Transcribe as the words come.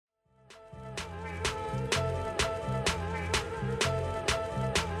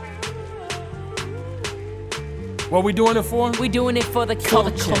What we doing it for? We doing it for the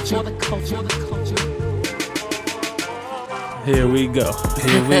culture. Here we go.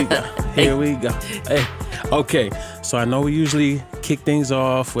 Here we go. Here we go. Hey, okay. So I know we usually kick things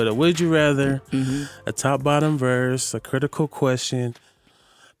off with a would you rather, a top bottom verse, a critical question,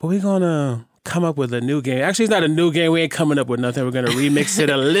 but we're gonna come up with a new game. Actually, it's not a new game. We ain't coming up with nothing. We're gonna remix it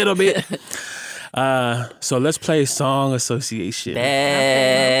a little bit. So let's play Song Association.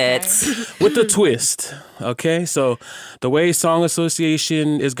 With a twist. Okay, so the way Song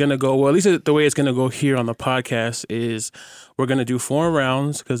Association is gonna go, well, at least the way it's gonna go here on the podcast is we're gonna do 4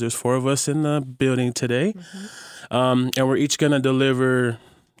 rounds because there's 4 of us in the building today, and we're each gonna deliver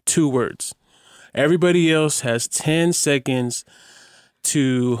 2 words. Everybody else has 10 seconds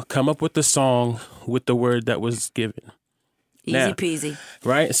to come up with the song with the word that was given. Easy peasy.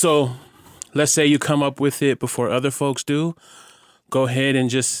 Right? So let's say you come up with it before other folks do. Go ahead and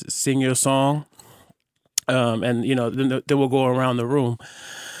just sing your song. And, you know, then we'll go around the room.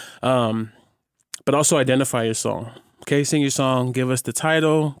 But also identify your song. Okay, sing your song. Give us the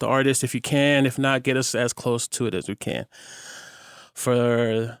title, the artist if you can. If not, get us as close to it as we can.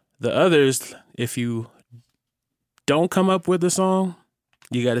 For the others, if you don't come up with the song,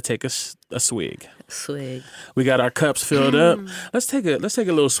 you got to take a swig. Swig. We got our cups filled up. Let's take a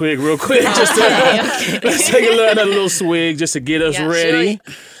little swig real quick. Let's take a little swig just to get us ready.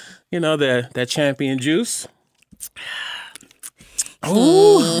 Sure. You know, that champion juice.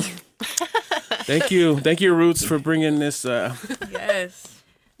 Ooh. Thank you, Roots, for bringing this. Yes.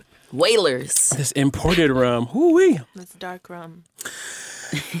 Whalers. This imported rum. Woo-wee. It's dark rum.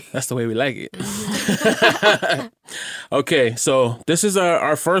 That's the way we like it. Okay, so this is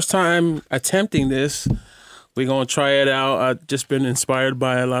our first time attempting this. We're going to try it out. I've just been inspired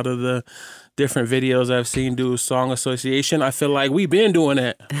by a lot of the different videos I've seen do Song Association. I feel like we've been doing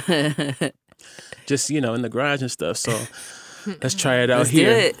that. Just, you know, in the garage and stuff. So let's try it out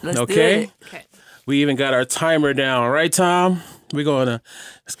here. Let's do it. Okay. We even got our timer down. Right, Tom?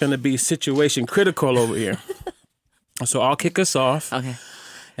 It's going to be situation critical over here. So I'll kick us off. Okay.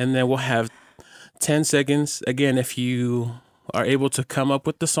 And then we'll have 10 seconds. Again, if you are able to come up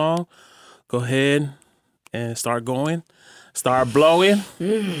with the song, go ahead and start going. Start blowing.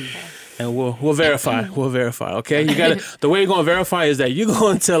 And we'll verify. We'll verify, okay? You got the way you're going to verify is that you're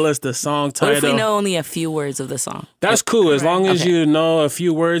going to tell us the song title. What if we know only a few words of the song? That's cool. As long as you know a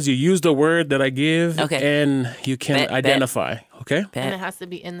few words, you use the word that I give, and you can identify, okay? And it has to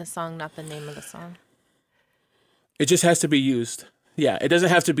be in the song, not the name of the song. It just has to be used. Yeah, it doesn't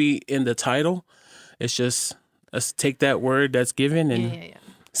have to be in the title. It's just let's take that word that's given and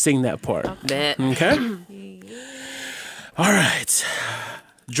sing that part. Okay? All right.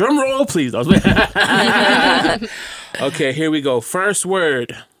 Drum roll, please. Okay, here we go. First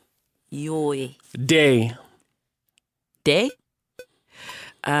word. Yoy. Day. Day?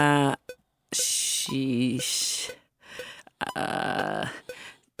 Sheesh. What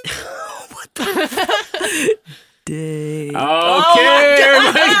the Day. Okay,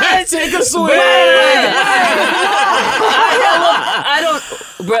 oh take a swing. I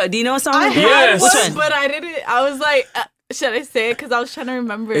don't. Bro, do you know a song? Yes. Which one? But I didn't. I was like, should I say it? Because I was trying to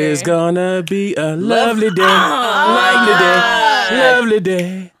remember. It's gonna be a lovely day. Lovely day. Lovely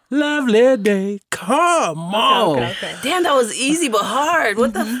day. Lovely day. Come on. Okay. Damn, that was easy but hard.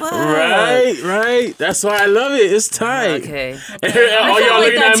 What the fuck? Right. That's why I love it. It's tight. Okay. All y'all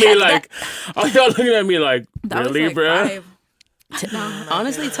looking at me like, really, bro?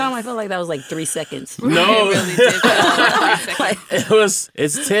 Honestly, Tom, I felt like that was like 3 seconds. No. It really did feel like 3 seconds.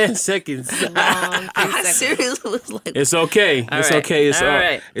 It's 10 seconds. I seriously was like, It's okay. Okay. It's all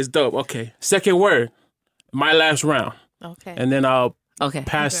right. It's dope. Okay. Second word. My last round. Okay. And then I'll okay.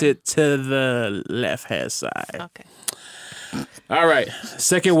 pass it to the left-hand side. Okay. All right.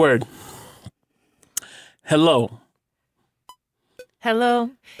 Second word. Hello.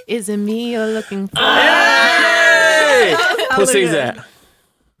 Hello. Is it me you're looking for? Hey! Who sings that?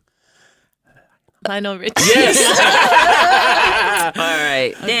 Lionel Richie. Yes. All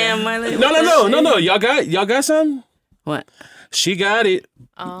right. Okay. Damn, my little No. Y'all got something? What? She got it.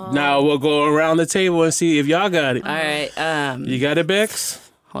 Oh. Now we'll go around the table and see if y'all got it. All right. You got it, Bex?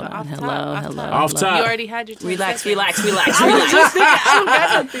 Hold on. Off Hello. Off top. You already had your 10 Relax. seconds. Relax. I don't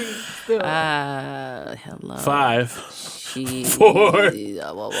got nothing still. Hello. 5, She... 4,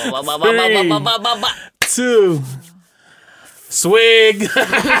 2, swig.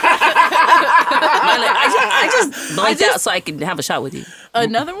 I just blanked out so I can have a shot with you.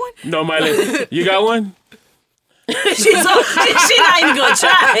 Another one? No, Maile. You got one? She's not even gonna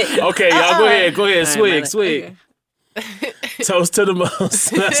try. Okay, y'all go ahead. Swig. Okay. Toast to the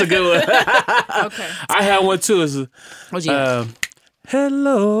most. That's a good one. Okay. I have one too. It's, What you got?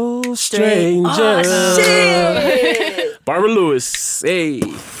 hello, stranger. Oh, shit. Barbara Lewis. Hey.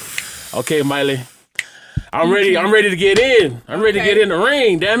 Okay, Miley. I'm ready. I'm ready to get in. I'm ready to get in the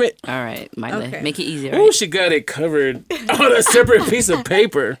ring. Damn it. All right, Miley, Okay. make it easier. Oh, Right? she got it covered on a separate piece of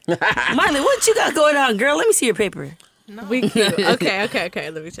paper. Miley, what you got going on, girl? Let me see your paper. We cute. Okay.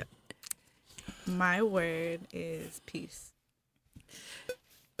 Let me check. My word is peace.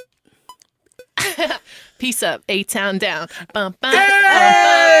 Peace up, A-Town down. Bum, bum.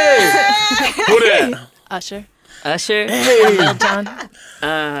 Hey! Who that? Usher. Usher. Lil Jon.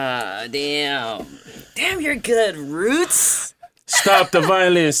 Damn. Damn, you're good. Roots. Stop the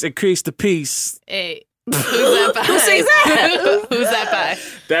violence. Increase the peace. Hey. Who's that by? Who sings that? Who's that by?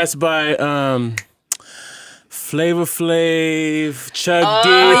 That's by Flavor Flav, Chuck D,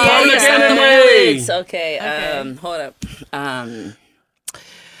 yeah, Public yeah. The Enemy. lyrics. Okay. Okay. Hold up.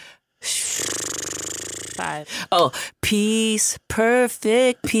 5. Oh, peace,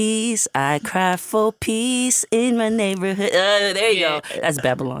 perfect peace. I cry for peace in my neighborhood. There you go. That's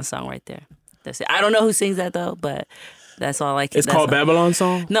Babylon song right there. That's it. I don't know who sings that though, but that's all I can. It's called Babylon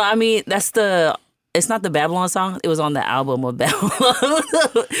Song? No, I mean it's not the Babylon song. It was on the album of Babylon.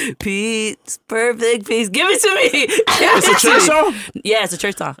 Peace, perfect peace. Give it to me. It's a church song? Yeah, it's a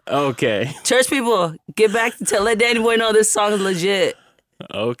church song. Okay. Church people, get back to let Danny Boy know this song is legit.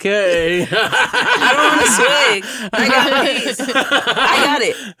 Okay. I don't want to swing. I got peace.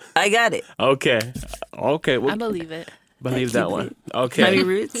 I got it. Okay. Okay. Well, I believe it. believe that one. Honey Okay.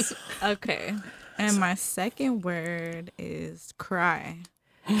 Roots. Okay. And my second word is cry.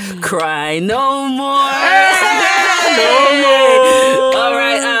 Cry no more. All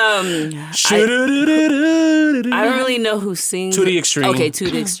right. I don't really know who sings. To the Extreme. Okay, To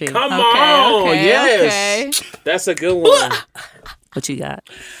the Extreme. Come on. Okay. Yes. That's a good one. What you got?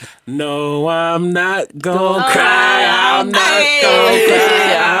 No, I'm not gonna Oh, cry. I'm not gonna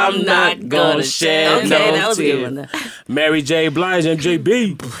cry. I'm not gonna shed Okay, no that was a good tears. one. Mary J. Blige and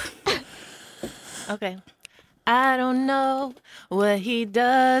JB. Okay. I don't know what he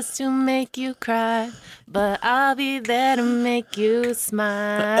does to make you cry, but I'll be there to make you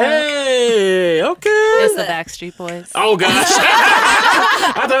smile. Hey, okay. It's the Backstreet Boys. Oh gosh,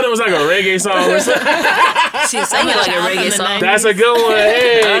 I thought it was like a reggae song or something. She sang it like a reggae song. That's a good one.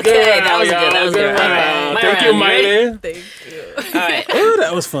 Hey, Okay, good that round, was good, y'all. that was good. round. Okay. My Thank round, you, you ready? Miley. Thank you. All right. Ooh,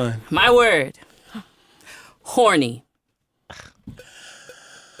 that was fun. My word. Horny.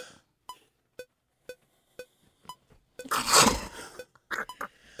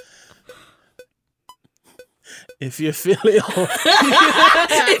 If you're feeling,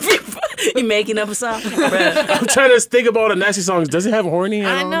 You making up a song? Bruh. I'm trying to think about the nasty songs. Does it have horny?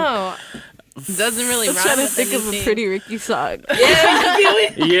 I know. Doesn't really I'm rhyme trying to with think of a anything. Pretty Ricky song.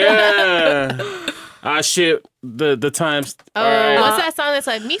 Yeah. Ah, shit. The times. Oh, All right. what's that song that's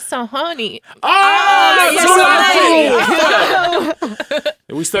like, me so honey? Oh, Too late.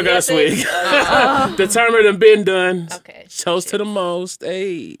 We still got a swig. The timer done been done. Okay. Toast to the most.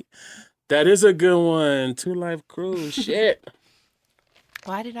 Hey, that is a good one. 2 Life Crew. Shit.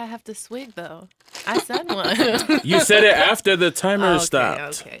 Why did I have to swig, though? I said one. You said it after the timer Okay,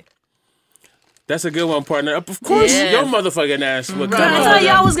 stopped. okay. That's a good one, partner. Of course, Yeah. your motherfucking ass would come I on. thought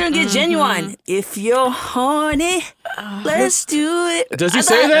y'all was gonna get genuine. If you're horny, let's do it. Does he I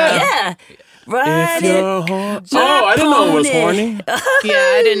say thought- that? Yeah. Ride If it. you're horny. Oh, I didn't know it was horny.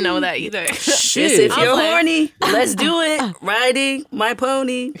 Yeah, I didn't know that either. Shit. If you're like- horny, let's do it. Riding my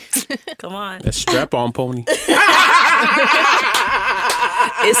pony. Come on. That strap-on pony.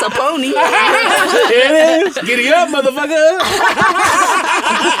 It's a pony. It is. Giddy up, motherfucker.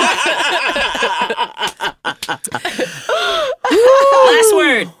 Last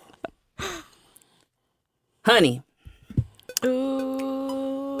word. Honey.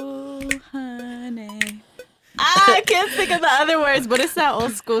 Ooh, honey. I can't think of the other words, but it's that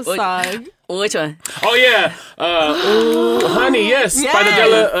old school song. Which one? Oh, yeah. Ooh, honey, yes. By the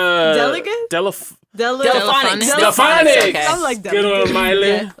Yes. Delegate? Delphonics. Delphonics. Okay. I'm like Good delegate. on, Miley.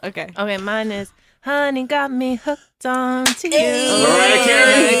 Yes, okay. Okay, mine is, honey got me hooked on to you. Mariah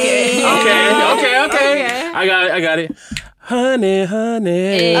Carey. Okay. I got it. Honey,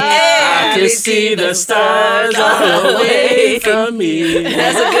 honey, I can see the stars all away from me.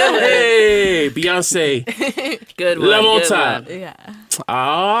 That's a good one. Hey, Beyonce. Good one. Love on good top. one. Yeah.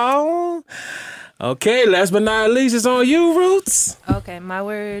 Oh. Okay, last but not least, it's on you, Roots. Okay,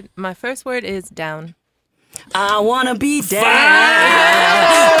 my first word is down. I wanna be down.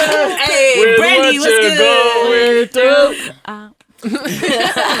 Fire! Hey, With Brandy, what what's you're good? going through.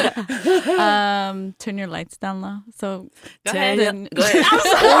 Turn your lights down low. So Go ahead.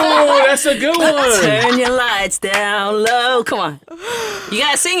 Oh, that's a good one. Turn your lights down low. Come on. You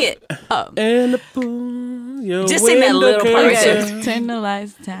gotta sing it. And the pool, your Just sing that little part right there. curtain. turn the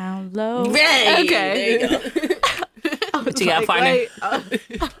lights down low. Right. Okay. There you go. What you got, partner?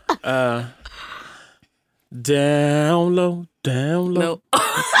 Down low, down low. No.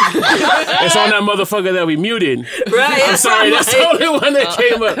 It's on that motherfucker that we muted. Right. I'm sorry, that's the only one that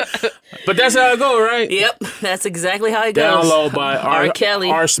came up. But that's how it go, right? Yep. That's exactly how it goes. Down low by R. Kelly.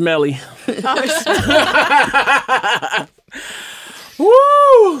 R. Smelly.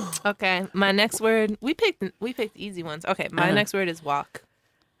 Woo! Okay, my next word. We picked easy ones. Okay, my next word is walk.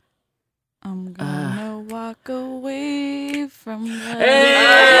 I'm gonna walk away from love.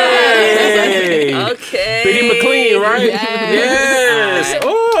 Hey! Okay. Biddy McLean, right? Yes. Yes.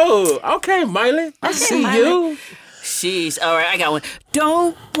 Oh, okay, Maile. I see you. Sheesh. All right, I got one.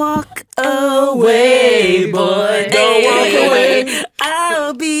 Don't walk away, boy. Don't walk away.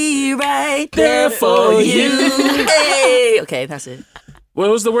 I'll be right there for you. Hey. Okay, that's it.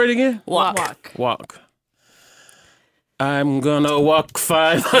 What was the word again? Walk. Walk. I'm gonna walk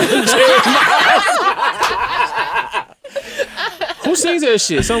 500 miles. Who sings that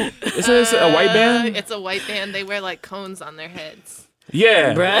shit? Isn't it a white band? It's a white band. They wear like cones on their heads.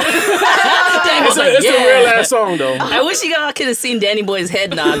 Yeah. Bruh. It's a real ass song though. I wish you all could have seen Danny Boy's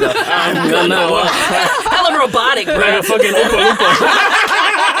head nod though. I'm gonna walk. Hella robotic, bro. Like a fucking Oompa Loompa.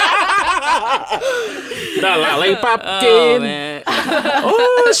 The lollipop Oh, kid. man.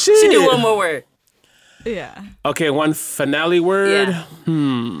 Oh, shit. Should do one more word. Yeah. Okay, one finale word. Yeah.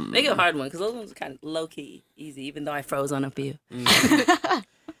 Make it a hard one, because those ones are kind of low-key easy, even though I froze on a few.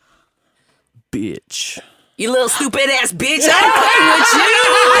 Bitch. You little stupid ass bitch. I ain't playing with you.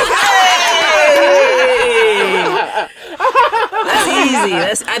 Hey. That's easy.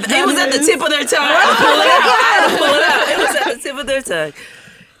 It was at the tip of their tongue. I had to pull it out. It was at the tip of their tongue.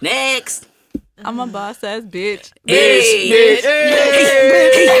 Next. I'm a boss ass bitch. Hey. Bitch.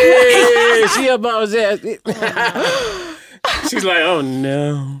 Hey. She a boss ass. She's like, oh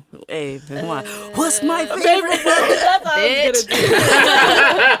no. Hey, come on. What's my favorite? Bitch.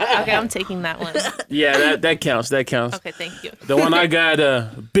 Okay, I'm taking that one. Yeah, that counts. That counts. Okay, thank you. The one I got,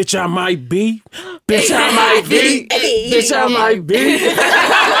 bitch, I might be. Bitch, I might be. Bitch, I might be.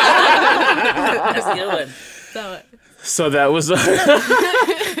 That's a good one. So that was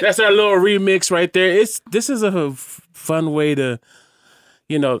that's our little remix right there. This is a fun way to,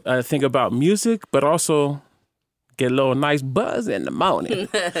 think about music, but also get a little nice buzz in the morning.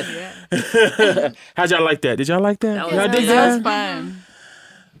 How'd y'all like that? Did y'all like that? Y'all dig That was that?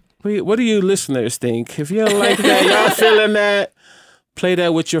 fun. What do you listeners think? If you don't like that, y'all feeling that, play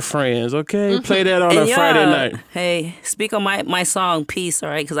that with your friends, okay? Play that on a Friday night. Hey, speak on my song "Peace," all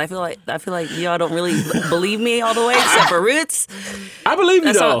right? Because I feel like y'all don't really believe me all the way, except for Roots. I believe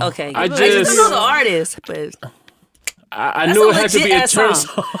you That's though. all, okay. I I just just know the artist, but I knew it had to be a legit-ass church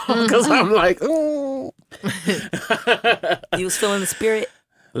song. song because I'm like, ooh. you was feeling the spirit.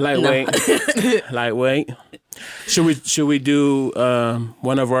 Lightweight. Lightweight. Should we do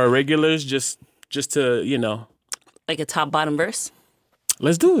one of our regulars just to, Like a top bottom verse.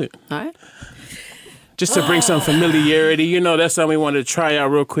 let's do it. All right. Just to bring some familiarity. That's something we wanted to try out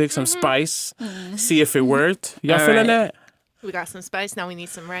real quick, some spice. See if it worked. Y'all All feeling right. that? We got some spice. Now we need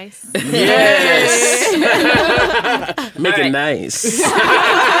some rice. Yes. Make it right. nice.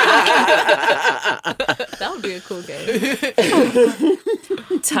 That would be a cool game.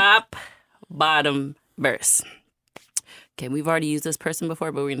 Top bottom verse. Okay, we've already used this person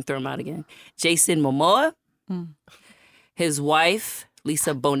before, but we're gonna throw him out again. Jason Momoa. His wife,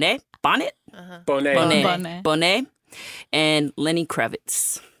 Lisa Bonet. Bonet. Bonet. And Lenny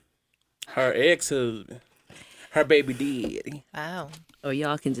Kravitz. Her ex-husband. Her baby daddy. Wow. Or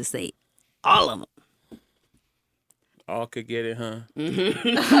y'all can just say all of them. All could get it, huh?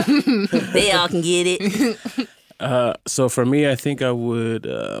 They all can get it. So for me, I think I would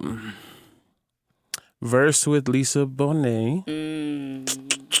verse with Lisa Bonet.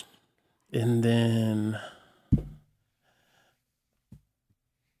 And then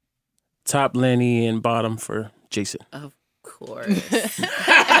top Lenny and bottom for Jason. Of course.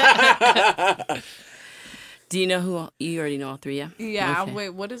 Do you know who? You already know all three, yeah? Yeah. Okay. Wait,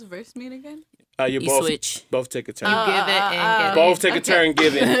 what does verse mean again? You You both switch. both take a turn. You give it and get Both take a turn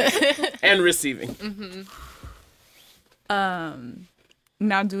giving and receiving.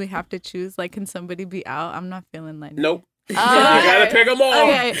 Now do we have to choose? Like, can somebody be out? I'm not feeling like Nope. You gotta pick them all.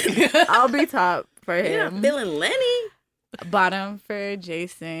 Okay, I'll be top for You're him. not feeling Lenny. Bottom for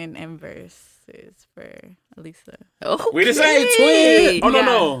Jason and verse. verses for Elisa. Okay. We the same twin. Oh,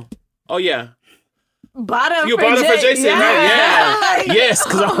 no. Oh, yeah. Bottom You for bottom for Jason, Jason, right? Yeah. Yes,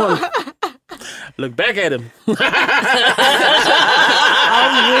 because I want to look back at him.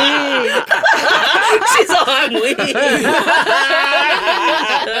 She's so I'm weak.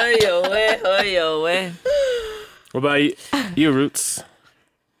 Oh, yo, way. What about you, Roots?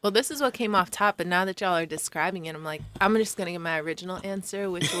 Well, this is what came off top, but now that y'all are describing it, I'm like, I'm just gonna give my original answer,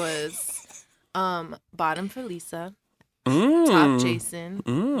 which was bottom for Lisa, top Jason,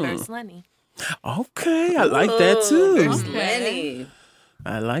 verse Lenny. Okay, I like that too. There's Lenny.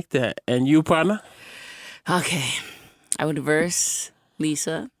 I like that. And you, partner? Okay. I would verse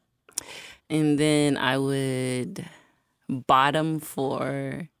Lisa. And then I would bottom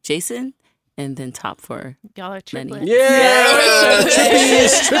for Jason. And then top for Y'all are triplets. Lenny. Yeah!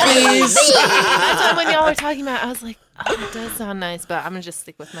 Trippies! That's why when y'all were talking about it, I was like, oh, it does sound nice, but I'm gonna just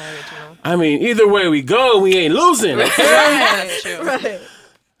stick with my original. I mean, either way we go, we ain't losing. That's true. Right.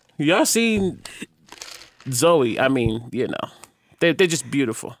 Y'all seen Zoe? I mean, you know, they're just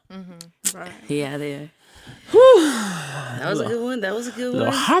beautiful. Right. Yeah, there. That was a good one. That was a good A little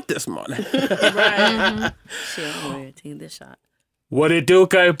one. hot this morning. Right. Shit, I'm ready to take this shot. What it do,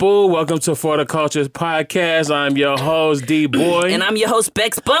 Kaipo? Welcome to For the Cultures Podcast. I'm your host, D-Boy. And I'm your host,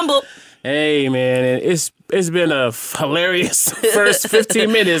 Bex Bumble. Hey, man, and it's been a hilarious first 15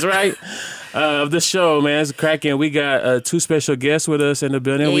 minutes, right, of the show, man. It's cracking. We got two special guests with us in the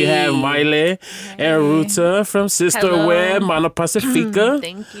building. We have Maile and Ruta from Sister Hello. Web, Mana Pacifica.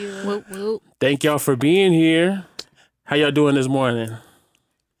 Thank you. Whoop, whoop. Thank y'all for being here. How y'all doing this morning?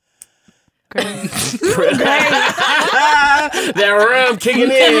 Great. That rum kicking in.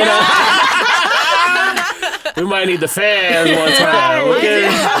 We might need the fans one time. Okay?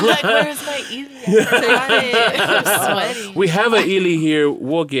 I'm like, where's my Ely? I'm sweating. We have an Ely here.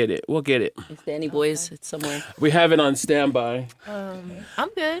 We'll get it. It's Danny Boys. It's somewhere. We have it on standby. I'm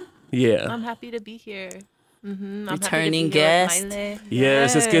good. Yeah. I'm happy to be here. I'm happy to Returning be here with guest. Maile.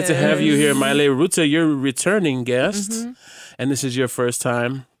 Yes, it's good to have you here, Maile. Ruta, you're a returning guest, and this is your first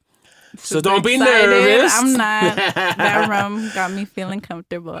time. So don't be Excited. nervous. I'm not. That rum got me feeling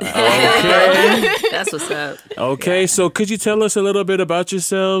comfortable. Okay. That's what's up. Okay, so could you tell us a little bit about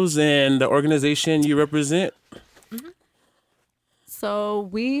yourselves and the organization you represent? So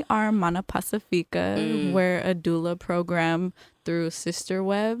we are Mana Pacifica. We're a doula program through Sister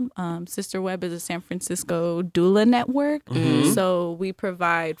Web. Sister Web is a San Francisco doula network. So we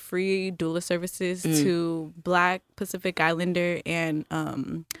provide free doula services to Black, Pacific Islander, and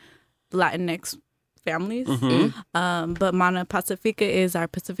Latinx families. But Mana Pacifica is our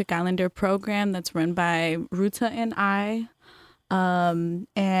Pacific Islander program that's run by Ruta and I.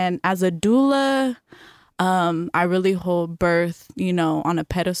 And as a doula, I really hold birth, on a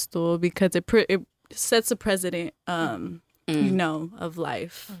pedestal because it sets a precedent, of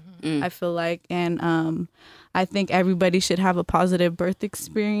life, I feel like. And I think everybody should have a positive birth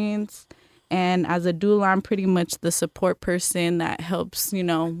experience. And as a doula, I'm pretty much the support person that helps,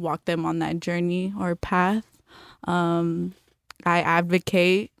 walk them on that journey or path. I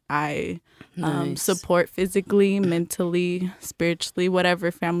advocate. I support physically, mentally, spiritually, whatever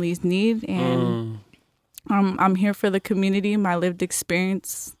families need. And I'm here for the community. My lived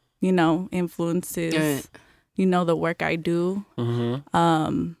experience, influences, the work I do.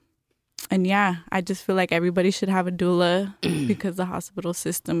 And yeah, I just feel like everybody should have a doula because the hospital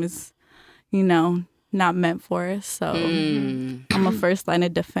system is, not meant for us. So I'm a first line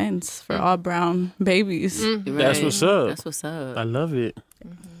of defense for all brown babies. That's what's up. That's what's up. I love it.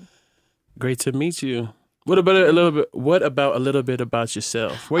 Great to meet you. What about a little bit about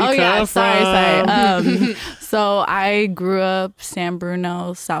yourself? Where you come from? Sorry. So I grew up San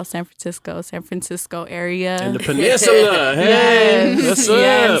Bruno, South San Francisco area. In the peninsula. Hey, what's up?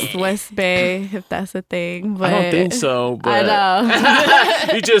 Yes, West Bay, if that's a thing. But I don't think so. But I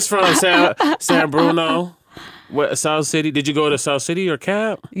know. You just from San Bruno? What, South City? Did you go to South City or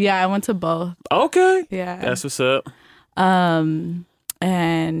Cap? Yeah, I went to both. Okay. Yeah. That's what's up. And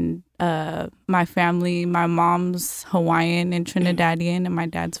my family, my mom's Hawaiian and Trinidadian, and my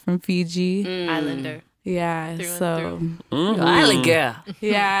dad's from Fiji. Islander. Yeah, Through and so Island girl.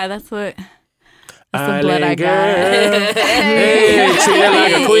 yeah, that's the Island blood I got. girl. Hey, treat her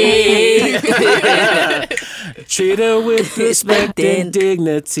like a queen. Treat her with respect and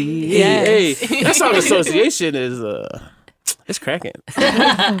dignity. Yes. Hey, that song association is it's cracking.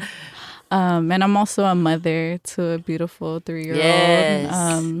 And I'm also a mother to a beautiful 3-year-old.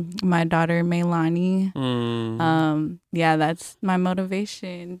 Yes. My daughter Mailani. Yeah, that's my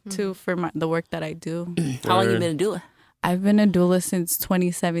motivation too for the work that I do. How long you been a doula? I've been a doula since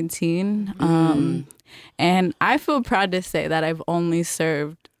 2017. And I feel proud to say that I've only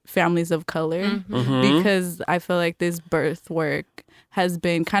served families of color because I feel like this birth work has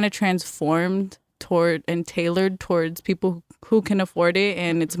been kind of transformed toward and tailored towards people who can afford it,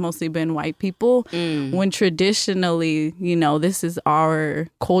 and it's mostly been white people. When traditionally, you know, this is our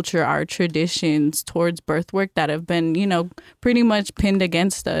culture, our traditions towards birth work that have been, you know, pretty much pinned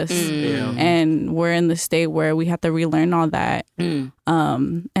against us. And we're in the state where we have to relearn all that. And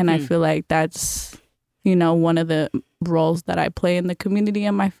I feel like that's, you know, one of the roles that I play in the community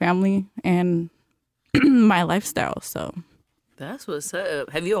and my family and my lifestyle. So that's what's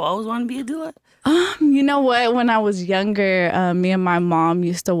up. Have you always wanted to be a doula? You know what? When I was younger, me and my mom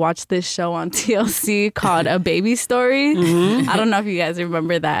used to watch this show on TLC called A Baby Story. I don't know if you guys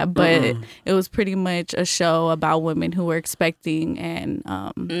remember that, but it was pretty much a show about women who were expecting,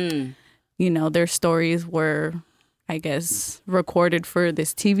 and you know, their stories were, I guess, recorded for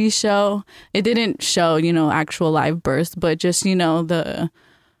this TV show. It didn't show, you know, actual live births, but just, you know, the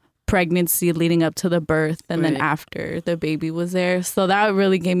pregnancy leading up to the birth and then after the baby was there. So that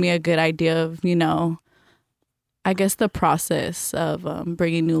really gave me a good idea of, you know, I guess the process of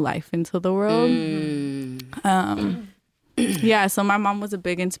bringing new life into the world. Yeah, so my mom was a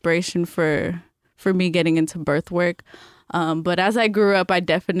big inspiration for me getting into birth work. But as I grew up, I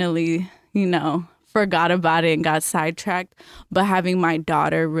definitely, you know, forgot about it and got sidetracked. But having my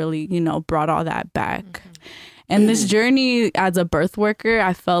daughter really, you know, brought all that back. And this journey as a birth worker,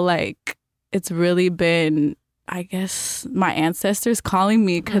 I felt like it's really been, I guess, my ancestors calling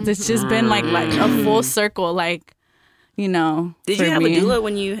me, because it's just been like a full circle, like, you know. Did you have a doula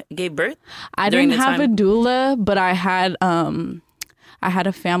when you gave birth? I didn't have a doula, but I had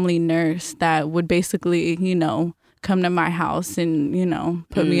a family nurse that would basically, you know, come to my house and, you know,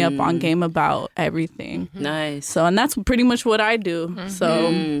 put me up on game about everything. Nice. So, and that's pretty much what I do.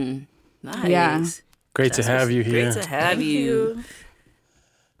 So, nice. Yeah. Great to have you here. Great to have you.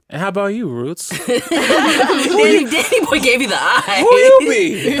 And how about you, Roots? Danny boy gave you the eye. Who you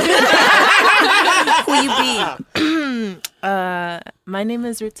be? Who you be? My name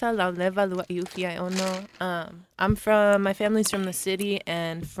is Ruta. My family's from the city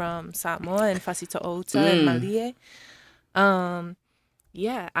and from Samoa and Fasito Outa and Maile.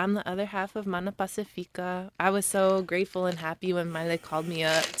 Yeah, I'm the other half of Mana Pacifica. I was so grateful and happy when Maile called me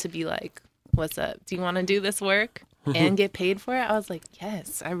up to be like, what's up? Do you want to do this work and get paid for it? I was like,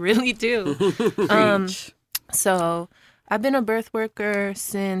 yes, I really do. So I've been a birth worker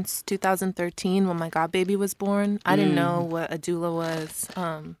since 2013 when my godbaby was born. I didn't know what a doula was.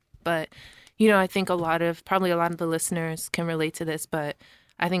 But, you know, I think probably a lot of the listeners can relate to this, but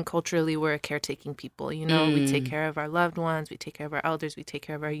I think culturally we're a caretaking people. You know, we take care of our loved ones, we take care of our elders, we take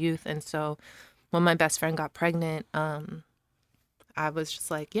care of our youth. And so when my best friend got pregnant, I was just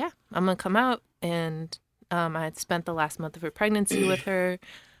like, yeah, I'm going to come out. And I had spent the last month of her pregnancy with her,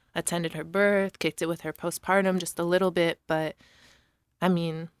 attended her birth, kicked it with her postpartum just a little bit. But, I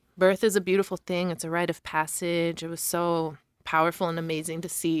mean, birth is a beautiful thing. It's a rite of passage. It was so powerful and amazing to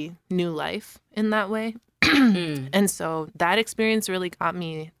see new life in that way. And so that experience really got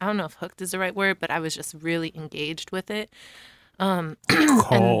me, I don't know if hooked is the right word, but I was just really engaged with it.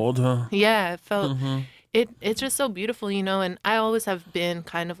 Cold, huh? Yeah, it felt... It's just so beautiful, you know, and I always have been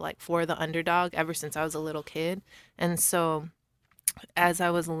kind of like for the underdog ever since I was a little kid. And so as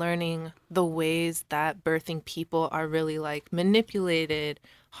I was learning the ways that birthing people are really like manipulated,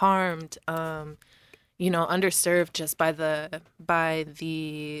 harmed, you know, underserved just by the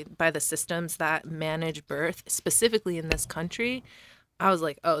systems that manage birth, specifically in this country, I was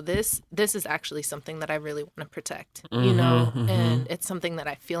like, oh, this is actually something that I really want to protect, you know, and it's something that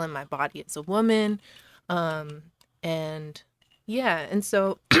I feel in my body as a woman. And yeah, and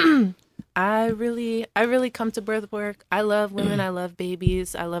so I really come to birth work. I love women. I love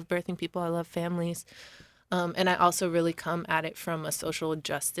babies. I love birthing people. I love families. And I also really come at it from a social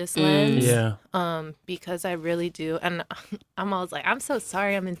justice lens. Because I really do. And I'm always like, I'm so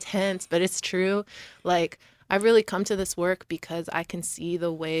sorry I'm intense, but it's true. Like, I really come to this work because I can see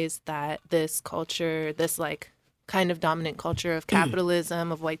the ways that this culture, this like kind of dominant culture of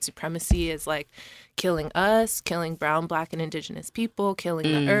capitalism, of white supremacy is like killing us, killing brown, black, and indigenous people,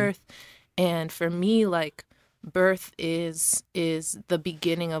 killing the earth. And for me, like, birth is the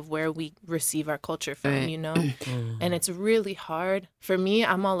beginning of where we receive our culture from, you know? And it's really hard. For me,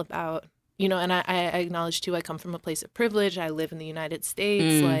 I'm all about, you know, and I acknowledge too, I come from a place of privilege. I live in the United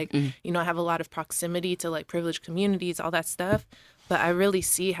States. You know, I have a lot of proximity to like privileged communities, all that stuff. But I really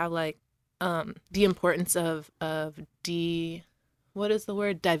see how like the importance of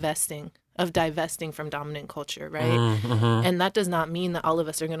divesting of divesting from dominant culture, right? And that does not mean that all of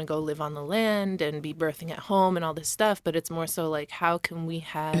us are going to go live on the land and be birthing at home and all this stuff, but it's more so like, how can we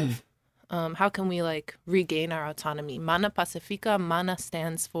have, how can we like regain our autonomy? Mana Pacifica, mana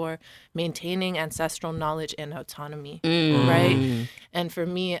stands for maintaining ancestral knowledge and autonomy, right? And for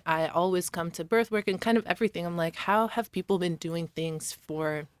me, I always come to birth work and kind of everything. I'm like, how have people been doing things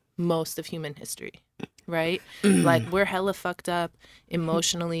for most of human history? Right? Like, we're hella fucked up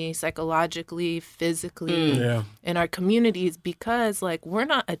emotionally, psychologically, physically in our communities because, like, we're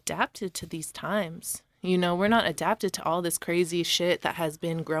not adapted to these times. You know, we're not adapted to all this crazy shit that has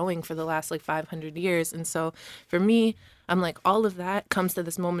been growing for the last, like, 500 years. And so, for me, I'm like, all of that comes to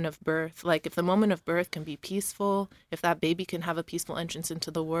this moment of birth. Like, if the moment of birth can be peaceful, if that baby can have a peaceful entrance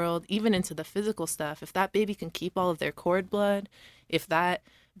into the world, even into the physical stuff, if that baby can keep all of their cord blood, if that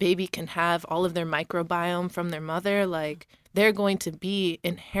baby can have all of their microbiome from their mother, like, they're going to be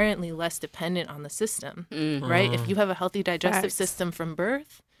inherently less dependent on the system, right? If you have a healthy digestive system from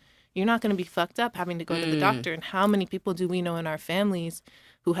birth, you're not going to be fucked up having to go to the doctor. And how many people do we know in our families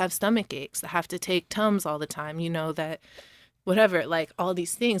who have stomach aches, that have to take Tums all the time, you know, that whatever, like, all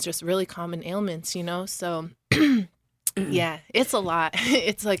these things, just really common ailments, you know? So yeah, it's a lot.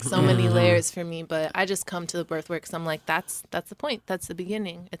 It's like so many layers for me, but I just come to the birth work because I'm like, that's the point. That's the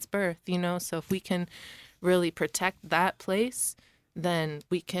beginning. It's birth, you know? So if we can really protect that place, then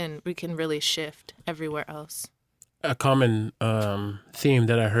we can really shift everywhere else. A common theme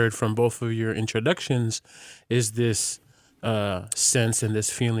that I heard from both of your introductions is this sense and this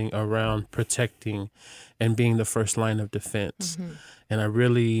feeling around protecting and being the first line of defense. And I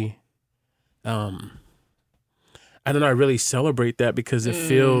really, I don't know, I really celebrate that because it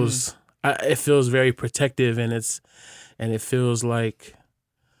feels very protective, and it feels like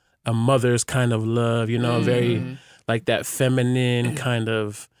a mother's kind of love, you know, very like that feminine kind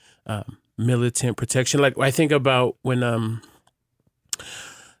of militant protection. Like, I think about when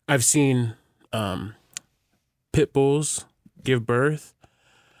I've seen pit bulls give birth,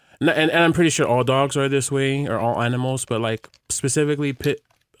 and I'm pretty sure all dogs are this way, or all animals, but like specifically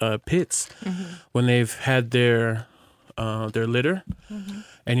pits, when they've had their litter,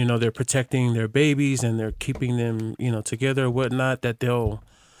 and you know they're protecting their babies and they're keeping them, you know, together or whatnot, that they'll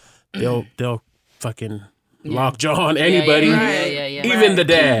fucking lockjaw on anybody, even the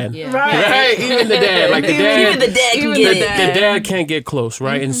dad, right? Even the dad, like even the dad can get it. The dad can't get close,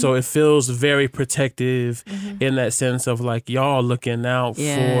 right? And so it feels very protective in that sense of like, y'all looking out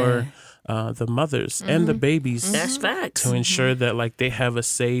for the mothers and the babies. That's facts. To ensure that like they have a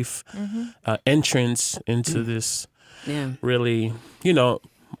safe entrance into this really, you know,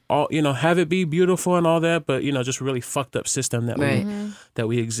 all, you know, have it be beautiful and all that, but you know, just really fucked up system that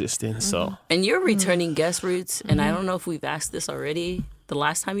we exist in. So, and you're returning guest, Roots, and I don't know if we've asked this already the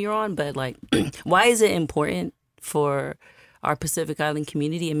last time you're on, but like, why is it important for our Pacific Island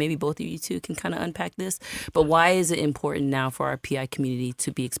community, and maybe both of you two can kind of unpack this, but why is it important now for our PI community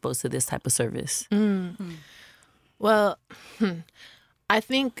to be exposed to this type of service? Well, I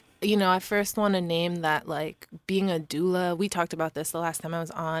think, you know, I first want to name that, like, being a doula, we talked about this the last time I was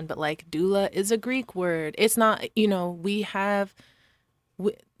on, but like, doula is a Greek word. It's not, you know, we have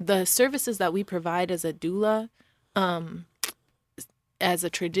the services that we provide as a doula, as a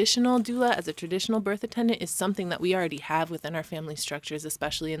traditional doula, as a traditional birth attendant, is something that we already have within our family structures,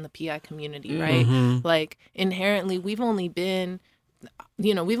 especially in the PI community, right? Like, inherently, we've only been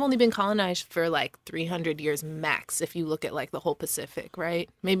colonized for like 300 years max, if you look at like the whole Pacific, right?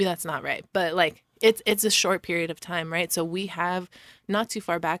 Maybe that's not right, but like it's a short period of time, right? So we have, not too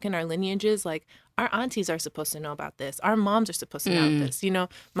far back in our lineages, like, our aunties are supposed to know about this. Our moms are supposed to know about this. You know,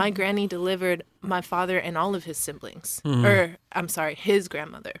 my granny delivered my father and all of his siblings. Or, I'm sorry, his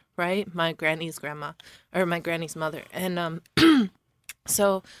grandmother, right? My granny's grandma, or my granny's mother. And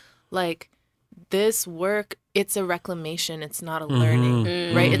so, like, this work, it's a reclamation. It's not a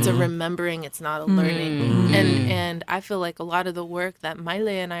learning, right? It's a remembering. It's not a learning. And I feel like a lot of the work that Maile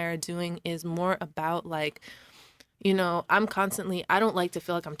and I are doing is more about, like, you know, I don't like to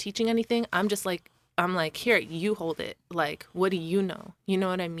feel like I'm teaching anything. I'm like, here, you hold it. Like, what do you know? You know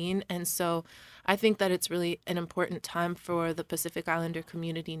what I mean? And so I think that it's really an important time for the Pacific Islander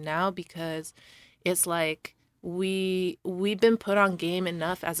community now, because it's like, we've been put on game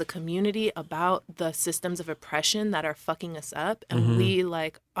enough as a community about the systems of oppression that are fucking us up. And we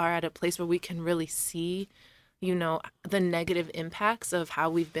like are at a place where we can really see, you know, the negative impacts of how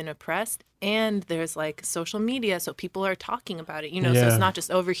we've been oppressed. And there's like social media, so people are talking about it, you know, so it's not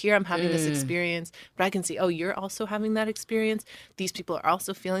just over here, I'm having this experience, but I can see, oh, you're also having that experience. These people are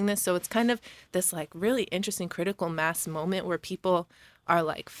also feeling this. So it's kind of this like really interesting critical mass moment where people are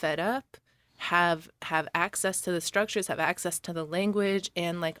like fed up have access to the structures, have access to the language,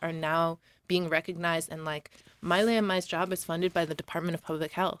 and like are now being recognized. And like Maile and Mai's job is funded by the Department of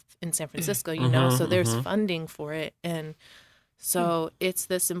Public Health in San Francisco, you know, so there's funding for it. And so it's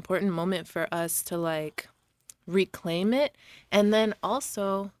this important moment for us to like reclaim it, and then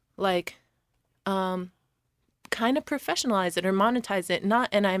also like kind of professionalize it or monetize it. Not,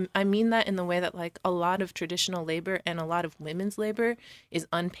 and I mean that in the way that like a lot of traditional labor and a lot of women's labor is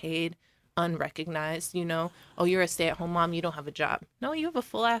unpaid, unrecognized, you know. Oh, you're a stay-at-home mom, you don't have a job. No, you have a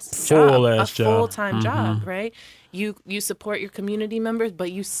full-time job, right? You support your community members,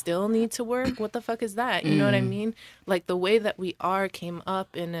 but you still need to work. What the fuck is that? You know what I mean? Like the way that we came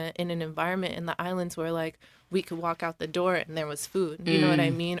up in an environment in the islands where like we could walk out the door and there was food. You know what I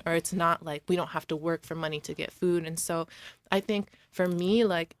mean? Or it's not like we don't have to work for money to get food. And so I think for me,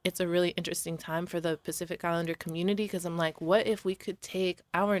 like it's a really interesting time for the Pacific Islander community, because I'm like, what if we could take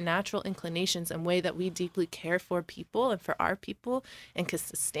our natural inclinations and way that we deeply care for people and for our people and could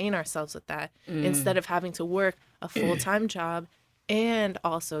sustain ourselves with that instead of having to work a full-time job and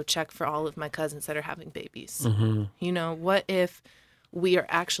also check for all of my cousins that are having babies. You know, what if we are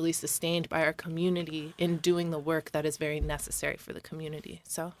actually sustained by our community in doing the work that is very necessary for the community?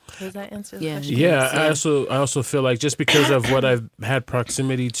 So does that answer the question? Yeah, I also feel like just because of what I've had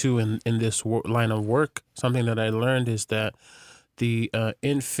proximity to in this line of work, something that I learned is that the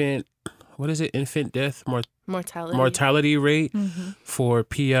infant death mortality rate for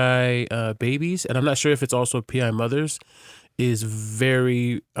PI babies, and I'm not sure if it's also PI mothers, is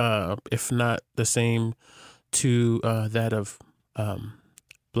very, if not the same to that of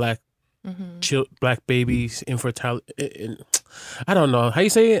black babies, infertility. I don't know how you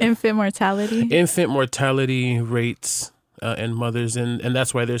say it. Infant mortality rates in mothers, and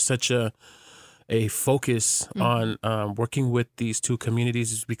that's why there's such a focus on working with these two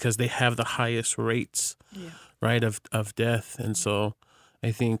communities, is because they have the highest rates, right, of death. And so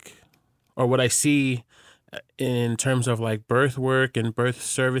I think, or what I see in terms of like birth work and birth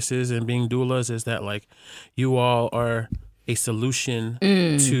services and being doulas, is that like you all are a solution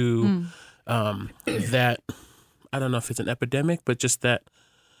to that. I don't know if it's an epidemic, but just that,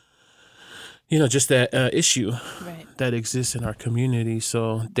 you know, just that issue that exists in our community.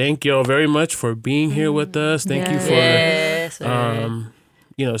 So thank y'all very much for being here with us. Thank you for,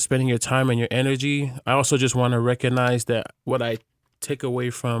 you know, spending your time and your energy. I also just want to recognize that what I take away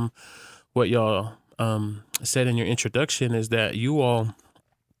from what y'all said in your introduction is that you all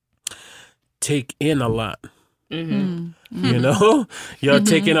take in a lot. You know, y'all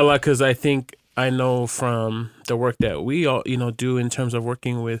take in a lot, because I know from the work that we all, you know, do in terms of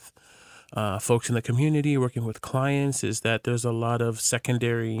working with folks in the community, working with clients, is that there's a lot of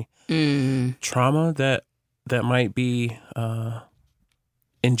secondary trauma that might be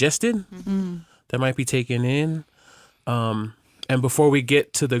ingested, that might be taken in. And before we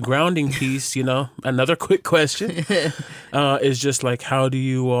get to the grounding piece, you know, another quick question is just like, how do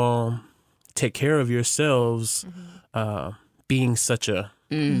you all take care of yourselves, being such a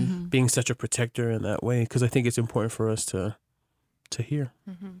protector in that way? Because I think it's important for us to hear.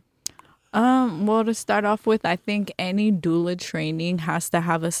 Well, to start off with, I think any doula training has to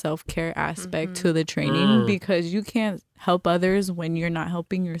have a self-care aspect to the training, because you can't help others when you're not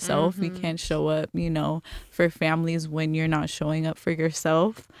helping yourself. You can't show up, you know, for families when you're not showing up for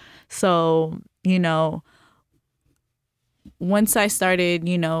yourself. So, you know, once I started,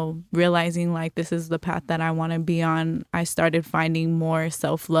 you know, realizing like this is the path that I want to be on, I started finding more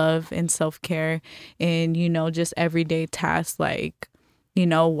self-love and self-care in, you know, just everyday tasks like, you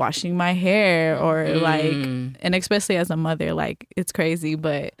know, washing my hair or like, and especially as a mother, like it's crazy,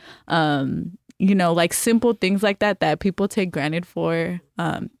 but, you know, like simple things like that people take for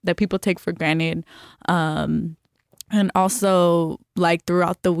granted. And also like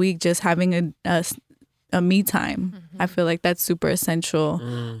throughout the week, just having a me time. I feel like that's super essential.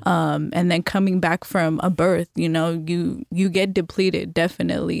 And then coming back from a birth, you know, you get depleted,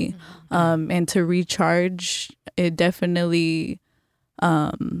 definitely. And to recharge, it definitely,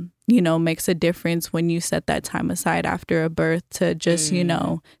 you know, makes a difference when you set that time aside after a birth to just, you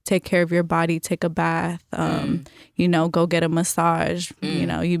know, take care of your body, take a bath, you know, go get a massage. You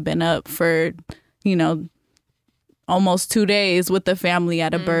know, you've been up for, you know, almost 2 days with the family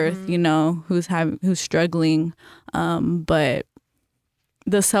at a birth, you know, who's struggling. But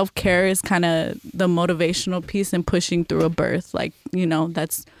the self-care is kind of the motivational piece in pushing through a birth. Like, you know,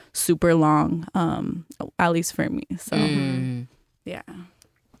 that's super long, at least for me. So, yeah.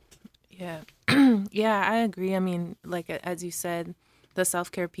 Yeah, I agree. I mean, like, as you said, the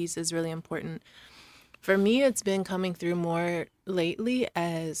self-care piece is really important. For me, it's been coming through more lately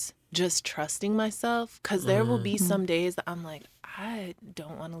as just trusting myself, because there will be some days that I'm like, I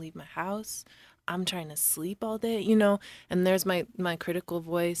don't want to leave my house. I'm trying to sleep all day, and there's my critical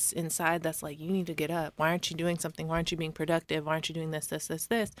voice inside that's like, you need to get up. Why aren't you doing something? Why aren't you being productive? Why aren't you doing this?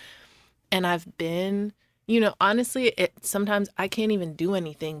 And I've been, honestly, sometimes I can't even do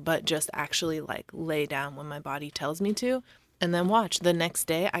anything but just actually like lay down when my body tells me to, and then watch. The next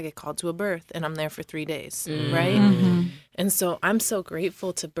day I get called to a birth and I'm there for 3 days, right? And so I'm so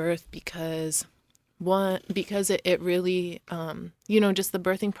grateful to birth because it really, just the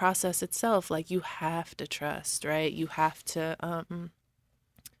birthing process itself, like you have to trust, right? You have to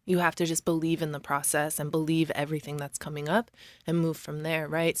just believe in the process and believe everything that's coming up and move from there,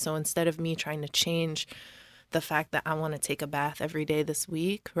 right? So instead of me trying to change the fact that I want to take a bath every day this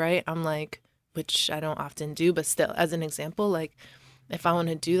week, right? I'm like, which I don't often do, but still, as an example, like if I want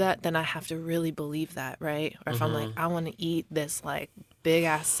to do that, then I have to really believe that, right? Or if I'm like, I want to eat this like big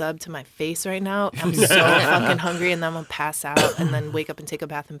ass sub to my face right now, I'm so fucking hungry, and then I'm gonna pass out and then wake up and take a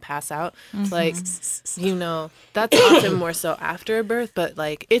bath and pass out. Like, that's often more so after a birth, but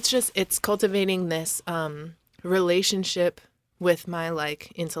like it's cultivating this relationship with my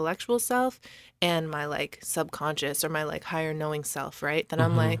like intellectual self and my like subconscious or my like higher knowing self, right? Then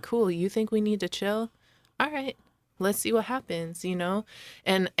I'm like, cool, you think we need to chill? All right, let's see what happens,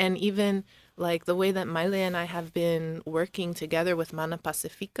 and even like the way that Maile and I have been working together with Mana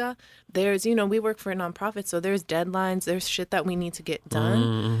Pacifica, there's, we work for a nonprofit, so there's deadlines, there's shit that we need to get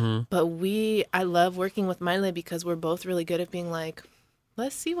done. But I love working with Maile because we're both really good at being like,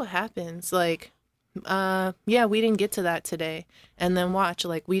 let's see what happens. Like, we didn't get to that today. And then watch,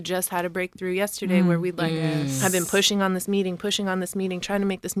 like we just had a breakthrough yesterday where we like have been pushing on this meeting, trying to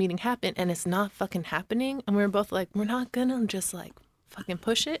make this meeting happen, and it's not fucking happening. And we're both like, we're not gonna just like fucking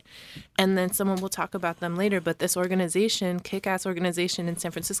push it. And then someone will talk about them later, but this organization, kick-ass organization in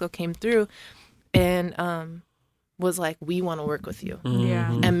San Francisco, came through and was like, we want to work with you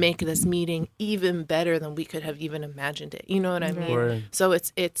and make this meeting even better than we could have even imagined it. You know what I mean? Right. So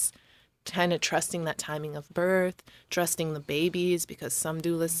it's kind of trusting that timing of birth, trusting the babies, because some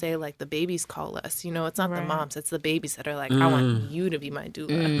doulas say like the babies call us, it's not the moms, it's the babies that are like, I want you to be my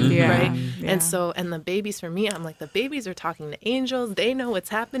doula, right? And so, and the babies, for me, I'm like, the babies are talking to angels, they know what's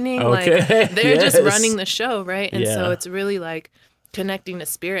happening, like they're just running the show, right? And so it's really like connecting to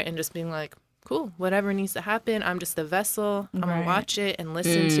spirit and just being like, cool, whatever needs to happen, I'm just a vessel, I'm gonna watch it and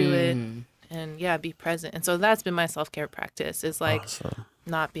listen to it and be present. And so that's been my self-care practice, is like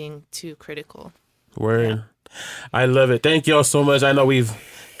not being too critical. Word. I love it. Thank y'all so much. I know we've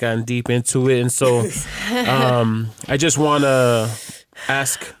gotten deep into it, and so I just want to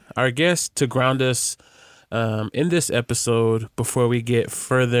ask our guests to ground us in this episode before we get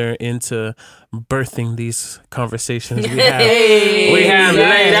further into birthing these conversations we have. We have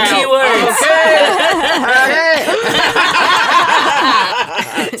laid out. Keywords.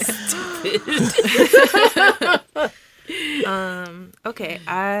 Okay,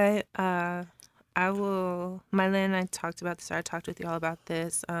 I will. Maile and I talked about this. I talked with you all about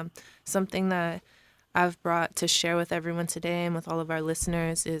this. Something that I've brought to share with everyone today and with all of our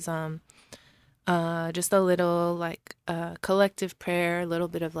listeners is just a little like collective prayer, a little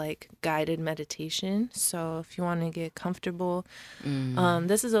bit of like guided meditation. So if you want to get comfortable,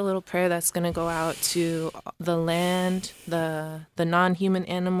 this is a little prayer that's going to go out to the land, the non-human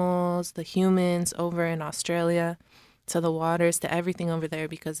animals, the humans over in Australia, to the waters, to everything over there,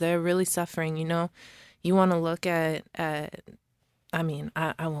 because they're really suffering. You want to look at I mean,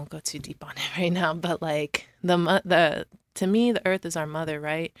 I won't go too deep on it right now, but like to me, the earth is our mother,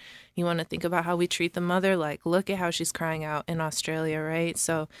 right? You want to think about how we treat the mother. Like, look at how she's crying out in Australia, right?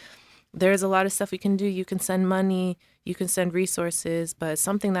 So there's a lot of stuff we can do. You can send money, you can send resources, but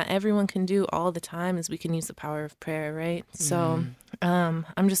something that everyone can do all the time is we can use the power of prayer, right? So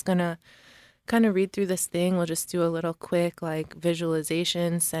I'm just going to kind of read through this thing. We'll just do a little quick like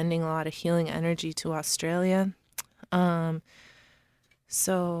visualization, sending a lot of healing energy to Australia.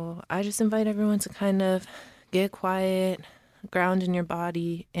 So I just invite everyone to kind of get quiet, ground in your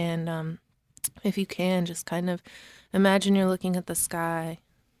body, and if you can, just kind of imagine you're looking at the sky.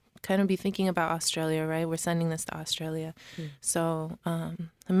 Kind of be thinking about Australia, right? We're sending this to Australia. So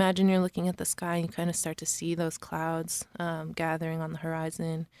imagine you're looking at the sky and you kind of start to see those clouds gathering on the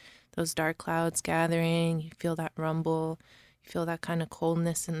horizon, those dark clouds gathering. You feel that rumble. You feel that kind of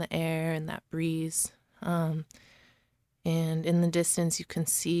coldness in the air and that breeze. And in the distance, you can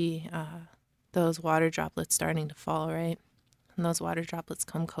see those water droplets starting to fall, right? And those water droplets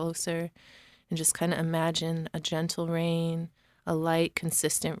come closer, and just kind of imagine a gentle rain, a light,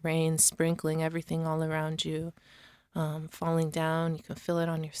 consistent rain sprinkling everything all around you. falling down. You can feel it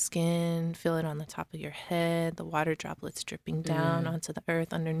on your skin, feel it on the top of your head, the water droplets dripping down onto the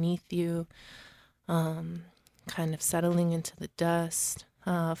earth underneath you, kind of settling into the dust,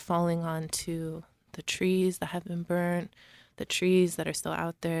 falling onto the trees that have been burnt, the trees that are still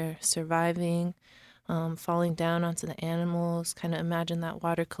out there surviving, falling down onto the animals. Kind of imagine that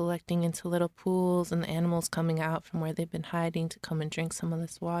water collecting into little pools and the animals coming out from where they've been hiding to come and drink some of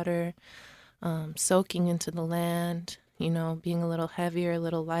this water. Soaking into the land, being a little heavier, a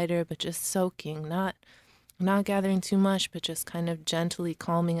little lighter, but just soaking, not gathering too much, but just kind of gently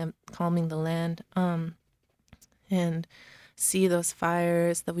calming the land. And see those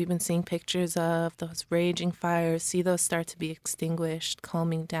fires that we've been seeing pictures of, those raging fires, see those start to be extinguished,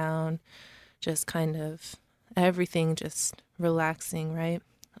 calming down, just kind of everything just relaxing, right?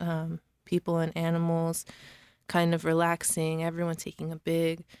 People and animals kind of relaxing, everyone taking a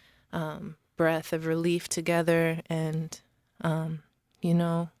big breath of relief together, and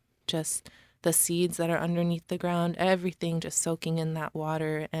just the seeds that are underneath the ground, everything just soaking in that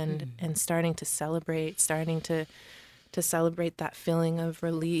water and starting to celebrate that feeling of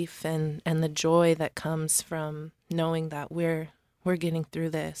relief and the joy that comes from knowing that we're getting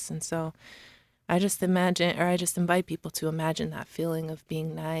through this. And so I just invite people to imagine that feeling of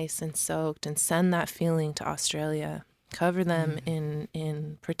being nice and soaked, and send that feeling to Australia. Cover them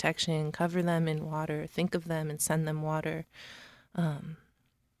in protection, cover them in water, think of them and send them water.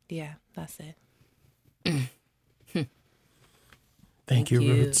 Yeah, that's it. Thank you,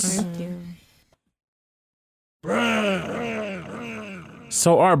 Roots. Thank you.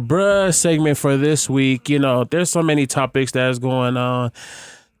 So our bruh segment for this week, there's so many topics that's going on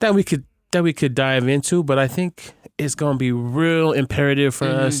that we could dive into, but I think it's going to be real imperative for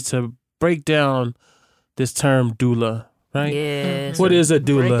us to break down this term doula, right? Yeah. What is a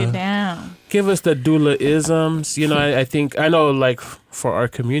doula? Break it down. Give us the doula-isms. I know like for our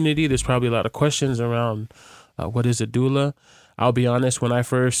community, there's probably a lot of questions around what is a doula. I'll be honest, when I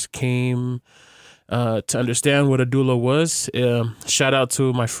first came to understand what a doula was, shout out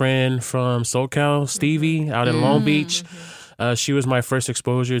to my friend from SoCal, Stevie, out in Long Beach. She was my first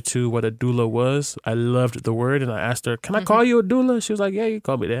exposure to what a doula was. I loved the word, and I asked her, "Can I call you a doula?" She was like, "Yeah, you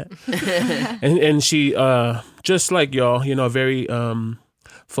call me that." and she, just like y'all, very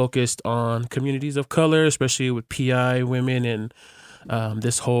focused on communities of color, especially with PI women and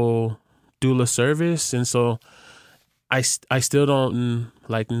this whole doula service. And so I still don't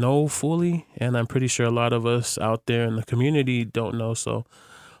know fully, and I'm pretty sure a lot of us out there in the community don't know. So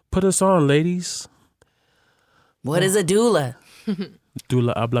put us on, ladies. What is a doula?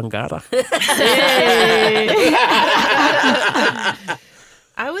 Doula oblongata.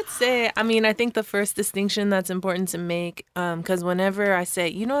 I would say, I think the first distinction that's important to make, because whenever I say,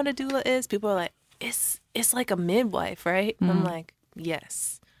 you know what a doula is, people are like, it's like a midwife, right? I'm like,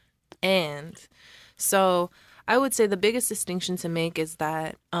 yes. And so I would say the biggest distinction to make is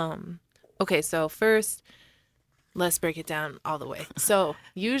that, so first, let's break it down all the way. So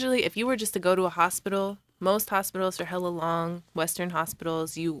usually if you were just to go to a hospital, most hospitals for hella long, Western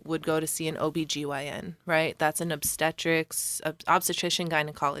hospitals, you would go to see an OBGYN, right? That's an obstetrician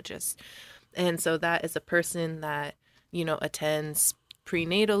gynecologist. And so that is a person that, attends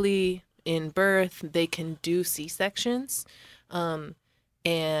prenatally, in birth. They can do C-sections,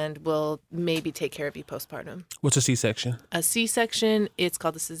 and will maybe take care of you postpartum. What's a C-section? A C-section, it's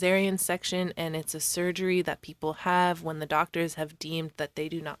called a cesarean section, and it's a surgery that people have when the doctors have deemed that they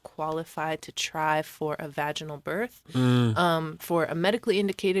do not qualify to try for a vaginal birth for a medically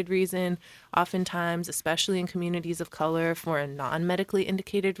indicated reason. Oftentimes, especially in communities of color, for a non-medically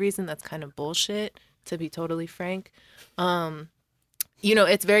indicated reason. That's kind of bullshit, to be totally frank.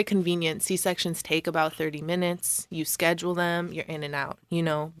 It's very convenient. C-sections take about 30 minutes. You schedule them, you're in and out.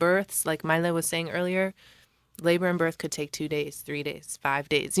 Births, like Maile was saying earlier, labor and birth could take 2 days, 3 days, 5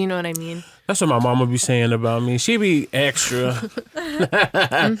 days. You know what I mean? That's what my mama be saying about me. She be extra.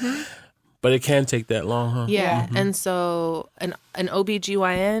 But it can take that long, huh? Yeah. And so an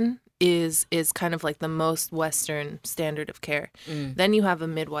OBGYN is kind of like the most Western standard of care. Then you have a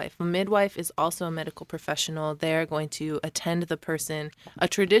midwife. A midwife is also a medical professional. They're going to attend the person. A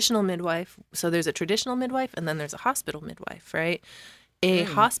traditional midwife, so there's a traditional midwife and then there's a hospital midwife, right? A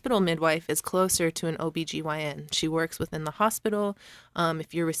hospital midwife is closer to an OBGYN. She works within the hospital.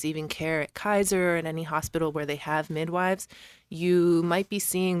 If you're receiving care at Kaiser or at any hospital where they have midwives, you might be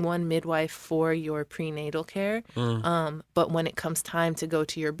seeing one midwife for your prenatal care. But when it comes time to go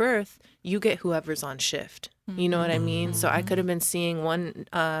to your birth, you get whoever's on shift. You know what I mean? So I could have been seeing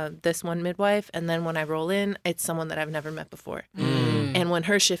this one midwife, and then when I roll in, it's someone that I've never met before. And when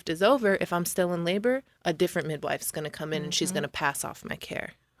her shift is over, if I'm still in labor, a different midwife's going to come in and she's going to pass off my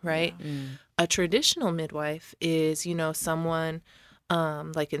care, right? A traditional midwife is, you know, someone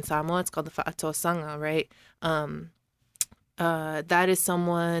like in Samoa, it's called the fa'atosanga, right? That is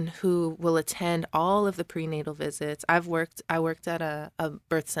someone who will attend all of the prenatal visits. I worked at a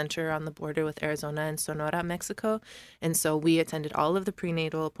birth center on the border with Arizona and Sonora, Mexico. And so we attended all of the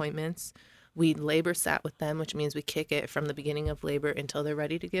prenatal appointments. We labor sat with them, which means we kick it from the beginning of labor until they're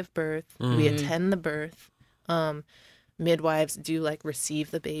ready to give birth. We attend the birth. Midwives do like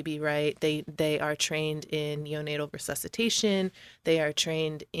receive the baby, right? They are trained in neonatal resuscitation. They are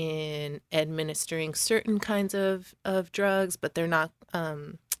trained in administering certain kinds of drugs, but they're not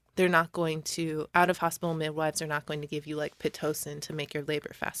going to, out of hospital midwives are not going to give you like Pitocin to make your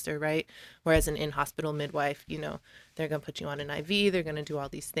labor faster, right? Whereas an in-hospital midwife, you know, they're going to put you on an IV, they're going to do all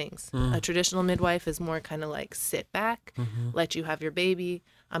these things. A traditional midwife is more kind of like sit back, let you have your baby.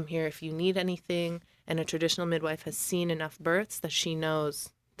 I'm here if you need anything. And a traditional midwife has seen enough births that she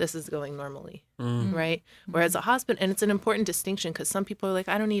knows this is going normally, right? Whereas a hospital, and it's an important distinction because some people are like,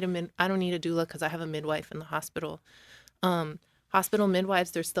 I don't need a doula because I have a midwife in the hospital. Hospital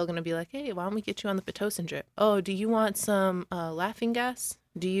midwives, they're still going to be like, hey, why don't we get you on the Pitocin drip? Oh, do you want some laughing gas?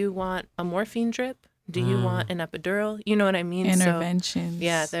 Do you want a morphine drip? Do you want an epidural? You know what I mean? Interventions. So,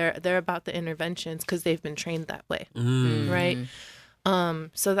 yeah, they're about the interventions because they've been trained that way, right?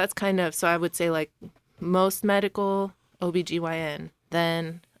 So that's kind of, so I would say like most medical OBGYN,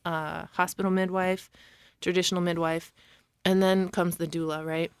 then hospital midwife, traditional midwife, and then comes the doula,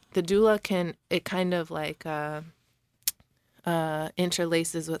 right? The doula it kind of like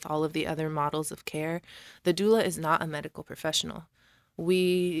interlaces with all of the other models of care. The doula is not a medical professional.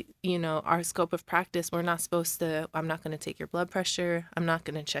 We, you know, our scope of practice, we're not supposed to, I'm not going to take your blood pressure. I'm not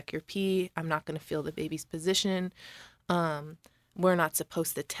going to check your pee. I'm not going to feel the baby's position. We're not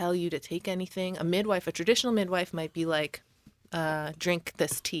supposed to tell you to take anything. A traditional midwife might be like, drink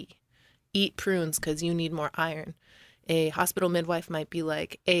this tea, eat prunes because you need more iron. A hospital midwife might be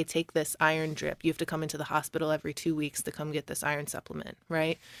like, hey, take this iron drip. You have to come into the hospital every 2 weeks to come get this iron supplement,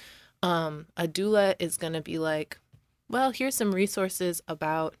 right? A doula is going to be like, well, here's some resources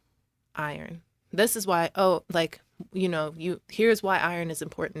about iron. This is why, here's why iron is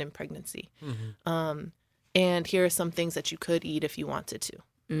important in pregnancy. And here are some things that you could eat if you wanted to.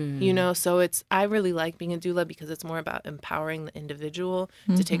 You know, so I really like being a doula because it's more about empowering the individual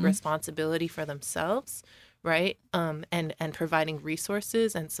to take responsibility for themselves, right? And providing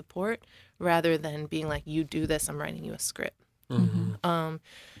resources and support rather than being like, you do this, I'm writing you a script. And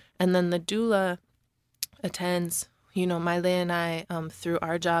then the doula attends, you know, Maile and I, through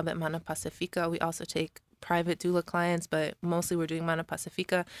our job at Mana Pacifica, we also take private doula clients, but mostly we're doing Mana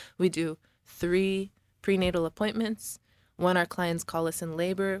Pacifica. We do 3 prenatal appointments. When our clients call us in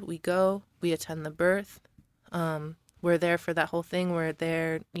labor, we go, we attend the birth. We're there for that whole thing. We're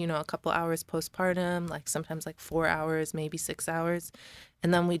there, you know, a couple hours postpartum, like sometimes like 4 hours, maybe 6 hours.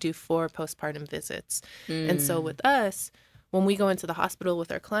 And then we do 4 postpartum visits. And so with us, when we go into the hospital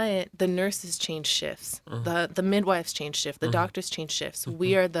with our client, the nurses change shifts. The midwives change shifts. The doctors change shifts.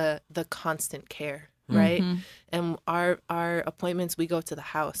 We are the constant care, right? And our appointments, we go to the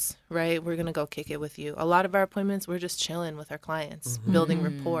house, right? We're going to go kick it with you. A lot of our appointments, we're just chilling with our clients, building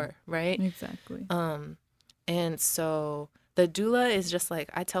rapport, right? Exactly. And so the doula is just like,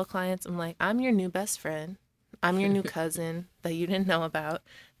 I tell clients, I'm like, I'm your new best friend. I'm your new cousin that you didn't know about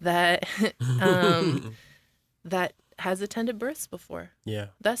that that has attended births before. Yeah.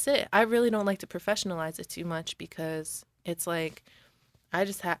 That's it. I really don't like to professionalize it too much because it's like, I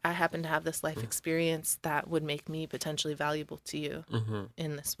happen to have this life experience that would make me potentially valuable to you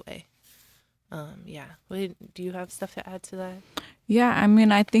in this way. Yeah. Do you have stuff to add to that? Yeah, I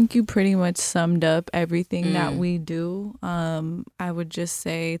mean, I think you pretty much summed up everything that we do. I would just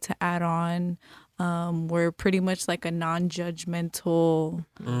say to add on, we're pretty much like a non-judgmental,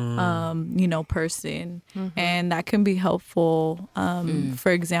 person. And that can be helpful.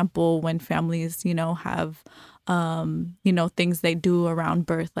 For example, when families, have things they do around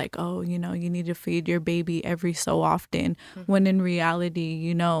birth, like, oh, you need to feed your baby every so often. When in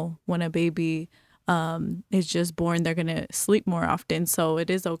reality, when a baby is just born, they're going to sleep more often. So it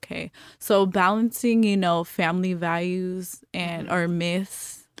is okay. So balancing, family values or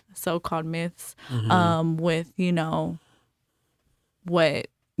myths, so-called myths, with, what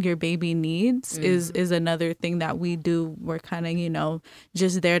your baby needs is another thing that we do. We're kind of,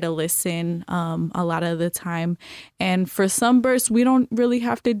 just there to listen a lot of the time. And for some births, we don't really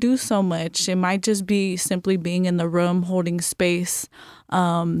have to do so much. It might just be simply being in the room, holding space,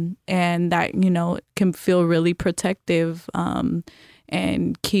 and that, can feel really protective.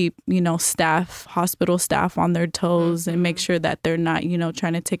 and keep, hospital staff on their toes and make sure that they're not,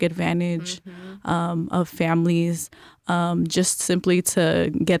 trying to take advantage of families just simply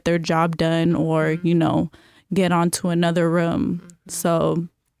to get their job done or, get onto another room. So,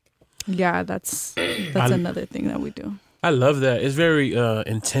 yeah, that's another thing that we do. I love that. It's very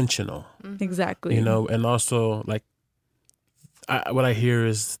intentional. Exactly. And also like what I hear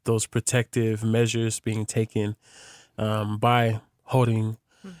is those protective measures being taken by holding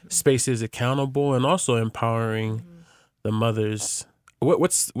spaces accountable and also empowering the mothers.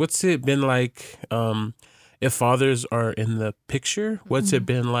 What's it been like if fathers are in the picture? What's it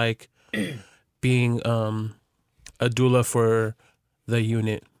been like being a doula for the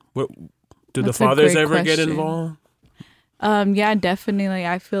unit? Do the fathers ever get involved? Yeah, definitely.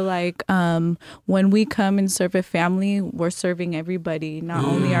 I feel like when we come and serve a family, we're serving everybody. Not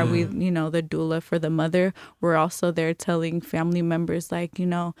only are we, the doula for the mother, we're also there telling family members, like,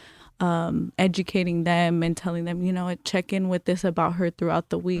 educating them and telling them, check in with this about her throughout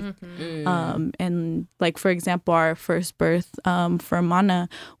the week. And like, for example, our first birth for Mana,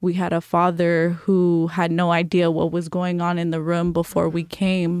 we had a father who had no idea what was going on in the room before we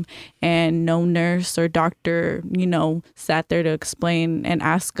came, and no nurse or doctor, sat there to explain and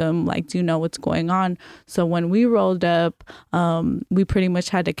ask him, like, do you know what's going on? So when we rolled up, we pretty much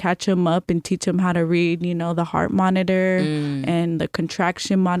had to catch him up and teach him how to read, the heart monitor and the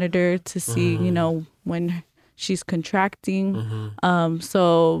contraction monitor to see, when she's contracting.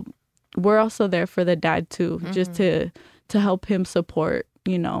 So we're also there for the dad too, just to help him support,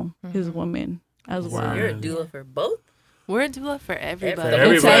 his woman as well. You're a doula for both? We're a doula for everybody.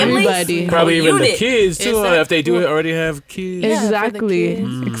 It's everybody. Probably even the kids too, if they do already have kids. Exactly.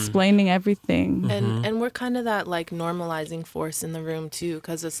 Explaining everything. And we're kind of that like normalizing force in the room too,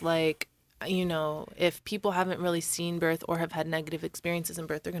 because it's like, if people haven't really seen birth or have had negative experiences in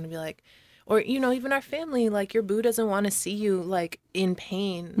birth, they're going to be like, or, even our family, like your boo doesn't want to see you like in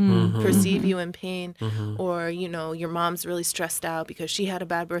pain, perceive you in pain, or, your mom's really stressed out because she had a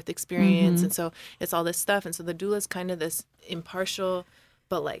bad birth experience. And so it's all this stuff. And so the doula is kind of this impartial,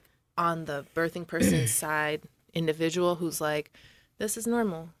 but like on the birthing person's side individual who's like, this is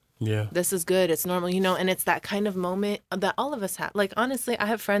normal. Yeah. This is good. It's normal, and it's that kind of moment that all of us have. Like, honestly, I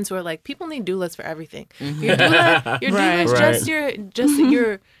have friends who are like, people need doulas for everything. Your doula is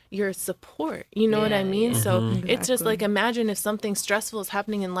just your support. You know what I mean? So it's just like, imagine if something stressful is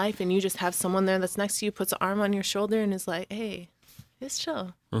happening in life and you just have someone there that's next to you, puts an arm on your shoulder and is like, hey, it's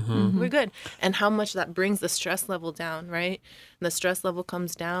chill. We're good. And how much that brings the stress level down, right? And the stress level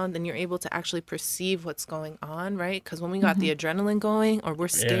comes down, then you're able to actually perceive what's going on, right? Because when we got the adrenaline going, or we're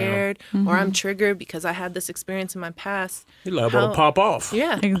scared, or I'm triggered because I had this experience in my past, you're liable to pop off.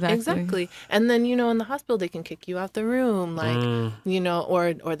 Yeah, exactly. And then, in the hospital, they can kick you out the room, like,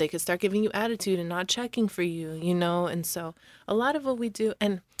 or they could start giving you attitude and not checking for you, And so a lot of what we do,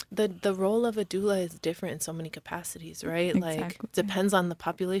 and the role of a doula is different in so many capacities, right? Exactly. Like, depends on the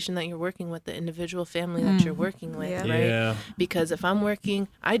population that you're working with, the individual family that you're working with, right? Yeah. Because if I'm working,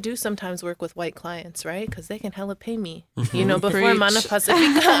 I do sometimes work with white clients, right? Because they can hella pay me. Before Mana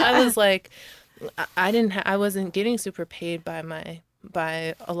Pacifica, I was like, I wasn't getting super paid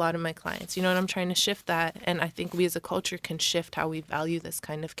by a lot of my clients, and I'm trying to shift that. And I think we as a culture can shift how we value this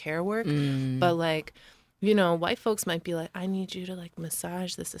kind of care work. But like, white folks might be like, I need you to like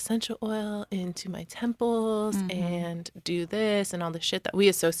massage this essential oil into my temples and do this and all the shit that we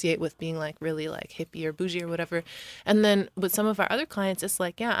associate with being like really like hippie or bougie or whatever. And then with some of our other clients, it's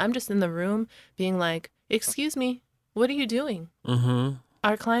like, yeah, I'm just in the room being like, excuse me, what are you doing?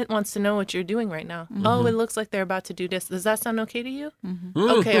 Our client wants to know what you're doing right now. Oh, it looks like they're about to do this. Does that sound okay to you?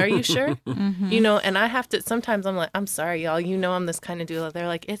 Okay, are you sure? And I have to, sometimes I'm like, I'm sorry, y'all. I'm this kind of doula. They're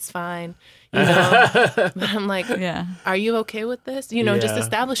like, it's fine. But I'm like, are you okay with this? Just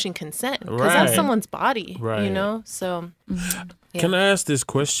establishing consent. Because that's someone's body, So, Can I ask this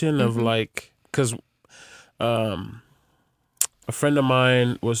question of like, because a friend of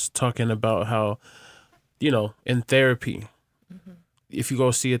mine was talking about how, in therapy, if you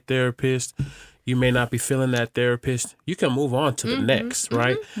go see a therapist, you may not be feeling that therapist. You can move on to the next,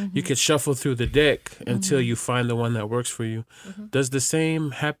 right? You can shuffle through the deck until you find the one that works for you. Does the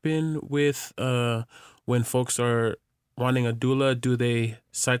same happen with when folks are wanting a doula? Do they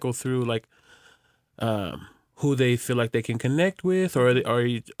cycle through like who they feel like they can connect with, or are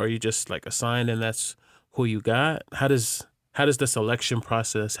you just like assigned and that's who you got? How does the selection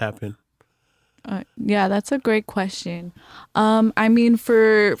process happen? Yeah, that's a great question. I mean,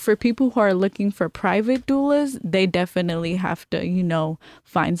 for people who are looking for private doulas, they definitely have to,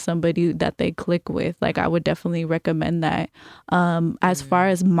 find somebody that they click with. Like, I would definitely recommend that. As far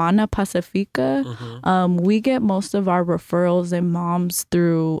as Mana Pacifica, we get most of our referrals and moms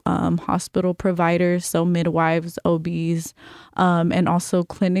through hospital providers, so midwives, OBs, and also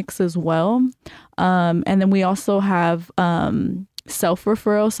clinics as well. And then we also have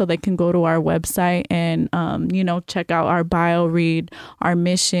self-referral, so they can go to our website and check out our bio, read our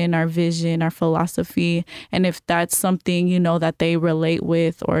mission, our vision, our philosophy, and if that's something that they relate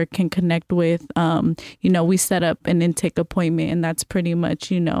with or can connect with, we set up an intake appointment, and that's pretty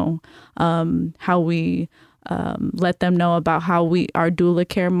much how we let them know about our doula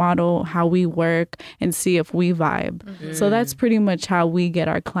care model, how we work, and see if we vibe. So that's pretty much how we get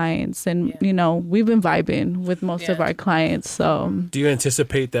our clients. And, we've been vibing with most of our clients. So do you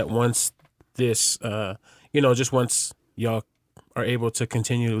anticipate that once this, just once y'all are able to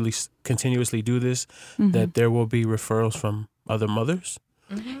continuously do this, that there will be referrals from other mothers?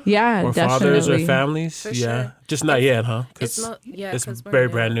 Yeah, or definitely. fathers or families? For yeah. sure. Just not yet, huh? It's very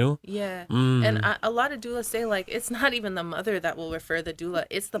brand new. Yeah. And a lot of doulas say, like, it's not even the mother that will refer the doula,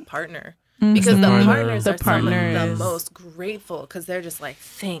 it's the partner. Because the partners are some of the most grateful, because they're just like,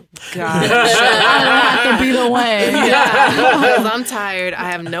 thank God. I don't have to be the one. Because I'm tired.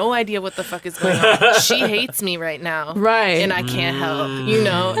 I have no idea what the fuck is going on. She hates me right now. Right. And I can't help, And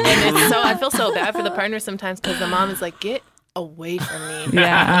it's I feel so bad for the partner sometimes, because the mom is like, get away from me.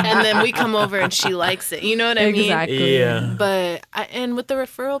 Yeah. And then we come over and she likes it. You know what I mean? Exactly. Yeah. But and with the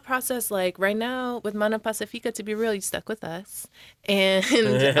referral process, like right now with Mana Pacifica, to be real, you stuck with us. And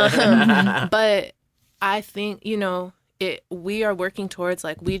but I think, we are working towards,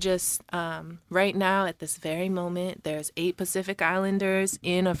 like, we just right now at this very moment, there's 8 Pacific Islanders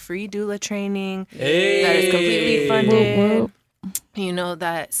in a free doula training that is completely funded.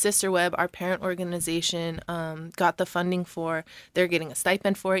 That Sister Web, our parent organization, got the funding for. They're getting a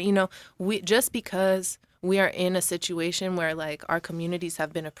stipend for it. We just because we are in a situation where, like, our communities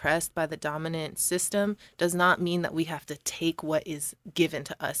have been oppressed by the dominant system does not mean that we have to take what is given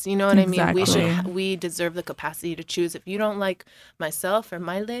to us. You know what Exactly. I mean? We deserve the capacity to choose. If you don't like myself or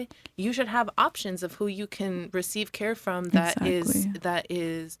Maile, you should have options of who you can receive care from that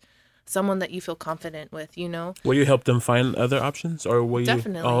is someone that you feel confident with, Will you help them find other options, or will you?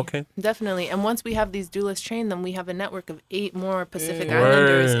 Definitely. Oh, okay. Definitely. And once we have these doulas trained, then we have a network of 8 more Pacific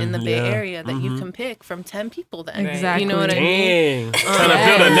Islanders in the Bay Area that you can pick from 10 people then. Exactly. You know what I mean? Trying to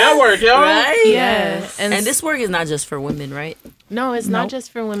build a network, yo. Right? Yeah. And this work is not just for women, right? No, it's not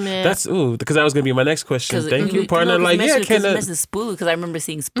just for women. That's because that was gonna be my next question. Thank you, partner. Because I remember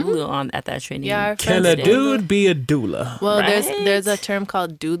seeing Spulu on at that training. Yeah, can a dude be a doula? Well, Right? there's a term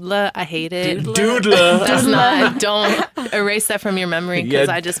called doodla. I hate it. Doodla. That's not. Don't erase that from your memory, because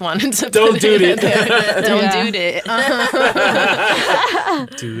I just wanted to. Don't do it. Don't do it.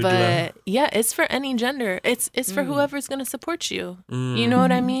 Doodla. But yeah, it's for any gender. It's for whoever's gonna support you. You know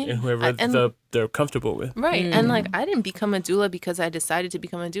what I mean? And whoever they're comfortable with. Right. And like, I didn't become a doula because I decided to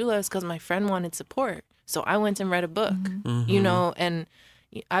become a doula. It's because my friend wanted support. So I went and read a book, and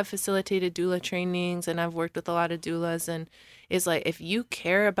I've facilitated doula trainings, and I've worked with a lot of doulas. And it's like, if you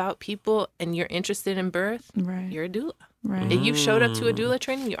care about people and you're interested in birth, you're a doula. Right. If you showed up to a doula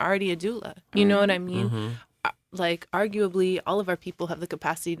training, you're already a doula. You know what I mean? Like, arguably, all of our people have the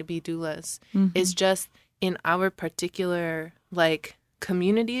capacity to be doulas. It's just in our particular, like,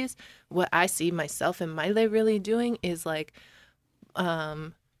 communities, what I see myself and Maile really doing is, like,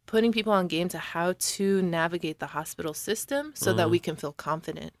 putting people on game to how to navigate the hospital system so that we can feel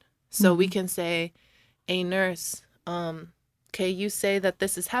confident. So we can say, hey, nurse, okay, you say that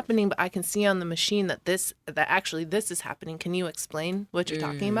this is happening, but I can see on the machine that this is happening. Can you explain what you're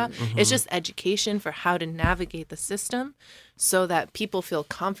talking about? It's just education for how to navigate the system so that people feel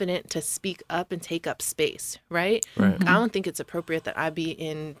confident to speak up and take up space, right? I don't think it's appropriate that I be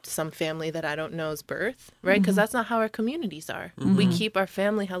in some family that I don't know's birth, right? Because that's not how our communities are. We keep our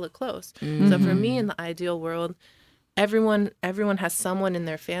family hella close. So for me, in the ideal world, everyone has someone in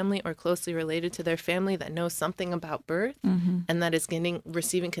their family or closely related to their family that knows something about birth and that is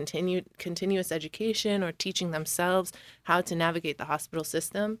receiving continuous education or teaching themselves how to navigate the hospital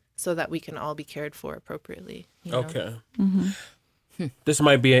system so that we can all be cared for appropriately. Okay. This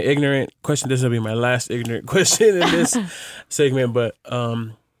might be an ignorant question. This will be my last ignorant question in this segment, but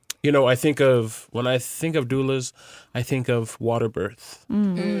I think when I think of doulas, I think of water birth,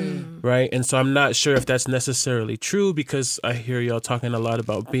 right? And so I'm not sure if that's necessarily true, because I hear y'all talking a lot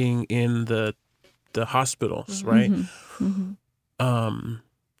about being in the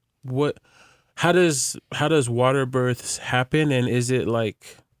how does water births happen, and is it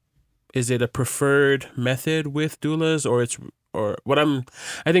a preferred method with doulas, or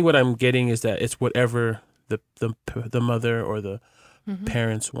I think what I'm getting is that it's whatever the mother or the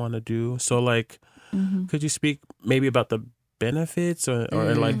parents want to do. So like, could you speak maybe about the benefits or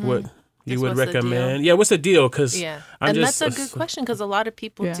like what you would recommend? Yeah, what's the deal? Because that's a good question, because a lot of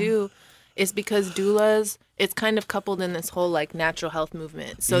people do. It's because doulas, it's kind of coupled in this whole like natural health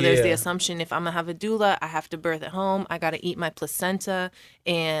movement. So there's the assumption, if I'm gonna have a doula, I have to birth at home. I got to eat my placenta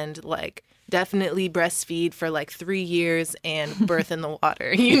and like definitely breastfeed for like 3 years and birth in the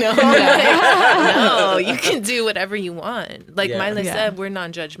water, you know? No, you can do whatever you want. Like Maile said, we're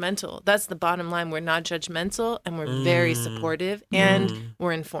non-judgmental. That's the bottom line. We're not judgmental, and we're very supportive, and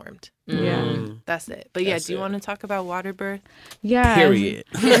we're informed. That's it. But do you want to talk about water birth? Yeah. Period.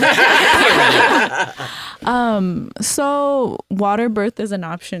 So water birth is an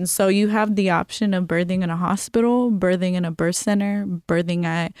option. So you have the option of birthing in a hospital, birthing in a birth center, birthing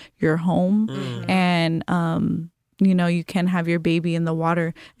at your home, and you can have your baby in the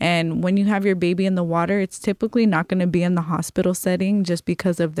water. And when you have your baby in the water, it's typically not going to be in the hospital setting just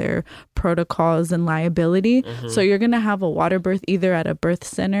because of their protocols and liability. So you're going to have a water birth either at a birth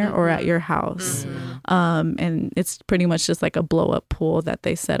center or at your house. And it's pretty much just like a blow up pool that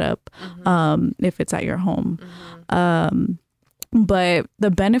they set up if it's at your home. But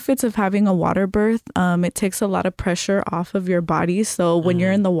the benefits of having a water birth, it takes a lot of pressure off of your body. So when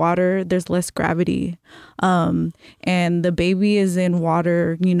you're in the water, there's less gravity. And the baby is in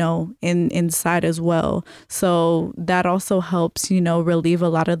water, inside as well. So that also helps, relieve a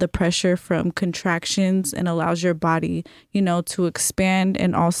lot of the pressure from contractions and allows your body, to expand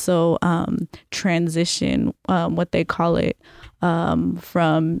and also transition, what they call it,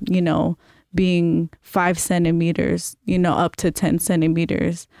 from, being 5 centimeters, up to 10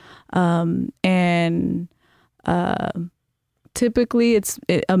 centimeters. Typically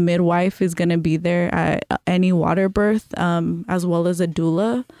a midwife is going to be there at any water birth, as well as a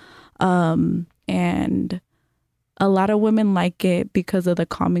doula. And a lot of women like it because of the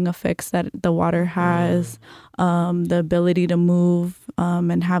calming effects that the water has, the ability to move,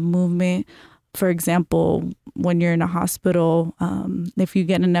 and have movement. For example, when you're in a hospital, if you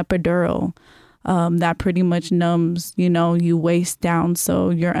get an epidural, that pretty much numbs, you waist down,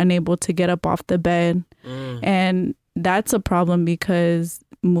 so you're unable to get up off the bed. And that's a problem because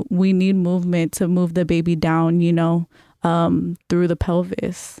we need movement to move the baby down, through the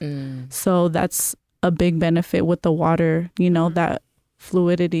pelvis. So that's a big benefit with the water, that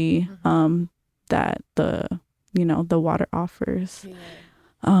fluidity that the water offers.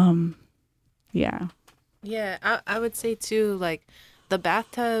 Yeah, I would say too, like the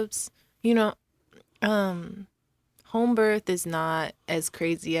bathtubs, home birth is not as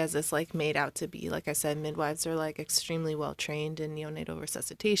crazy as it's like made out to be. Like I said, midwives are like extremely well trained in neonatal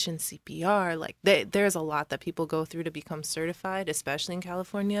resuscitation, CPR. Like there's a lot that people go through to become certified, especially in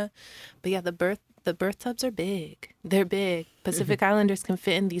California. But yeah, the birth tubs are big. They're big. Pacific Islanders can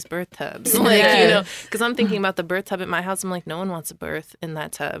fit in these birth tubs. Because I'm thinking about the birth tub at my house. I'm like, no one wants a birth in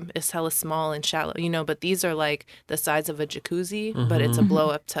that tub. It's hella small and shallow, but these are like the size of a jacuzzi, but it's a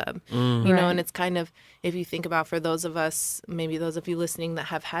blow up tub, and it's kind of, if you think about, for those of us, maybe those of you listening that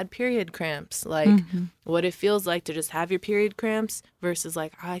have had period cramps, like what it feels like to just have your period cramps versus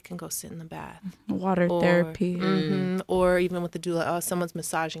like, I can go sit in the bath. Water therapy. Or even with the doula, someone's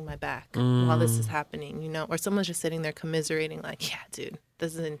massaging my back while this is happening, or someone's just sitting there commiserating like, yeah, dude,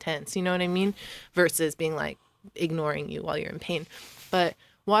 this is intense. You know what I mean? Versus being like ignoring you while you're in pain. But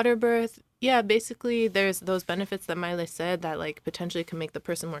water birth, yeah, basically there's those benefits that Maile said that like potentially can make the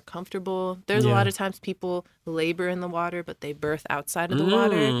person more comfortable. There's a lot of times people labor in the water, but they birth outside of the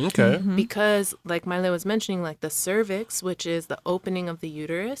water. Okay. Because like Maile was mentioning, like the cervix, which is the opening of the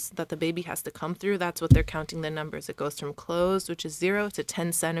uterus that the baby has to come through, that's what they're counting the numbers. It goes from closed, which is 0, to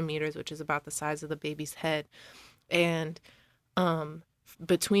 10 centimeters, which is about the size of the baby's head. And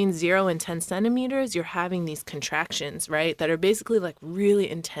between 0 and 10 centimeters, you're having these contractions, right? That are basically like really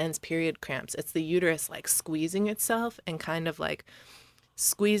intense period cramps. It's the uterus like squeezing itself and kind of like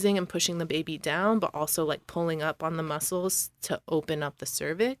squeezing and pushing the baby down, but also like pulling up on the muscles to open up the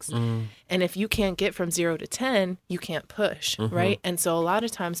cervix. And if you can't get from 0 to 10, you can't push, right? And so a lot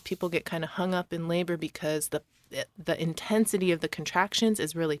of times people get kind of hung up in labor because the intensity of the contractions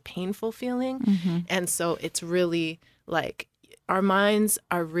is really painful feeling. And so it's really like, our minds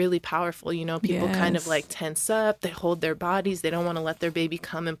are really powerful. People kind of like tense up, they hold their bodies, they don't want to let their baby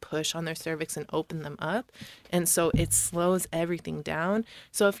come and push on their cervix and open them up. And so it slows everything down.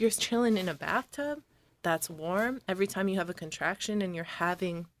 So if you're chilling in a bathtub that's warm, every time you have a contraction and you're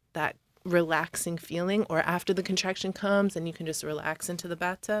having that relaxing feeling, or after the contraction comes and you can just relax into the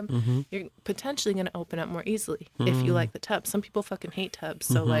bathtub, you're potentially going to open up more easily if you like the tub. Some people fucking hate tubs,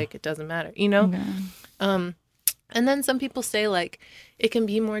 so like it doesn't matter, you know? Yeah. And then some people say like it can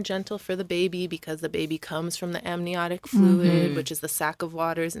be more gentle for the baby because the baby comes from the amniotic fluid, which is the sac of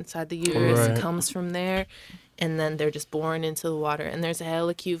waters inside the uterus. Right. It comes from there. And then they're just born into the water. And there's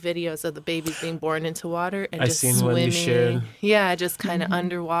hella cute videos of the babies being born into water and just seen swimming. one you shared. Yeah, just kind of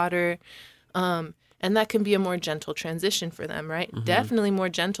underwater. And that can be a more gentle transition for them, right? Definitely more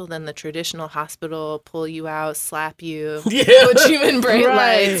gentle than the traditional hospital, pull you out, slap you, put you in bright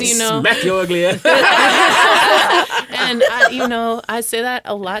lights, you know. Smack your ugly ass. And, I say that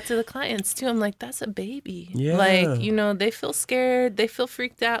a lot to the clients, too. I'm like, that's a baby. Yeah. Like, they feel scared. They feel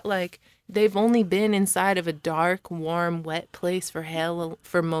freaked out. Like, they've only been inside of a dark, warm, wet place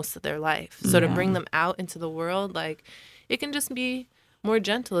for most of their life. So to bring them out into the world, like, it can just be more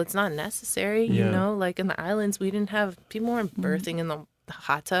gentle. It's not necessary, like in the islands, people weren't birthing in the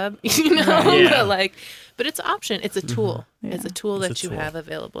hot tub, but it's an option. It's a tool. It's a tool that you have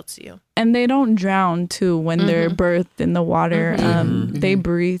available to you. And they don't drown too when they're birthed in the water. They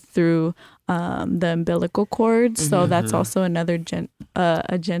breathe through the umbilical cord. So that's also another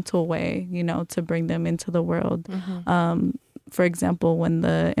a gentle way, to bring them into the world. For example, when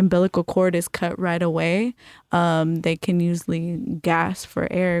the umbilical cord is cut right away, they can usually gasp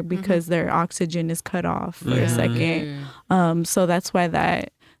for air because their oxygen is cut off for a second. So that's why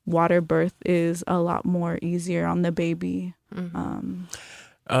that water birth is a lot more easier on the baby.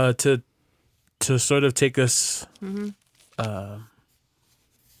 To sort of take us home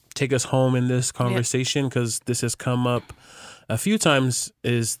in this conversation, because this has come up a few times,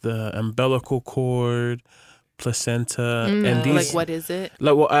 is the umbilical cord, placenta, and these, like, what is it?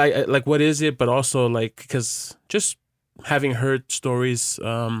 Like, what is it? But also, like, because just having heard stories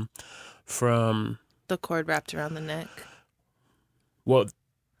from the cord wrapped around the neck. Well,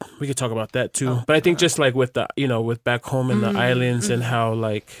 we could talk about that too. But I think just like with the with back home in the islands and how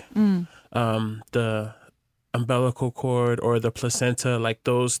like the umbilical cord or the placenta, like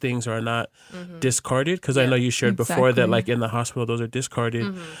those things are not discarded, because I know you shared before that like in the hospital those are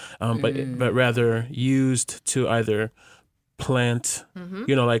discarded, but rather used to either plant,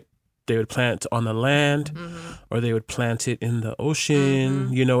 like they would plant on the land or they would plant it in the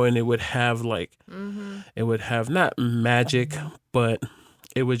ocean, and it would have like it would have not magic, but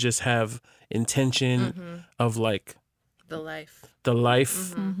it would just have intention of like the life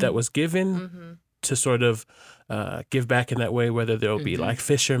that was given to sort of give back in that way, whether there'll be like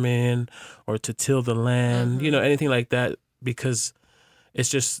fishermen or to till the land, anything like that, because it's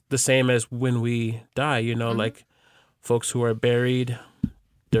just the same as when we die, like folks who are buried,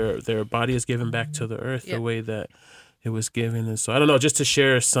 their body is given back to the earth the way that it was given. And so I don't know, just to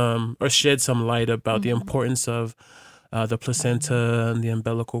share some or shed some light about the importance of the placenta and the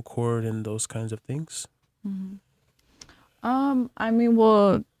umbilical cord and those kinds of things.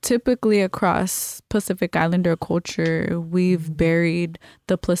 Well, typically across Pacific Islander culture, we've buried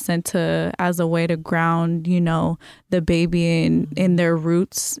the placenta as a way to ground, the baby in their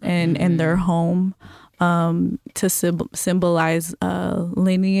roots and their home, to symbolize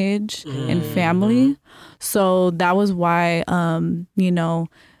lineage and family. So that was why,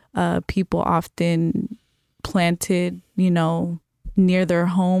 people often planted, near their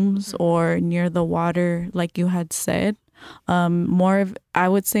homes or near the water, like you had said. More of, I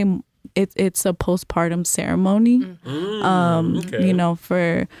would say it's a postpartum ceremony,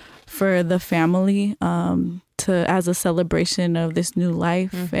 for the family, as a celebration of this new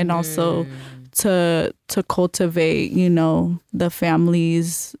life, and also to cultivate, the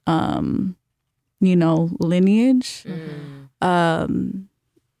family's, lineage.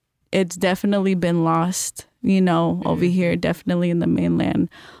 It's definitely been lost, over here, definitely in the mainland,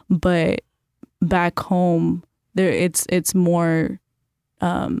 but back home, it's more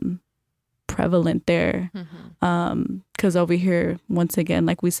prevalent there, because over here, once again,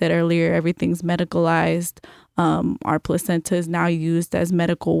 like we said earlier, everything's medicalized. Our placenta is now used as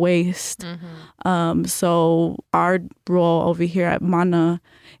medical waste. So our role over here at Mana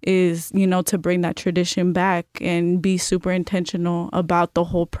is, to bring that tradition back and be super intentional about the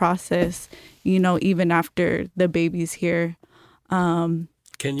whole process, even after the baby's here.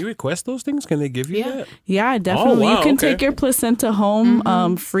 Can you request those things? Can they give you that? Yeah, definitely. Oh, wow, you can take your placenta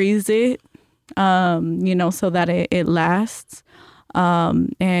home, freeze it, so that it lasts.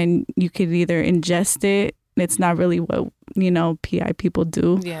 And you could either ingest it. It's not really what, PI people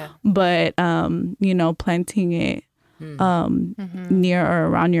do. Yeah. But, planting it near or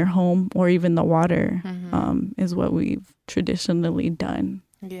around your home or even the water is what we've traditionally done.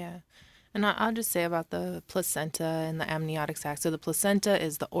 Yeah. And I'll just say about the placenta and the amniotic sac. So the placenta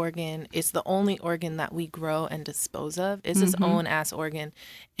is the organ. It's the only organ that we grow and dispose of. It's its own ass organ.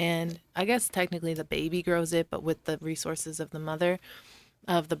 And I guess technically the baby grows it, but with the resources of the mother,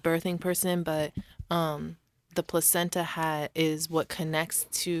 of the birthing person. But the placenta is what connects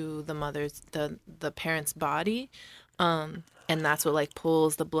to the mother's, the parent's body. And that's what like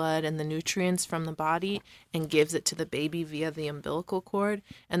pulls the blood and the nutrients from the body and gives it to the baby via the umbilical cord.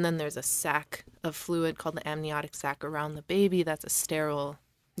 And then there's a sac of fluid called the amniotic sac around the baby. That's a sterile,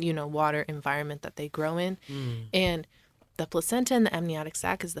 water environment that they grow in. And the placenta and the amniotic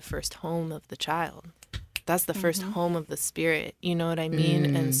sac is the first home of the child. That's the first home of the spirit. You know what I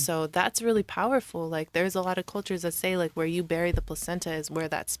mean? And so that's really powerful. Like there's a lot of cultures that say like where you bury the placenta is where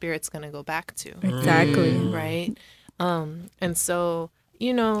that spirit's going to go back to. Exactly. Right? And so,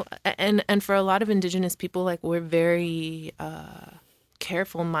 and for a lot of indigenous people, like we're very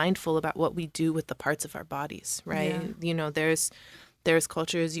careful, mindful about what we do with the parts of our bodies, right? Yeah. There's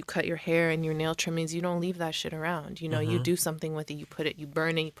cultures, you cut your hair and your nail trimmings, you don't leave that shit around. You do something with it, you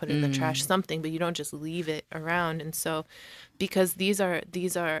burn it, you put it in the trash, something, but you don't just leave it around. And so, because these are,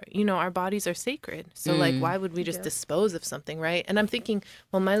 our bodies are sacred. So like, why would we just dispose of something, right? And I'm thinking,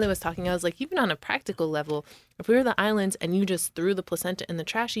 while Maile was talking, I was like, even on a practical level, if we were the islands and you just threw the placenta in the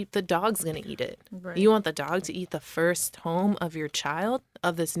trash heap, the dog's going to eat it. Right. You want the dog to eat the first home of your child,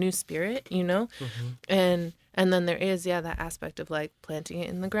 of this new spirit, And then there is, that aspect of like planting it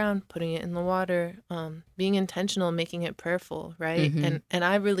in the ground, putting it in the water, being intentional, making it prayerful, right? And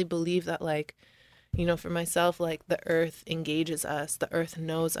I really believe that like, for myself, like the earth engages us, the earth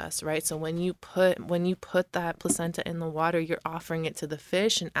knows us, right? So when you put that placenta in the water, you're offering it to the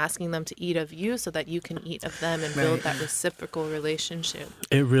fish and asking them to eat of you so that you can eat of them and build that reciprocal relationship.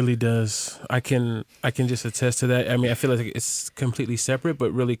 It really does. I can just attest to that. I mean, I feel like it's completely separate,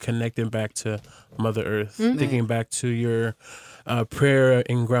 but really connecting back to Mother Earth, thinking back to your prayer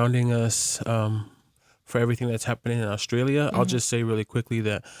and grounding us for everything that's happening in Australia. I'll just say really quickly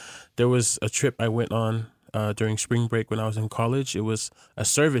that there was a trip I went on during spring break when I was in college. It was a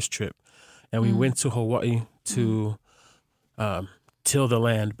service trip, and we went to Hawaii to till the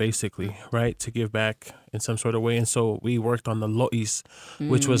land, basically, right, to give back in some sort of way. And so we worked on the lo'is,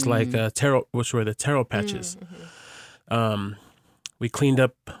 which was like which were the taro patches. We cleaned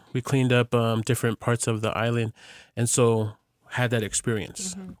up different parts of the island, and so had that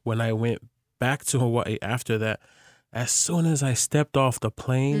experience. When I went back to Hawaii after that, as soon as I stepped off the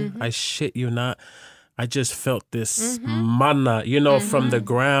plane, I shit you not, I just felt this mana, from the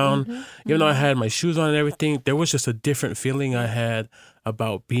ground. Even though I had my shoes on and everything, there was just a different feeling I had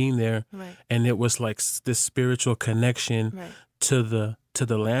about being there. Right. And it was like this spiritual connection to the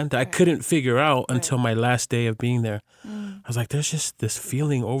land that I couldn't figure out until my last day of being there. I was like, there's just this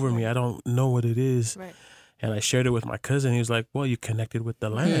feeling over me. I don't know what it is. Right. And I shared it with my cousin. He was like, well, you connected with the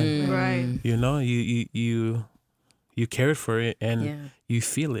land. Right. You cared for it and you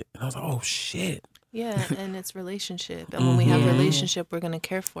feel it. And I was like, oh, shit. Yeah, and it's relationship. And when we have relationship, we're going to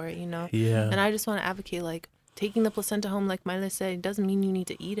care for it, Yeah. And I just want to advocate, like, taking the placenta home, like Maile said, doesn't mean you need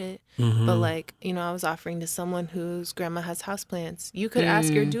to eat it. But, like, I was offering to someone whose grandma has houseplants. You could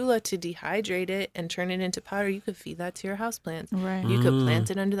ask your doula to dehydrate it and turn it into powder. You could feed that to your houseplants. Right. You could plant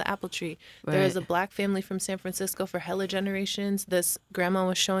it under the apple tree. Right. There is a Black family from San Francisco for hella generations. This grandma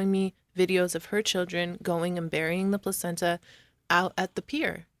was showing me videos of her children going and burying the placenta out at the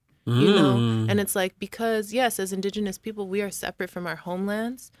pier. And it's like, because yes, as indigenous people, we are separate from our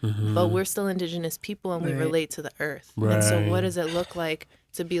homelands, but we're still indigenous people and we relate to the earth. Right. And so what does it look like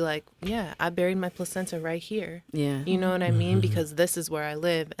to be like, yeah, I buried my placenta right here. Yeah. You know what I mean? Because this is where I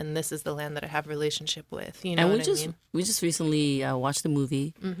live and this is the land that I have relationship with. You know what I mean? We just recently watched the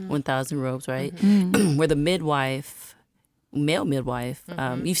movie 1,000 Robes, right? Where the male midwife,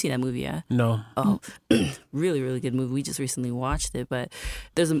 you've seen that movie, yeah? No. Oh, really, really good movie. We just recently watched it, but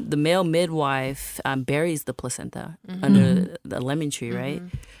the male midwife buries the placenta under the lemon tree, right?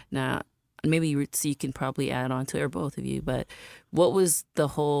 Now, maybe you can probably add on to it, or both of you, but what was the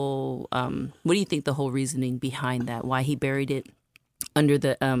whole, what do you think the whole reasoning behind that? Why he buried it under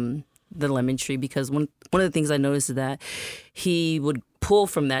the lemon tree? Because one of the things I noticed is that he would pull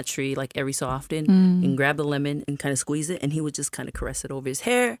from that tree like every so often and grab the lemon and kind of squeeze it, and he would just kind of caress it over his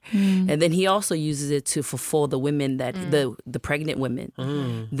hair. And then he also uses it to fulfill the women that the pregnant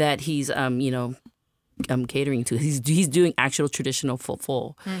women that he's catering to. He's doing actual traditional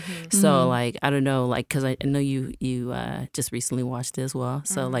fulfill. So like, I don't know, like, because I know you just recently watched it as well.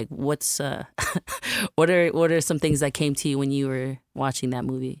 So like, what's what are some things that came to you when you were watching that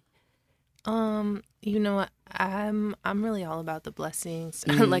movie? You know what? I'm really all about the blessings.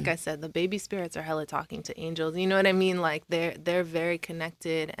 Like I said, the baby spirits are hella talking to angels. You know what I mean? Like they're very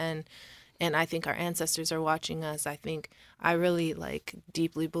connected, and I think our ancestors are watching us. I really like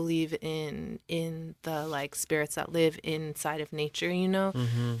deeply believe in the like spirits that live inside of nature, you know?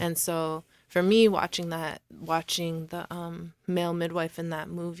 And so for me, watching the male midwife in that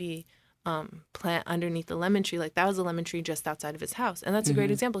movie plant underneath the lemon tree, like that was a lemon tree just outside of his house, and that's a great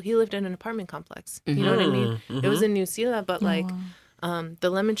example. He lived in an apartment complex, you know what I mean? It was in New Zealand, but like the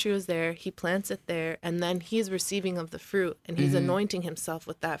lemon tree was there, he plants it there, and then he's receiving of the fruit, and he's anointing himself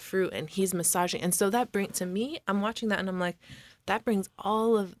with that fruit, and he's massaging. And so that brings, to me, I'm watching that and I'm like, that brings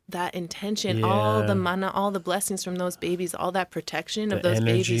all of that intention, all the mana, all the blessings from those babies, all that protection of those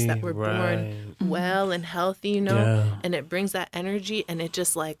babies that were born well and healthy, you know? And it brings that energy, and it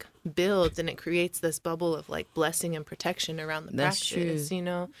just like builds, and it creates this bubble of like blessing and protection around the practice, you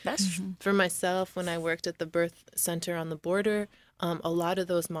know? That's true. For myself, when I worked at the birth center on the border, a lot of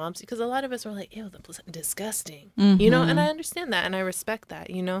those moms, because a lot of us were like, ew, that's disgusting, you know? And I understand that, and I respect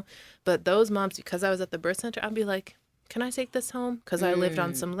that, you know? But those moms, because I was at the birth center, I'd be like, can I take this home? Because I lived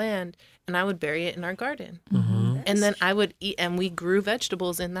on some land, and I would bury it in our garden. And then I would eat, and we grew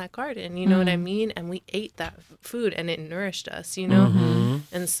vegetables in that garden, you know what I mean? And we ate that food, and it nourished us, you know?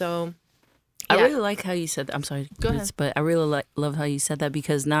 And so I really like how you said that. I'm sorry, Go ahead. but I really love how you said that,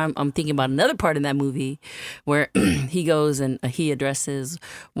 because now I'm thinking about another part in that movie where he goes and he addresses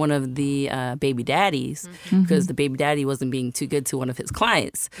one of the baby daddies, because the baby daddy wasn't being too good to one of his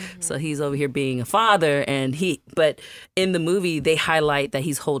clients. So he's over here being a father, but in the movie they highlight that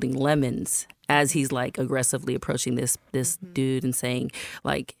he's holding lemons as he's like aggressively approaching this dude and saying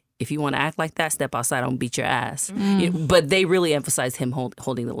like, if you want to act like that, step outside, I'm going to beat your ass. You know, but they really emphasize him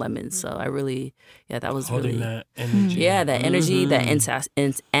holding the lemons. So I really, that was holding really... that energy. Yeah, that energy, that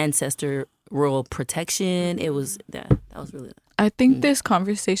ancestral protection. It was, that was really... I think this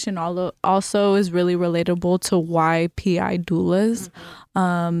conversation also is really relatable to why PI doulas.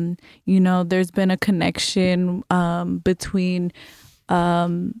 You know, there's been a connection between...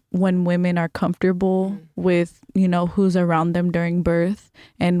 when women are comfortable with, you know, who's around them during birth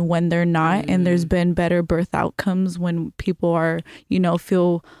and when they're not. And there's been better birth outcomes when people are, you know,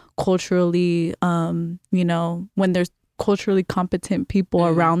 feel culturally, you know, when there's culturally competent people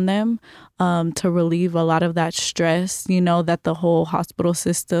around them to relieve a lot of that stress, you know, that the whole hospital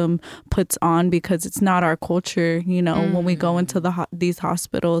system puts on, because it's not our culture, you know, when we go into these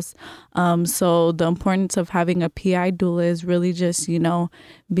hospitals. So the importance of having a PI doula is really just, you know,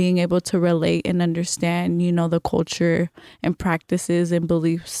 being able to relate and understand, you know, the culture and practices and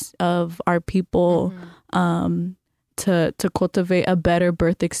beliefs of our people, to cultivate a better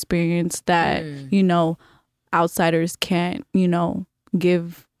birth experience that, you know, outsiders can't, you know,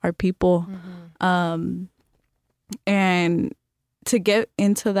 give our people. And to get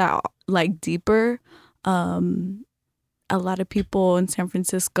into that like deeper, a lot of people in San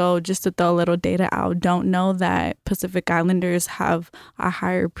Francisco, just to throw a little data out, don't know that Pacific Islanders have a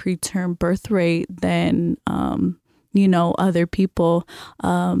higher preterm birth rate than you know, other people.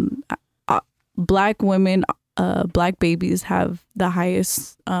 Black women, Black babies have the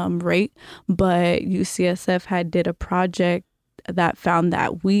highest rate, but UCSF did a project that found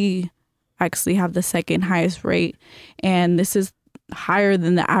that we actually have the second highest rate, and this is higher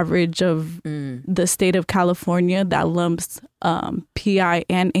than the average of the state of California that lumps PI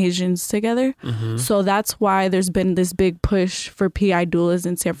and Asians together. So that's why there's been this big push for PI doulas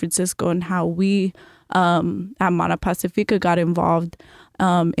in San Francisco, and how we at Mana Pacifica got involved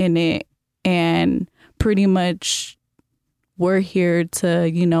in it, and pretty much we're here to,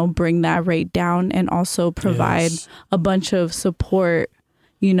 you know, bring that rate down and also provide a bunch of support,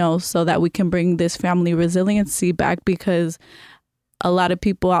 you know, so that we can bring this family resiliency back, because a lot of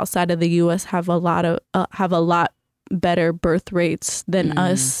people outside of the U.S. have a lot better birth rates than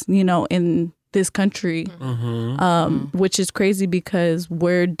us, you know, in this country, which is crazy because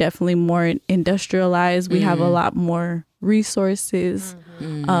we're definitely more industrialized. We have a lot more resources,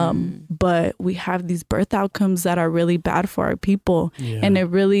 but we have these birth outcomes that are really bad for our people. And it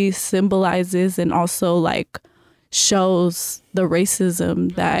really symbolizes and also like shows the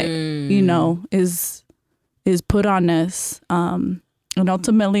racism that, you know, is put on us. And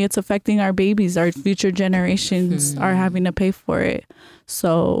ultimately it's affecting our babies. Our future generations are having to pay for it.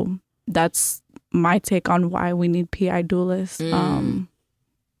 So that's my take on why we need PI doulas.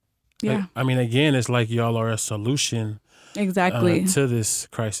 Yeah. I mean, again, it's like y'all are a solution Exactly. to this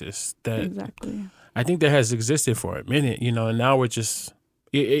crisis that Exactly. I think that has existed for a minute, you know, and now we're just,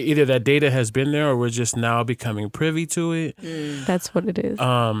 either that data has been there or we're just now becoming privy to it. That's what it is.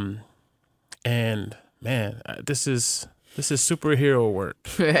 And man, this is superhero work,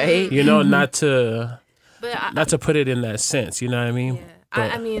 Right? you know, not to But put it in that sense, you know what I mean? Yeah.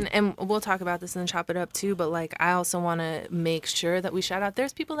 But I mean, and we'll talk about this and chop it up too, but like I also want to make sure that we shout out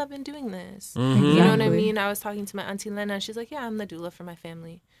there's people that have been doing this. Mm-hmm. You know what I Exactly. mean? I was talking to my auntie Lena and she's like, yeah, I'm the doula for my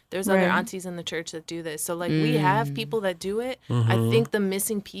family. There's Right. other aunties in the church that do this. So like we have people that do it. I think the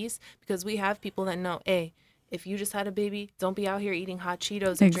missing piece, because we have people that know, hey, if you just had a baby, don't be out here eating hot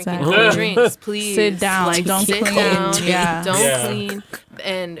Cheetos and drinking Exactly. cold drinks. Please Sit down. Like, Don't sit clean. down. Yeah. Don't Yeah. clean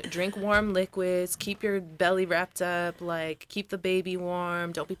and drink warm liquids. Keep your belly wrapped up. Like keep the baby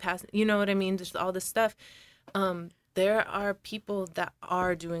warm. Don't be passing. You know what I mean? Just all this stuff. There are people that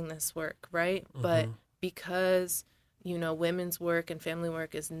are doing this work, right? But because you know women's work and family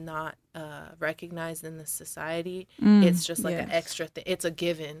work is not recognized in this society, it's just like an yes. extra thing. It's a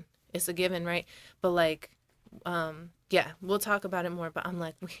given. It's a given, right? But like. Yeah, we'll talk about it more, but I'm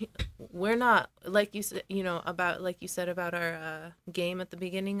like, we're not, like you said, you know, about, like you said about our game at the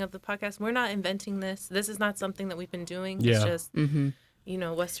beginning of the podcast, we're not inventing this. This is not something that we've been doing. Yeah. It's just, you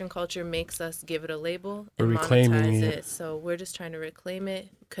know, Western culture makes us give it a label We're and reclaiming monetize it. it. So we're just trying to reclaim it,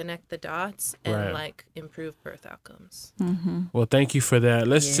 connect the dots, and Right. like improve birth outcomes. well, thank you for that.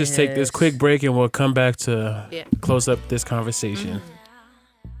 Let's just take this Yes. quick break and we'll come back to Yeah. close up this conversation.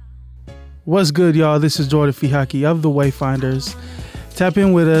 What's good, y'all? This is Jordan Fihaki of The Wayfinders. Tap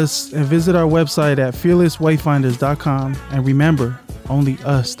in with us and visit our website at fearlesswayfinders.com. And remember, only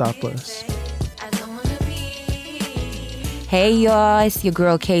us stop us. Hey y'all, it's your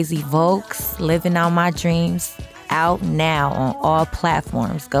girl KZ Volks, living out my dreams, out now on all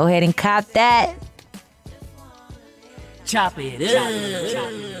platforms. Go ahead and cop that. Chop it up.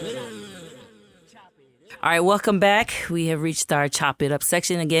 All right, welcome back. We have reached our Chop It Up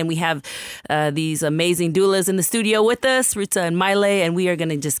section. Again, we have these amazing doulas in the studio with us, Ruta and Maile, and we are going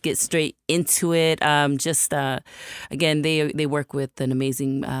to just get straight into it. Again, they work with an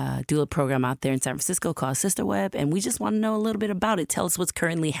amazing doula program out there in San Francisco called Sister Web, and we just want to know a little bit about it. Tell us what's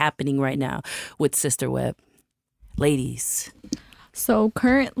currently happening right now with Sister Web. Ladies. So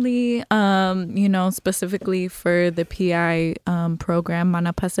currently, you know, specifically for the PI program,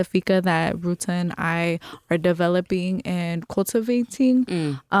 Mana Pacifica, that Ruta and I are developing and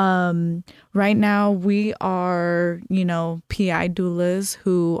cultivating. Right now, we are, you know, PI doulas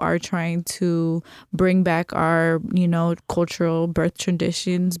who are trying to bring back our, you know, cultural birth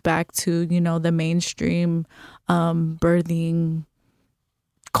traditions back to, you know, the mainstream birthing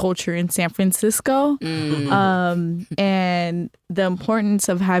culture in San Francisco. And the importance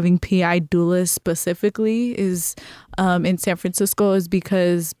of having PI doulas specifically is in San Francisco is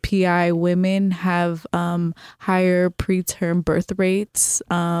because PI women have higher preterm birth rates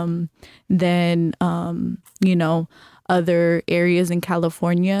than you know, other areas in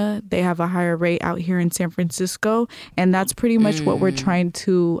California. They have a higher rate out here in San Francisco, and that's pretty much what we're trying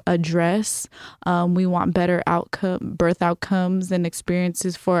to address. We want better birth outcomes and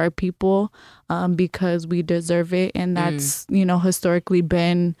experiences for our people because we deserve it, and that's you know, historically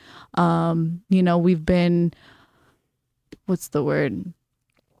been you know, we've been, what's the word?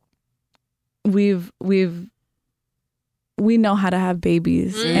 We know how to have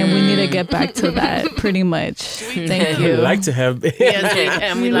babies, and we need to get back to that pretty much. Thank We you. like to have Yes, we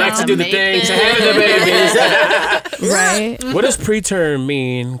can. We like to do the make things to it. have the babies. Right? What does preterm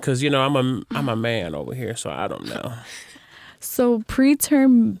mean? Because you know I'm a man over here, so I don't know. So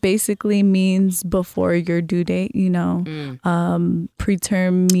preterm basically means before your due date, you know.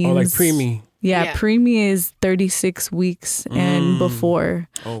 Preterm means Oh, like preemie. Yeah, preemie is 36 weeks and before.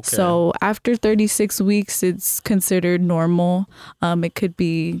 Okay. So after 36 weeks, it's considered normal. It could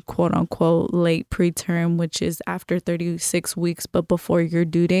be quote unquote late preterm, which is after 36 weeks, but before your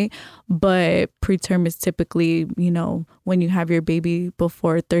due date. But preterm is typically, you know, when you have your baby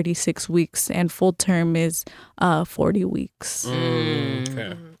before 36 weeks, and full term is 40 weeks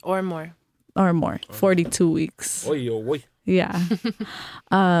Okay. Or more. or more, 42 weeks. Oy, oy. Yeah.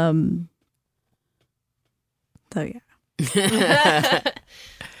 So yeah.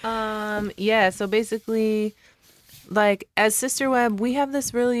 Yeah, so basically, like as Sister Web, we have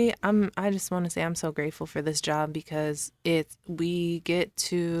this really I just want to say I'm so grateful for this job because we get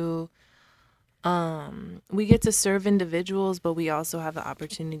to serve individuals, but we also have the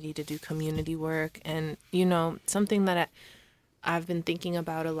opportunity to do community work. And you know, something that I've been thinking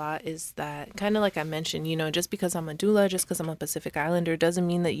about a lot is that, kind of like I mentioned, you know, just because I'm a doula, just because I'm a Pacific Islander, doesn't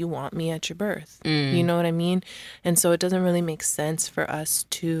mean that you want me at your birth. You know what I mean? And so it doesn't really make sense for us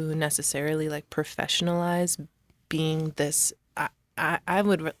to necessarily like professionalize being this I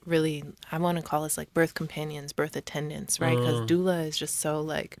would really, I want to call us like birth companions, birth attendants, right? Because doula is just so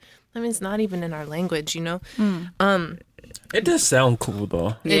like, I mean, it's not even in our language, you know? It does sound cool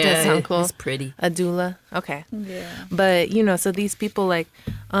though. It does sound cool. It's pretty. A doula. Okay. Yeah. But, you know, so these people like,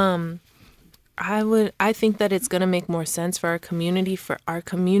 I think that it's going to make more sense for our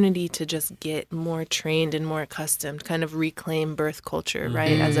community to just get more trained and more accustomed, kind of reclaim birth culture,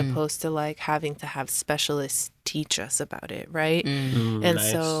 right? As opposed to like having to have specialists teach us about it, right? And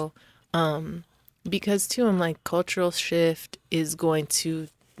Nice. so, because too, I'm like, cultural shift is going to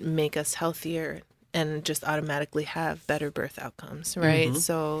make us healthier and just automatically have better birth outcomes, right?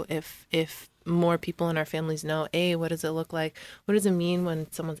 So if more people in our families know, what does it look like? What does it mean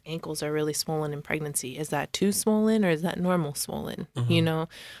when someone's ankles are really swollen in pregnancy? Is that too swollen or is that normal swollen? You know,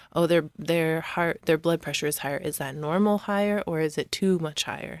 their blood pressure is higher. Is that normal higher or is it too much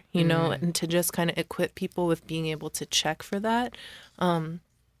higher? You know, and to just kind of equip people with being able to check for that.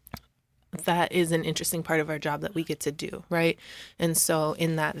 That is an interesting part of our job that we get to do, right? And so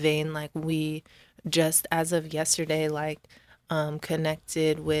in that vein, like we just as of yesterday, like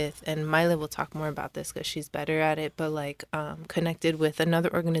connected with, and Maile will talk more about this because she's better at it, but like connected with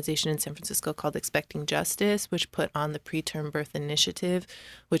another organization in San Francisco called Expecting Justice, which put on the Preterm Birth Initiative,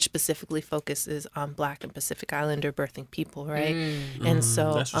 which specifically focuses on Black and Pacific Islander birthing people, right? And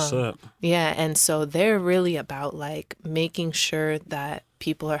so That's what's up. yeah, and so they're really about like making sure that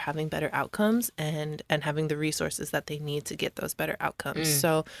people are having better outcomes and having the resources that they need to get those better outcomes.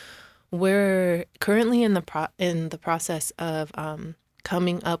 So we're currently in the process of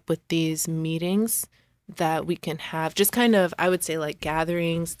coming up with these meetings that we can have, just kind of, I would say, like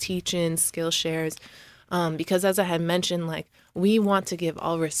gatherings, teach-ins, skill shares, because as I had mentioned, like we want to give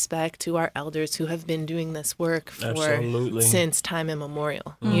all respect to our elders who have been doing this work since time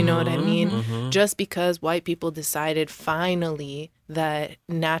immemorial. You know what I mean? Just because white people decided finally that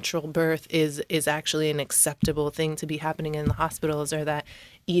natural birth is actually an acceptable thing to be happening in the hospitals, or that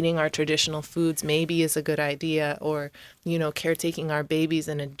eating our traditional foods maybe is a good idea, or, you know, caretaking our babies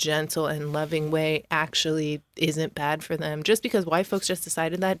in a gentle and loving way actually isn't bad for them. Just because white folks just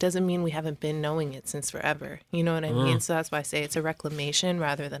decided that doesn't mean we haven't been knowing it since forever. You know what I mean? So that's why I say it's a reclamation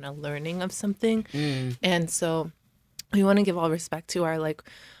rather than a learning of something. And so we want to give all respect to our, like,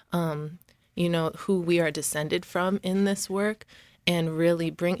 you know, who we are descended from in this work, and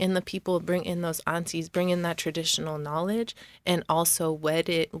really bring in the people, bring in those aunties, bring in that traditional knowledge, and also wed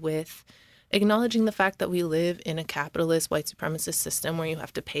it with acknowledging the fact that we live in a capitalist white supremacist system where you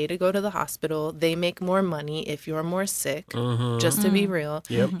have to pay to go to the hospital. They make more money if you're more sick, just to be real.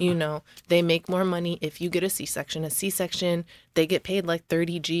 You know, they make more money if you get a C-section. A C-section, they get paid like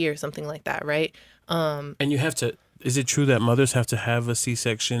 30G or something like that, right? And you have to, is it true that mothers have to have a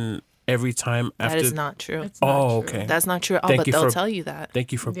C-section every time after? That is not true. Okay. That's not true at all, but they'll tell you that.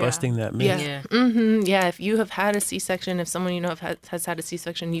 Thank you for busting that myth. Yeah, if you have had a C-section, if someone you know has had a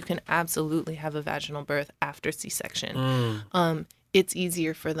C-section, you can absolutely have a vaginal birth after C-section. It's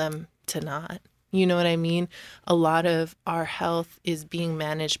easier for them to not. You know what I mean? A lot of our health is being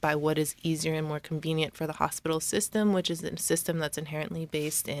managed by what is easier and more convenient for the hospital system, which is a system that's inherently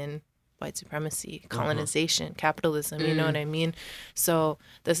based in white supremacy, colonization, capitalism, you know what I mean? So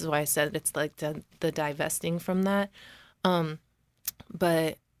this is why I said it's like the divesting from that.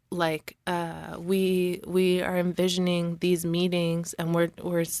 But like we are envisioning these meetings, and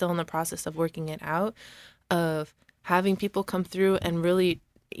we're still in the process of working it out, of having people come through and really,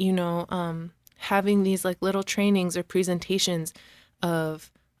 you know, having these like little trainings or presentations of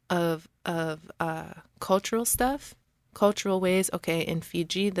cultural stuff. Cultural ways. Okay, in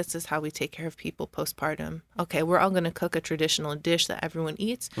Fiji, this is how we take care of people postpartum. Okay, we're all going to cook a traditional dish that everyone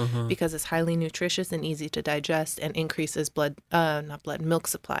eats because it's highly nutritious and easy to digest and increases milk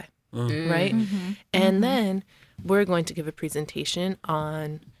supply, right? And then we're going to give a presentation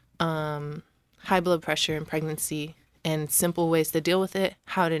on high blood pressure in pregnancy and simple ways to deal with it,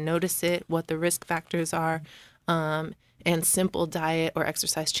 how to notice it, what the risk factors are, and simple diet or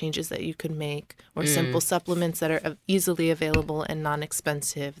exercise changes that you could make, or simple supplements that are easily available and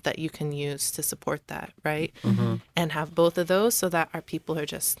non-expensive that you can use to support that, right? And have both of those so that our people are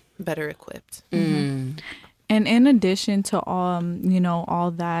just better equipped. And in addition to all, you know, all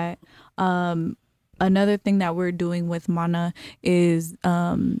that, another thing that we're doing with Mana is,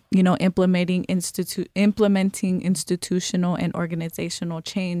 implementing institutional and organizational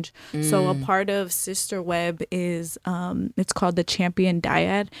change. So a part of Sister Web is, it's called the Champion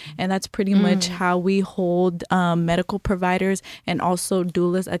Dyad, and that's pretty much how we hold medical providers and also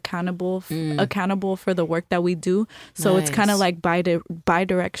doulas accountable for the work that we do. So it's kind of like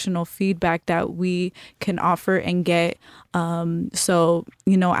bi-directional feedback that we can offer and get. So,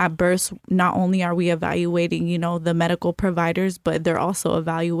 at birth, not only are we evaluating, the medical providers, but they're also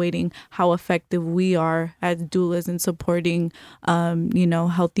evaluating how effective we are as doulas in supporting,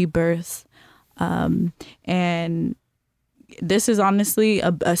 healthy births. And this is honestly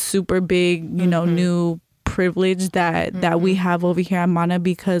a super big, new privilege that we have over here at Mana,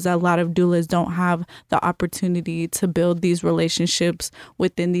 because a lot of doulas don't have the opportunity to build these relationships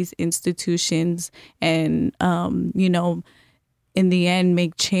within these institutions and, in the end,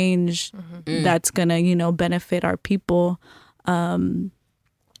 make change that's gonna, benefit our people. And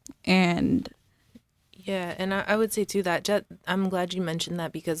yeah, and I would say too that, Jet, I'm glad you mentioned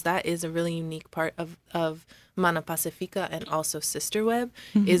that, because that is a really unique part of Mana Pacifica and also Sister Web,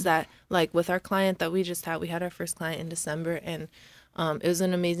 is that, like, with our client that we just had, we had our first client in December, and it was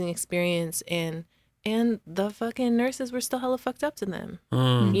an amazing experience, and the fucking nurses were still hella fucked up to them.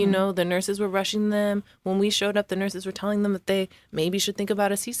 The nurses were rushing them. When we showed up, the nurses were telling them that they maybe should think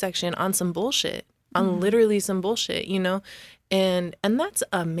about a C-section on some bullshit, on literally some bullshit, and that's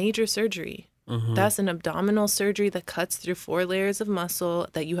a major surgery. That's an abdominal surgery that cuts through 4 layers of muscle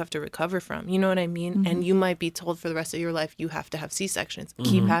that you have to recover from. You know what I mean? And you might be told for the rest of your life you have to have C-sections,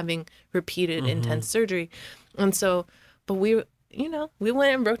 keep having repeated intense surgery. And so, but we went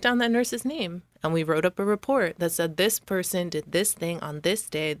and wrote down that nurse's name, and we wrote up a report that said this person did this thing on this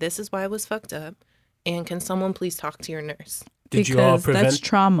day. This is why it was fucked up. And can someone please talk to your nurse? Because that's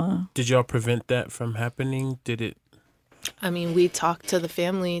trauma. Did y'all prevent that from happening? I mean, we talked to the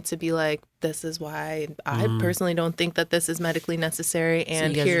family to be like, this is why I personally don't think that this is medically necessary.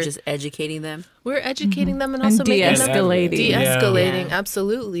 And so you guys are just educating them? We're educating them and also de-escalating. De-escalating, Yeah.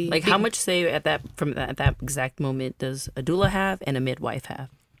 Absolutely. Like, how much say at that exact moment does a doula have and a midwife have?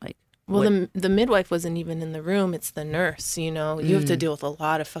 Like, well, the midwife wasn't even in the room. It's the nurse, You have to deal with a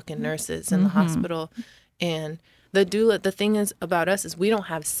lot of fucking nurses in the hospital. And the doula, the thing is about us is we don't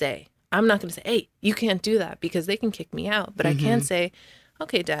have say. I'm not going to say, hey, you can't do that, because they can kick me out. But I can say,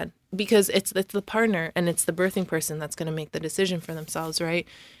 okay, Dad, because it's the partner and it's the birthing person that's going to make the decision for themselves, right?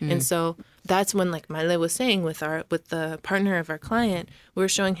 And so that's when, like Maile was saying, with the partner of our client, we're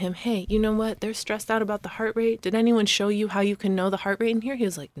showing him, hey, you know what? They're stressed out about the heart rate. Did anyone show you how you can know the heart rate in here? He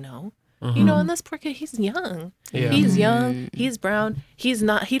was like, no. And this poor kid, he's young. Yeah. He's young. He's brown. He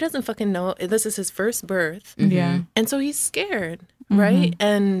doesn't fucking know. This is his first birth. Yeah. And so he's scared. Right.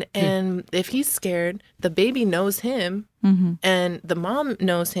 And if he's scared, the baby knows him and the mom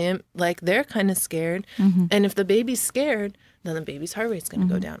knows him, like they're kind of scared. And if the baby's scared, then the baby's heart rate's going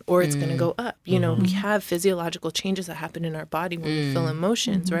to go down, or it's going to go up. We have physiological changes that happen in our body when we feel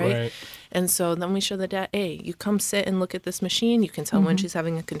emotions, right? And so then we show the dad, hey, you come sit and look at this machine. You can tell when she's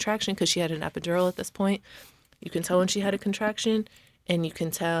having a contraction, because she had an epidural at this point. You can tell when she had a contraction, and you can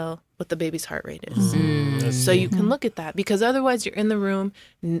tell what the baby's heart rate is. So you can look at that, because otherwise you're in the room,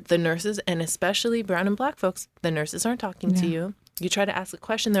 the nurses, and especially brown and black folks, the nurses aren't talking to you. You try to ask a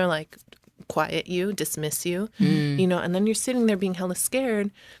question, they're like, quiet you, dismiss you, and then you're sitting there being hella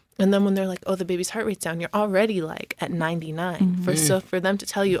scared. And then when they're like, oh, the baby's heart rate's down, you're already like at 99. So for them to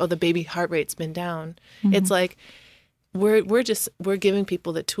tell you, oh, the baby heart rate's been down, it's like, we're giving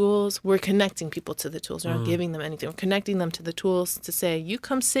people the tools. We're connecting people to the tools. We're not giving them anything. We're connecting them to the tools to say, you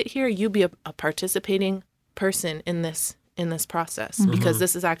come sit here, you be a participating person in this process, because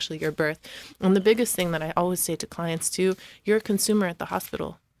this is actually your birth. And the biggest thing that I always say to clients too, you're a consumer at the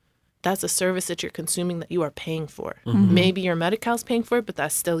hospital. That's a service that you're consuming that you are paying for. Maybe your Medi-Cal's paying for it, but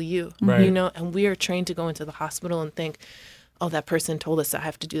that's still you, and we are trained to go into the hospital and think, oh, that person told us I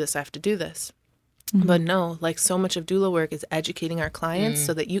have to do this, I have to do this. But no, like, so much of doula work is educating our clients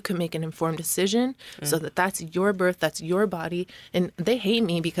so that you can make an informed decision, so that that's your birth, that's your body. And they hate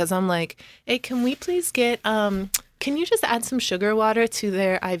me because I'm like, hey, can we please get, can you just add some sugar water to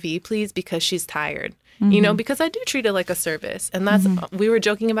their IV, please? Because she's tired. Because I do treat it like a service. And that's, we were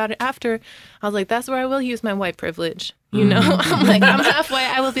joking about it after. I was like, that's where I will use my white privilege. I'm like, I'm halfway.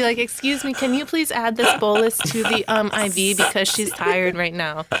 I will be like, excuse me, can you please add this bolus to the IV because she's tired right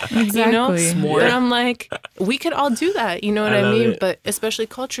now? Exactly. But I'm like, we could all do that. You know what I mean? But especially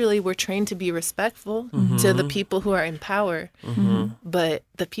culturally, we're trained to be respectful to the people who are in power. But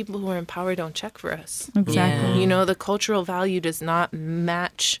the people who are in power don't check for us. Exactly. The cultural value does not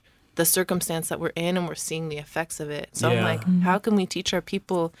match the circumstance that we're in and we're seeing the effects of it. So I'm Yeah. like, how can we teach our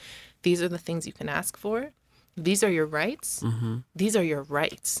people these are the things you can ask for? These are your rights. These are your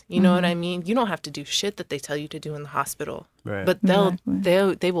rights. You know what I mean? You don't have to do shit that they tell you to do in the hospital. Right. But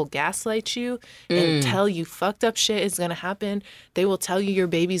they will gaslight you and tell you fucked up shit is gonna happen. They will tell you your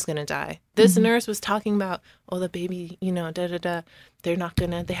baby's gonna die. This nurse was talking about, oh, the baby, you know, da da da.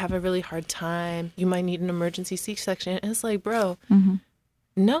 They have a really hard time. You might need an emergency C-section. And it's like, bro,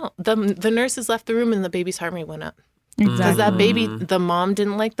 no. The nurses left the room and the baby's heart rate went up. Because Exactly. that baby, the mom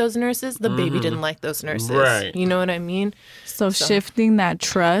didn't like those nurses. The baby didn't like those nurses. Right. You know what I mean? So shifting that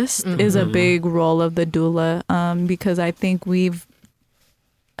trust is a big role of the doula, because I think we've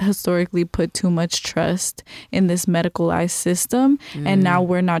historically put too much trust in this medicalized system, and now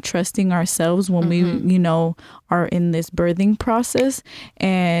we're not trusting ourselves when we, you know, are in this birthing process.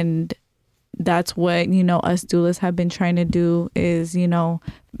 And that's what, you know, us doulas have been trying to do is, you know,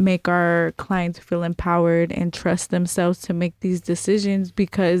 make our clients feel empowered and trust themselves to make these decisions,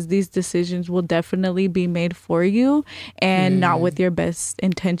 because these decisions will definitely be made for you and not with your best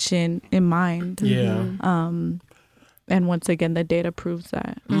intention in mind. Yeah. And once again, the data proves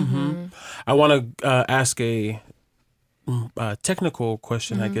that. I want to ask a technical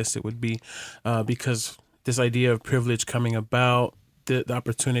question, I guess it would be, because this idea of privilege coming about, the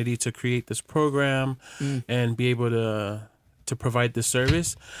opportunity to create this program and be able to provide this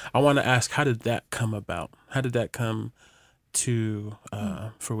service. I want to ask, how did that come about? How did that come to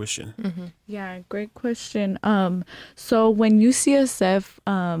fruition? Yeah, great question. So when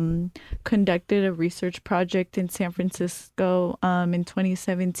UCSF conducted a research project in San Francisco in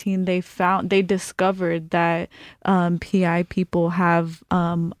 2017, they discovered that PI people have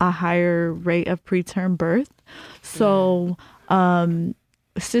a higher rate of preterm birth. So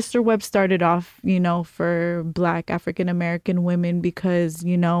Sister Web started off, you know, for Black African American women because,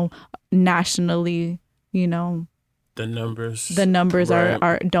 you know, nationally, you know, The numbers right.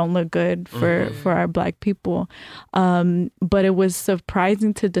 Right. don't look good for our Black people. But it was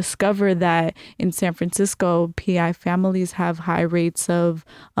surprising to discover that in San Francisco, PI families have high rates of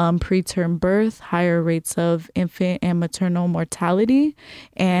preterm birth, higher rates of infant and maternal mortality.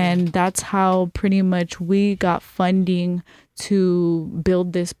 And that's how pretty much we got funding to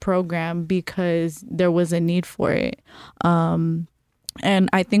build this program, because there was a need for it. And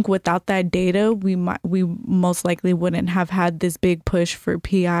I think without that data, we most likely wouldn't have had this big push for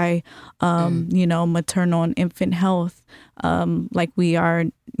PI, you know, maternal and infant health, like we are,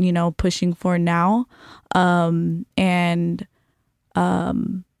 you know, pushing for now.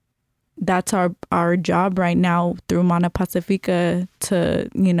 That's our job right now through Mana Pacifica to,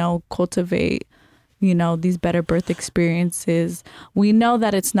 you know, cultivate, you know, these better birth experiences. We know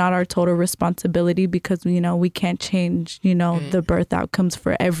that it's not our total responsibility because, you know, we can't change, you know, the birth outcomes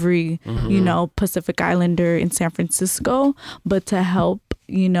for every, you know, Pacific Islander in San Francisco, but to help,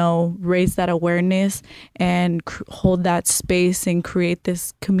 you know, raise that awareness and hold that space and create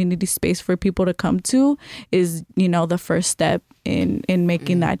this community space for people to come to is, you know, the first step in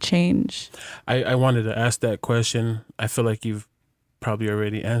making that change. I wanted to ask that question. I feel like you've probably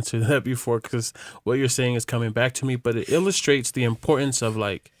already answered that before, because what you're saying is coming back to me, but it illustrates the importance of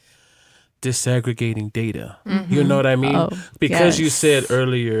like disaggregating data. You know what I mean? Because you said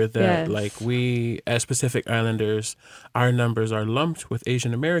earlier that like we as Pacific Islanders, our numbers are lumped with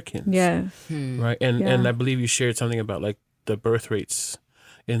Asian Americans. Right. And I believe you shared something about like the birth rates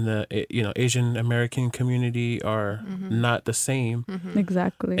in the, you know, Asian American community are not the same.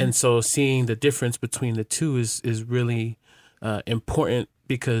 Exactly. And so seeing the difference between the two is really important,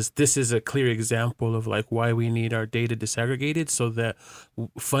 because this is a clear example of like why we need our data disaggregated so that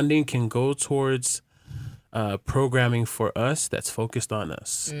funding can go towards programming for us that's focused on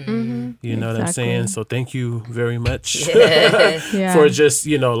us. You know what I'm saying? So thank you very much for just,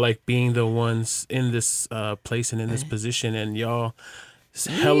 you know, like being the ones in this place and in this position. And y'all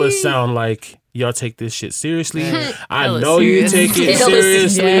hella sound like y'all take this shit seriously. I know you take it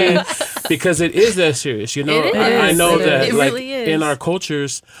seriously. Because it is that serious, you know. I know that, it like really is. in our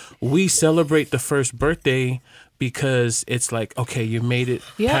cultures, we celebrate the first birthday because it's like, okay, you made it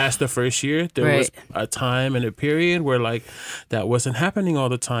past the first year. There was a time and a period where like that wasn't happening all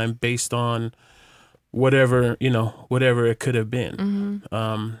the time, based on whatever, you know, whatever it could have been.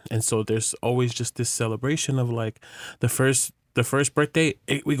 And so there's always just this celebration of like the first birthday,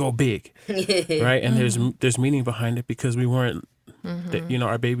 we go big, right? And there's meaning behind it, because we weren't. That, you know,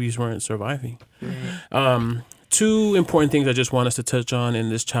 our babies weren't surviving. Two important things I just want us to touch on in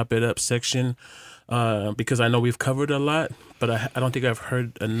this Chop It Up section, because I know we've covered a lot, but I don't think I've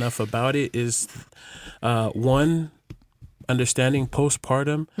heard enough about it, is one, understanding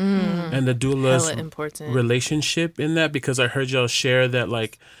postpartum and the doula's Hella important. relationship in that, because I heard y'all share that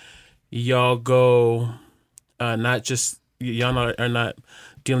like y'all go not just y'all are not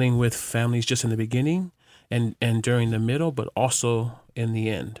dealing with families just in the beginning and during the middle, but also in the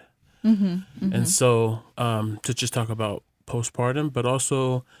end. And so to just talk about postpartum, but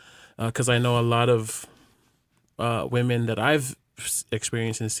also because I know a lot of women that I've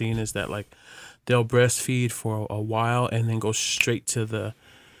experienced and seen is that like they'll breastfeed for a while and then go straight to the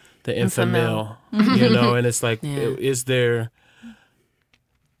infant meal, you know, and it's like,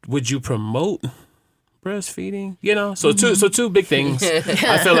 would you promote breastfeeding? You know, so two big things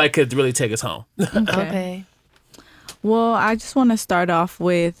I feel like could really take us home. Okay. Well, I just want to start off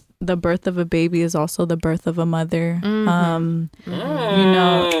with the birth of a baby is also the birth of a mother. You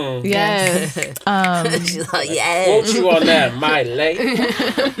know, yes. She's like, yes. Quote you on that, Maile.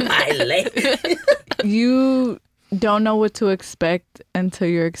 You don't know what to expect until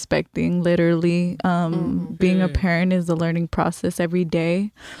you're expecting, literally. Being a parent is a learning process every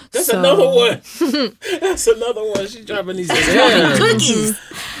day. That's another one. That's another one. She's dropping these Cookies.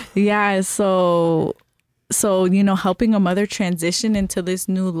 Yeah, so you know, helping a mother transition into this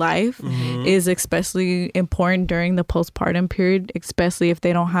new life is especially important during the postpartum period, especially if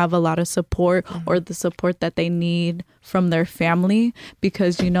they don't have a lot of support or the support that they need from their family,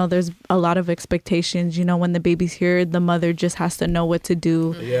 because, you know, there's a lot of expectations. You know, when the baby's here, the mother just has to know what to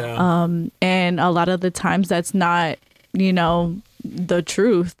do. And a lot of the times that's not, you know, the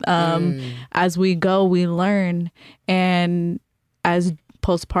truth. As we go, we learn. And as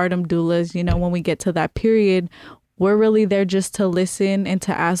postpartum doulas, you know, when we get to that period, we're really there just to listen and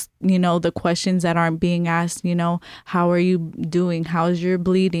to ask, you know, the questions that aren't being asked. You know, how are you doing? How's your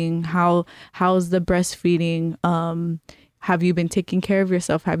bleeding? How's the breastfeeding? Have you been taking care of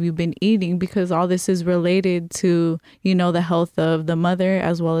yourself? Have you been eating? Because all this is related to, you know, the health of the mother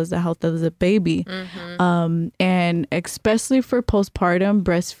as well as the health of the baby. And especially for postpartum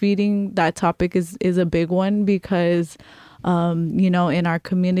breastfeeding, that topic is a big one, because you know, in our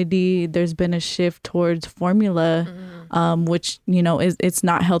community, there's been a shift towards formula, which, you know, it's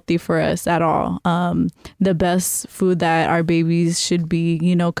not healthy for us at all. The best food that our babies should be,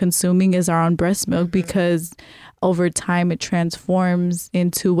 you know, consuming is our own breast milk, because over time it transforms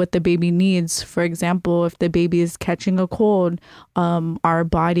into what the baby needs. For example, if the baby is catching a cold, our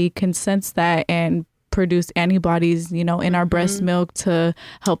body can sense that and produce antibodies, you know, in our breast milk to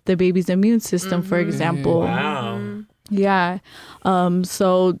help the baby's immune system, for example. Wow. Yeah.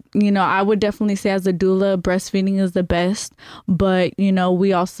 So, you know, I would definitely say as a doula, breastfeeding is the best. But, you know,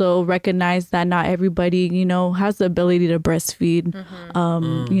 we also recognize that not everybody, you know, has the ability to breastfeed.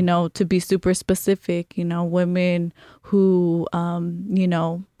 You know, to be super specific, you know, women who, you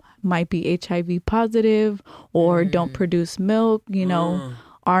know, might be HIV positive or don't produce milk, you know,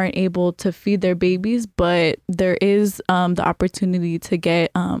 aren't able to feed their babies. But there is the opportunity to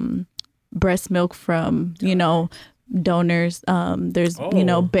get breast milk from, you know, donors. There's you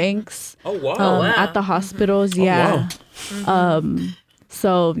know, banks at the hospitals.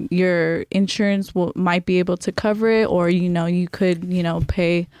 So your insurance might be able to cover it, or, you know, you could, you know,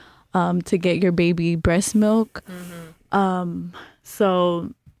 pay to get your baby breast milk.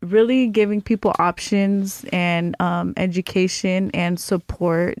 So really giving people options and education and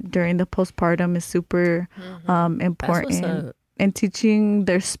support during the postpartum is super important. And teaching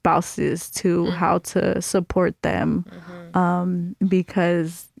their spouses to how to support them,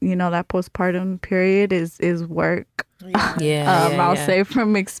 because, you know, that postpartum period is work. I'll say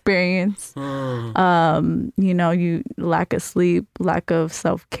from experience. You know, you lack of sleep, lack of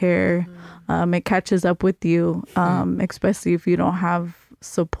self-care, it catches up with you, especially if you don't have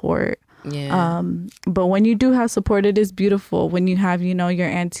support. But when you do have support, it is beautiful. When you have, you know, your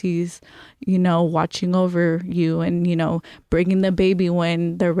aunties, you know, watching over you and, you know, bringing the baby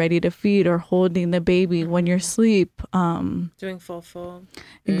when they're ready to feed, or holding the baby when you're asleep. Doing full.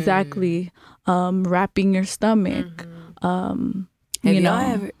 Exactly. Wrapping your stomach. Have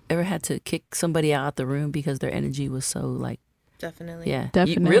y'all ever had to kick somebody out the room because their energy was so like... Definitely. Yeah.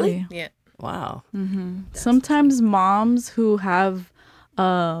 Definitely. Really? Yeah. Wow. Sometimes moms who have...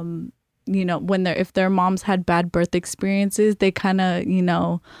 you know, if their moms had bad birth experiences, they kind of, you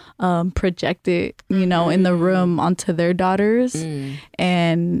know, project it, you know, in the room onto their daughters.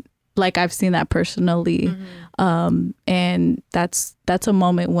 And like, I've seen that personally. And that's a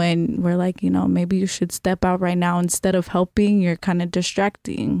moment when we're like, you know, maybe you should step out right now. Instead of helping, you're kind of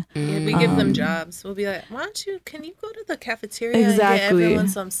distracting. Yeah, we give them jobs. We'll be like, can you go to the cafeteria and Exactly. get everyone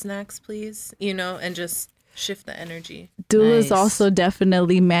some snacks, please? You know, and just shift the energy. Doulas Nice. also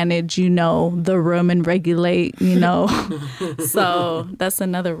definitely manage, the room and regulate, So that's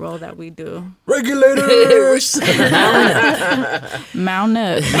another role that we do. Regulators. Mount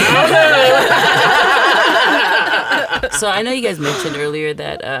up. So I know you guys mentioned earlier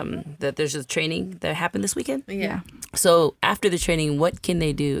that that there's a training that happened this weekend. Yeah. So after the training, what can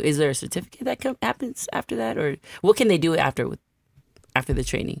they do? Is there a certificate that happens after that, or what can they do after the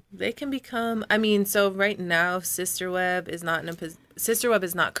training? They can become. I mean, so right now, SisterWeb is not SisterWeb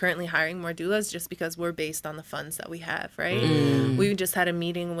is not currently hiring more doulas just because we're based on the funds that we have. Right. We just had a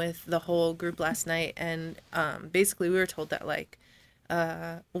meeting with the whole group last night, and basically we were told that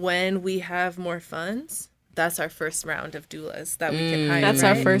when we have more funds, that's our first round of doulas that we can hire. That's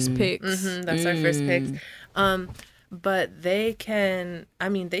right? our first picks. That's our first picks. But they can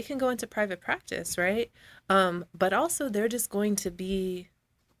go into private practice, right? But also they're just going to be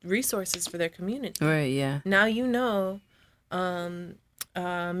resources for their community. Right, yeah. Now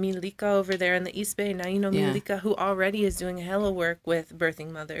Milika over there in the East Bay, Milika, who already is doing hella work with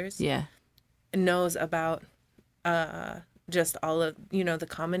birthing mothers. Yeah. Knows about just all of, the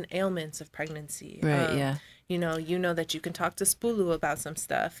common ailments of pregnancy. Right, yeah. You know that you can talk to Spulu about some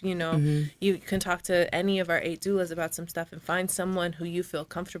stuff. You can talk to any of our 8 doulas about some stuff and find someone who you feel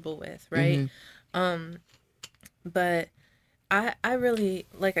comfortable with, right? But I really,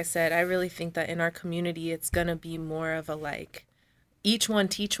 like I said, I really think that in our community, it's going to be more of a each one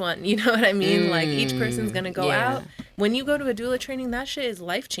teach one, you know what I mean? Each person's going to go out. When you go to a doula training, that shit is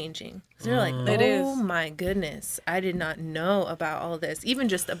life-changing. So you're like, oh my goodness, I did not know about all this. Even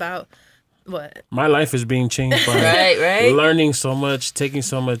just about what? My life is being changed by right? learning so much, taking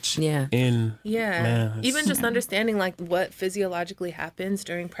so much in. Yeah. Man, even just understanding what physiologically happens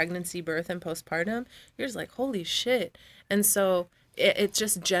during pregnancy, birth, and postpartum, you're just like, holy shit. And so it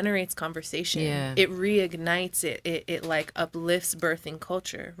just generates conversation. Yeah. It reignites it. It uplifts birthing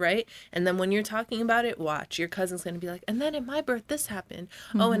culture, right? And then when you're talking about it, watch, your cousin's going to be like, and then at my birth, this happened.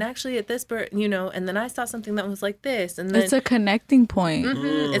 Oh, and actually at this birth, and then I saw something that was like this. And then it's a connecting point.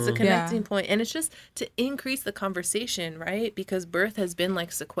 it's a connecting point. And it's just to increase the conversation, right? Because birth has been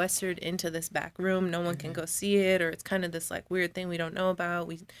sequestered into this back room. No one can go see it, or it's kind of this weird thing we don't know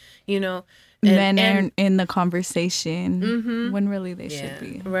about. Men are in the conversation when really they should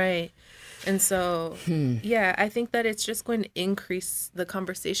be. Right. And so, I think that it's just going to increase the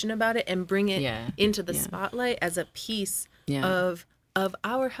conversation about it and bring it into the spotlight as a piece of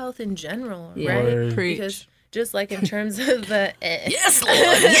our health in general, right? Preach. Because just in terms of the Yes, Lord.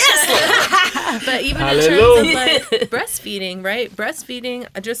 Yes, Lord. but even in terms of breastfeeding, right? Breastfeeding,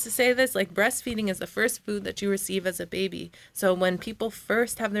 just to say this, breastfeeding is the first food that you receive as a baby. So when people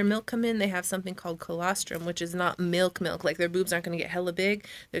first have their milk come in, they have something called colostrum, which is not milk. Their boobs aren't going to get hella big.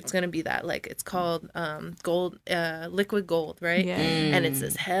 It's going to be that it's called gold, liquid gold, right? Yeah. And it's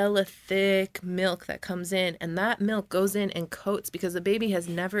this hella thick milk that comes in, and that milk goes in and coats, because the baby has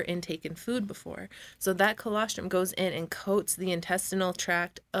never intaken food before. So that colostrum goes in and coats the intestinal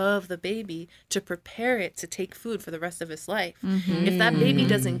tract of the baby to prepare it to take food for the rest of its life. If that baby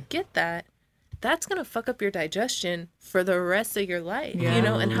doesn't get that, that's going to fuck up your digestion for the rest of your life,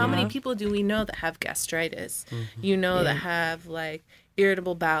 and how many people do we know that have gastritis, that have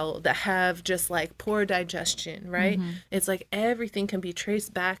irritable bowel, that have just poor digestion, right? It's everything can be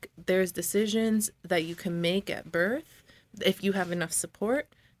traced back. There's decisions that you can make at birth if you have enough support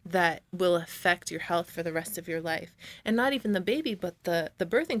that will affect your health for the rest of your life. And not even the baby, but the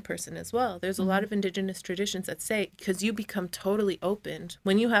birthing person as well. There's a lot of indigenous traditions that say, because you become totally opened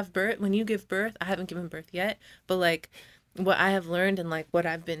when you have birth, when you give birth. I haven't given birth yet, but what I have learned and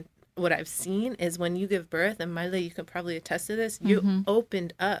what I've seen is when you give birth, and Maile, you can probably attest to this, you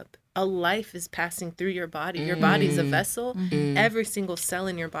opened up. A life is passing through your body. Your body's a vessel. Every single cell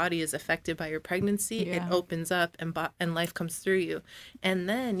in your body is affected by your pregnancy. It opens up and life comes through you. And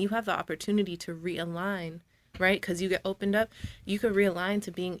then you have the opportunity to realign, right? Because you get opened up. You could realign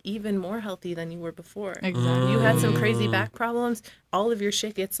to being even more healthy than you were before. Exactly. You had some crazy back problems. All of your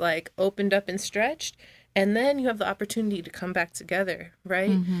shit gets opened up and stretched. And then you have the opportunity to come back together,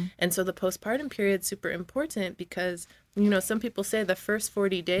 right? And so the postpartum period is super important because, some people say the first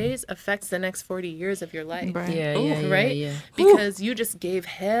 40 days affects the next 40 years of your life. Right. Right? Because you just gave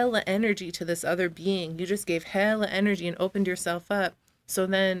hella energy to this other being. You just gave hella energy and opened yourself up. So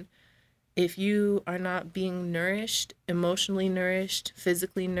then if you are not being nourished, emotionally nourished,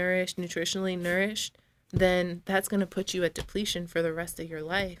 physically nourished, nutritionally nourished, then that's going to put you at depletion for the rest of your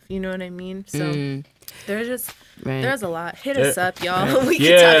life. You know what I mean? So There's a lot. Hit us up, y'all. Yeah. We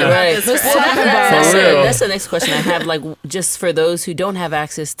can talk about this forever. That's the next question I have. Like, just for those who don't have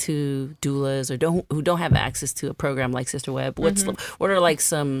access to doulas or who don't have access to a program like Sister Web, what are like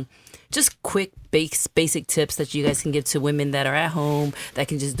some just quick basic tips that you guys can give to women that are at home that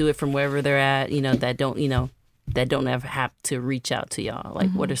can just do it from wherever they're at, that don't ever have to reach out to y'all? Like,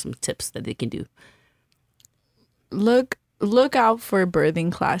 what are some tips that they can do? Look out for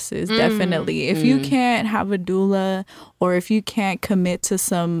birthing classes, definitely. If you can't have a doula, or if you can't commit to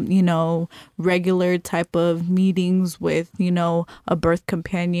some, regular type of meetings with, a birth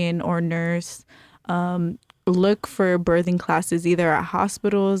companion or nurse, look for birthing classes either at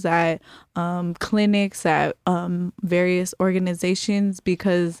hospitals, at clinics, at various organizations,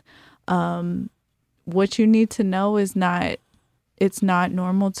 because what you need to know is it's not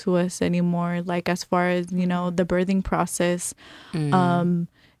normal to us anymore, like as far as, the birthing process.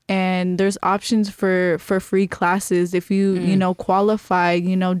 And there's options for free classes. If you, qualify,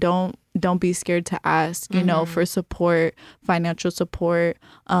 don't be scared to ask, for support, financial support,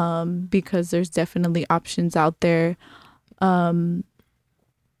 because there's definitely options out there.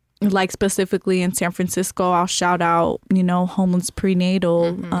 Like specifically in San Francisco, I'll shout out, Homeless Prenatal,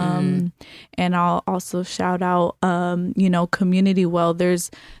 and I'll also shout out, Community Well.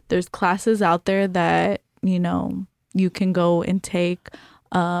 There's classes out there that, you can go and take,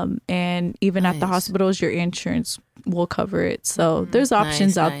 and even at the hospitals, your insurance will cover it. So there's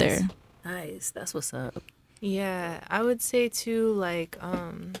options out there. Nice. That's what's up. Yeah, I would say too, like,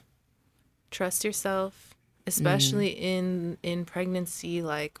 trust yourself. Especially in pregnancy,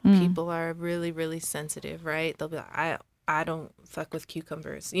 like people are really, really sensitive, right? They'll be like, I don't fuck with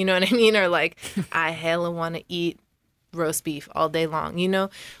cucumbers, you know what I mean? Or like, I hella want to eat roast beef all day long,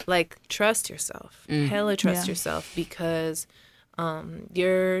 like trust yourself, hella trust yourself, because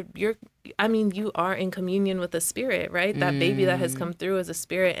you are in communion with a spirit, right? That baby that has come through is a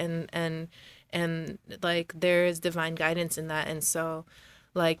spirit, and like there is divine guidance in that. And so,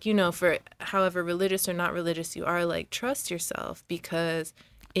 like, for however religious or not religious you are, like, trust yourself, because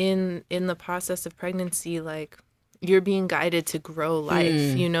in the process of pregnancy, like, you're being guided to grow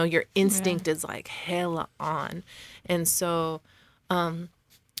life, your instinct is like hella on. And so, go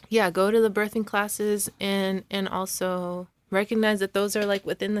to the birthing classes, and also recognize that those are like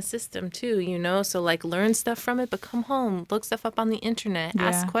within the system too, so like learn stuff from it, but come home, look stuff up on the internet,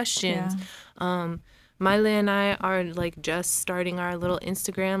 ask questions. Maile and I are like just starting our little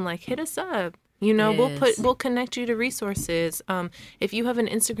Instagram. Like, hit us up. We'll connect you to resources. If you have an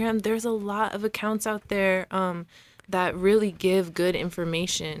Instagram, there's a lot of accounts out there that really give good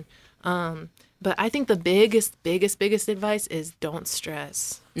information. But I think the biggest advice is don't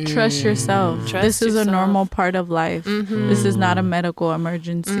stress. Trust yourself. This is a normal part of life. This is not a medical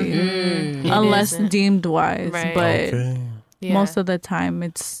emergency, unless deemed wise. Right. But most of the time,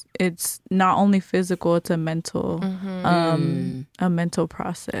 it's not only physical; it's a mental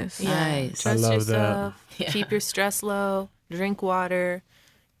process. Nice. Trust I love yourself. that. Keep your stress low. Drink water.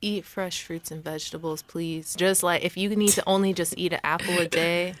 Eat fresh fruits and vegetables, please. Just like if you need to only just eat an apple a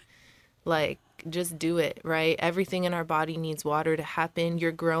day, like just do it, right? Everything in our body needs water to happen.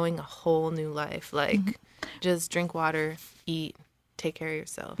 You're growing a whole new life. Like just drink water, eat. Take care of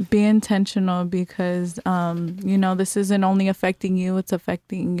yourself. Be intentional, because this isn't only affecting you, it's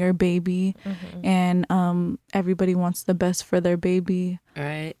affecting your baby, and everybody wants the best for their baby.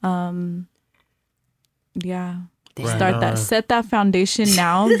 Right. Set that foundation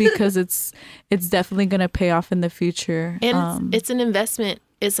now, because it's definitely gonna pay off in the future. And it's an investment.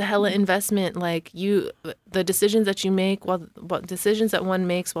 It's a hella investment. Like the decisions that you make, decisions that one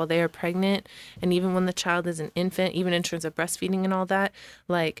makes while they are pregnant, and even when the child is an infant, even in terms of breastfeeding and all that,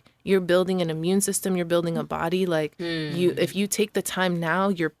 like you're building an immune system, you're building a body. Like if you take the time now,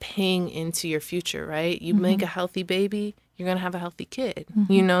 you're paying into your future, right? You make a healthy baby, you're gonna have a healthy kid.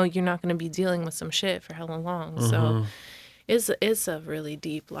 You're not gonna be dealing with some shit for hella long. So it's a really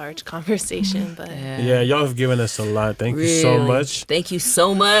deep, large conversation, but yeah, y'all have given us a lot. Thank you so much. Thank you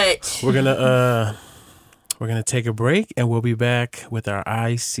so much. We're gonna take a break, and we'll be back with our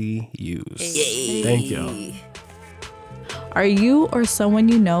ICUs. Yay. Thank y'all. Are you or someone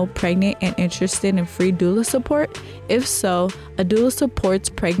you know pregnant and interested in free doula support? If so, a doula supports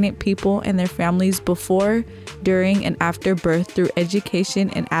pregnant people and their families before, during, and after birth through education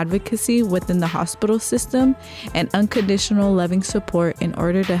and advocacy within the hospital system, and unconditional loving support in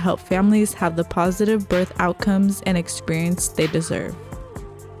order to help families have the positive birth outcomes and experience they deserve.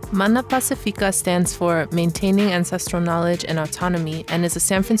 Mana Pacifica stands for Maintaining Ancestral Knowledge and Autonomy and is a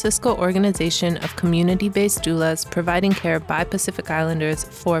San Francisco organization of community-based doulas providing care by Pacific Islanders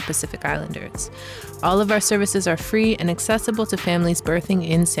for Pacific Islanders. All of our services are free and accessible to families birthing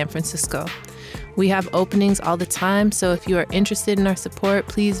in San Francisco. We have openings all the time, so if you are interested in our support,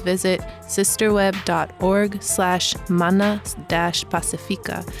 please visit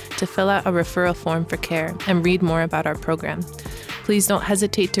sisterweb.org/mana-pacifica to fill out a referral form for care and read more about our program. Please don't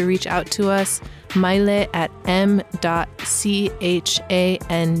hesitate to reach out to us, Maile at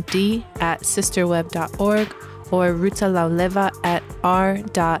m.chand@sisterweb.org or Ruta at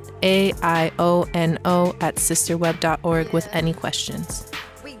r.aiono@sisterweb.org with any questions.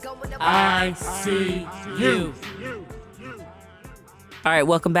 I see you. All right,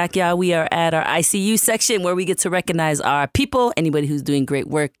 welcome back, y'all. We are at our ICU section where we get to recognize our people, anybody who's doing great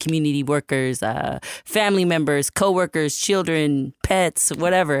work, community workers, family members, co-workers, children, pets,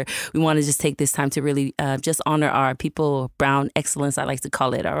 whatever. We want to just take this time to really just honor our people, brown excellence, I like to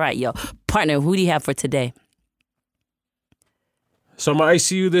call it. All right, yo. Partner, who do you have for today? So my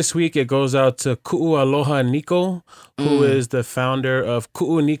ICU this week, it goes out to Ku'ualoha Nico, who is the founder of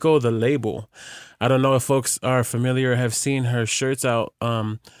Ku'u Nico, the label. I don't know if folks are familiar or have seen her shirts out.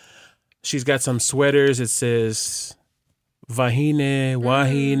 She's got some sweaters. It says Vahine,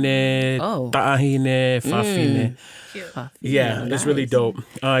 Wahine, Ta'ahine, Fafine. Yeah, it's really dope.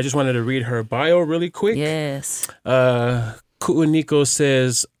 I just wanted to read her bio really quick. Yes. Ku'u Nico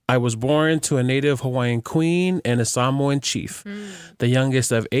says, I was born to a native Hawaiian queen and a Samoan chief. The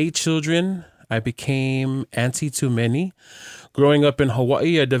youngest of 8 children, I became auntie to many. Growing up in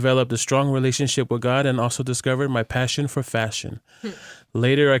Hawaii, I developed a strong relationship with God and also discovered my passion for fashion.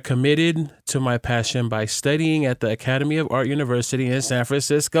 Later, I committed to my passion by studying at the Academy of Art University in San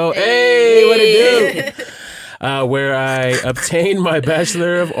Francisco. Hey, what it do? Where I obtained my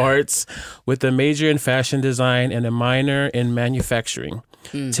Bachelor of Arts with a major in fashion design and a minor in manufacturing.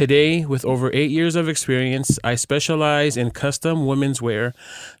 Today, with over 8 years of experience, I specialize in custom women's wear,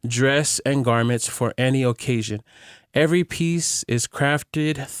 dress, and garments for any occasion. Every piece is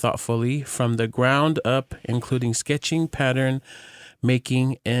crafted thoughtfully from the ground up, including sketching, pattern,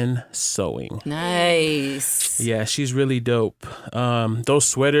 making, and sewing. Nice. Yeah, she's really dope. Those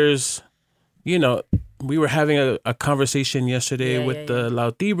sweaters, you know, we were having a conversation yesterday with the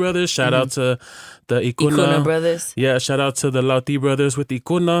Lauti brothers. Shout out to the Ikuna brothers. Yeah, shout out to the Lauti brothers with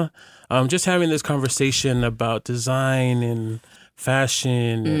Ikuna. Just having this conversation about design and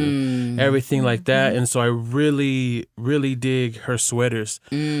fashion and everything like that. And so I really, really dig her sweaters.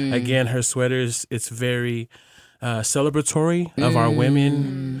 Again, her sweaters, it's very celebratory of our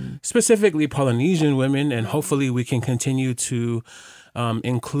women, specifically Polynesian women. And hopefully we can continue to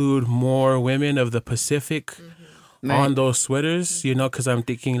include more women of the Pacific on those sweaters, you know, because I'm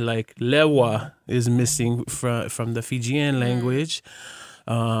thinking like lewa is missing from the Fijian language.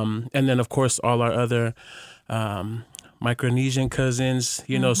 And then, of course, all our other Micronesian cousins,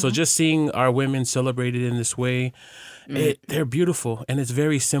 you know, so just seeing our women celebrated in this way, they're beautiful and it's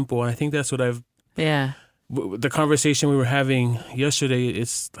very simple. And I think that's what the conversation we were having yesterday,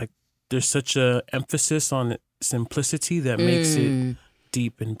 it's like there's such a emphasis on simplicity that makes it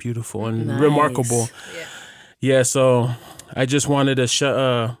deep and beautiful and remarkable. Yeah, so I just wanted to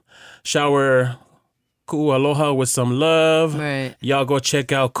shower Ku'ualoha with some love. Right. Y'all go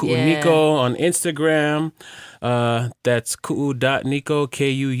check out Ku'u Nico on Instagram. That's ku'u.nico,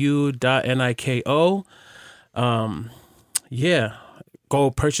 KUU.NIKO. Yeah, go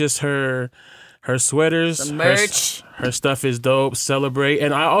purchase her sweaters. The merch. Her stuff is dope. Celebrate.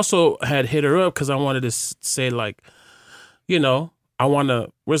 And I also had hit her up because I wanted to say, like, you know, I want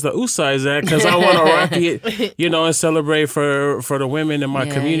to, where's the Usais at? Because I want to rock it, you know, and celebrate for the women in my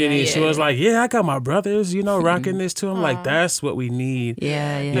community. She was like, I got my brothers, you know, rocking this too. I'm like, that's what we need.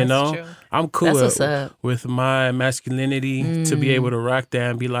 You know, true. I'm cool with my masculinity to be able to rock that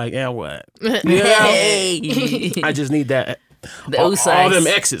and be like, and what? You know? I just need that. All them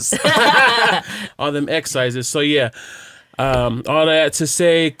X's. All them X sizes. So, yeah. All that to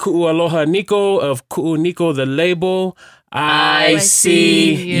say, Ku'ualoha Nico of Ku'u Nico, the label. I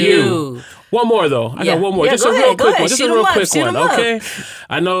see you. One more, though. I got one more. Just a real quick one. Just a real quick one, okay?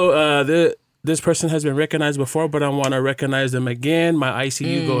 I know this person has been recognized before, but I want to recognize them again. My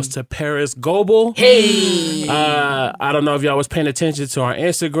ICU goes to Paris Goebel. Hey! I don't know if y'all was paying attention to our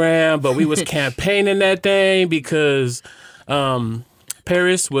Instagram, but we was campaigning that thing because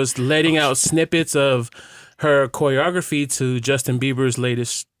Paris was letting out snippets of her choreography to Justin Bieber's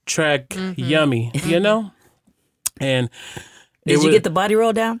latest track, Yummy, you know? And Did you get the body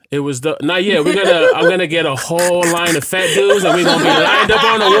roll down? It was not yet. I'm gonna get a whole line of fat dudes, and we're gonna be lined up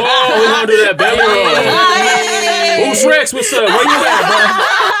on the wall. We're gonna do that belly roll. Who's Rex? What's up? Where you at, bro?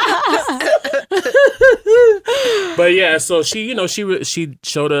 But yeah, so she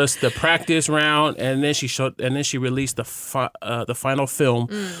showed us the practice round, and then she released the final film,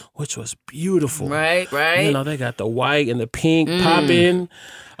 which was beautiful. Right. They got the white and the pink popping.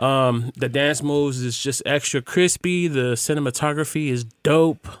 The dance moves is just extra crispy. The cinematography is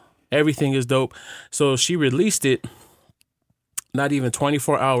dope. Everything is dope. So she released it not even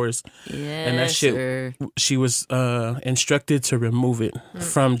 24 hours. Yes, and that shit, sir. She was instructed to remove it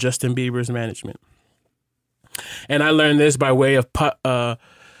from Justin Bieber's management. And I learned this by way of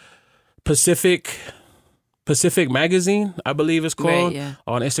Pacific Magazine, I believe it's called,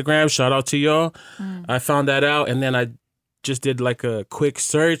 on Instagram. Shout out to y'all. I found that out, and then I just did like a quick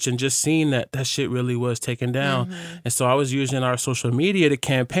search and just seen that shit really was taken down. And so I was using our social media to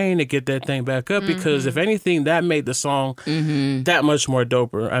campaign to get that thing back up, because if anything, that made the song that much more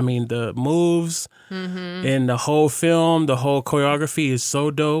doper. I mean, the moves and the whole film, the whole choreography is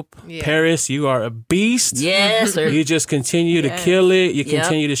so dope. Yeah. Paris, you are a beast. Yes, sir. You just continue to kill it. You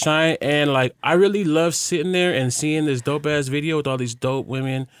continue to shine. And like, I really love sitting there and seeing this dope ass video with all these dope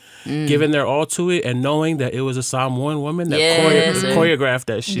women giving their all to it, and knowing that it was a Psalm 1 woman that choreographed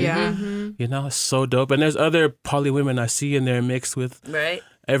that shit. Yeah. You know, it's so dope. And there's other poly women I see in there mixed with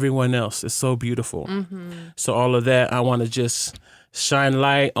everyone else. It's so beautiful. So all of that, I want to just shine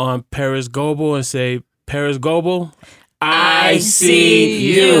light on Paris Goebel and say, Paris Goebel, I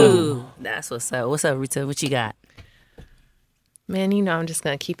see you. That's what's up. What's up, Ruta? What you got? Man, I'm just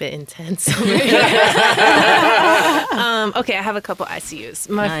going to keep it intense. Okay, I have a couple ICUs.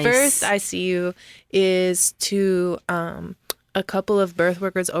 My first ICU is to a couple of birth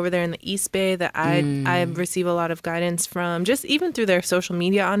workers over there in the East Bay that I receive a lot of guidance from, just even through their social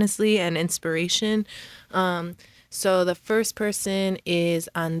media, honestly, and inspiration. So the first person is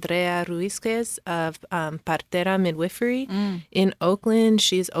Andrea Ruizquez of Partera Midwifery in Oakland.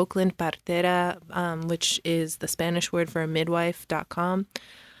 She's Oakland Partera, which is the Spanish word for midwife.com.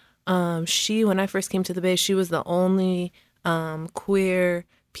 When I first came to the Bay, she was the only queer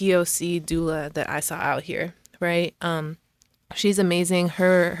POC doula that I saw out here, right? She's amazing.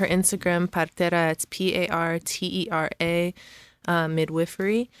 Her Instagram, Partera, it's Partera,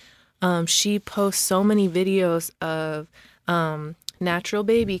 midwifery. She posts so many videos of natural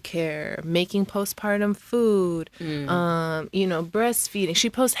baby care, making postpartum food, breastfeeding. She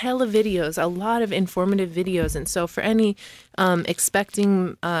posts hella videos, a lot of informative videos. And so for any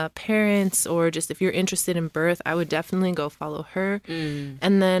expecting parents, or just if you're interested in birth, I would definitely go follow her.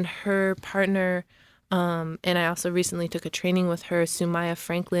 And then her partner, and I also recently took a training with her, Sumaya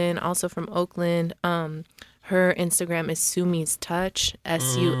Franklin, also from Oakland. Her Instagram is Sumi's Touch,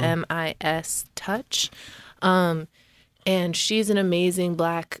 Sumis Touch. And she's an amazing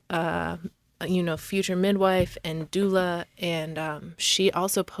Black, future midwife and doula. And she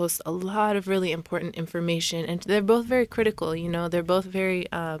also posts a lot of really important information. And they're both very critical, they're both very,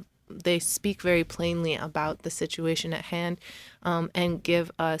 they speak very plainly about the situation at hand, and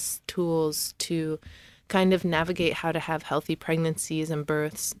give us tools to kind of navigate how to have healthy pregnancies and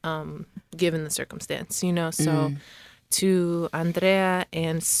births, given the circumstance, So to Andrea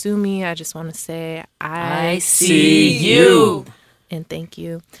and Sumi, I just want to say, I see you. And thank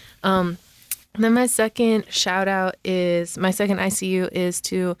you. And then my second ICU is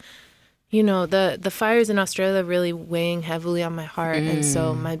to, the fires in Australia really weighing heavily on my heart. And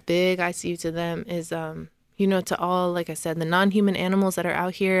so my big ICU to them is, to all, like I said, the non-human animals that are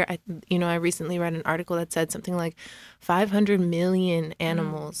out here. I recently read an article that said something like 500 million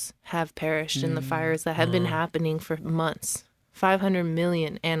animals have perished in the fires that have been happening for months. 500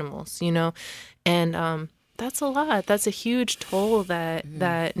 million animals, and that's a lot. That's a huge toll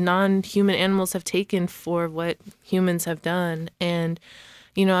that non-human animals have taken for what humans have done. And,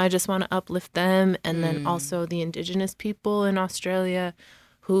 I just want to uplift them, and then also the indigenous people in Australia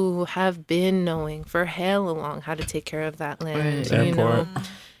who have been knowing for hella long how to take care of that land, and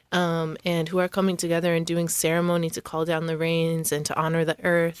who are coming together and doing ceremony to call down the rains and to honor the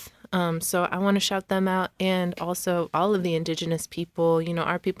earth. So I want to shout them out, and also all of the indigenous people,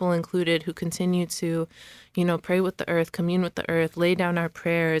 our people included, who continue to, pray with the earth, commune with the earth, lay down our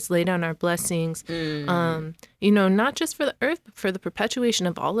prayers, lay down our blessings, not just for the earth, but for the perpetuation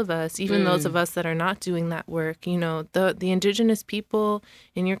of all of us, even those of us that are not doing that work. The indigenous people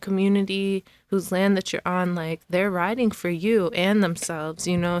in your community whose land that you're on, like, they're riding for you and themselves,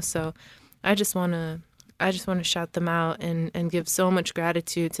 So I just want to I just want to shout them out and give so much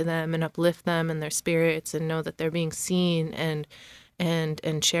gratitude to them and uplift them and their spirits and know that they're being seen and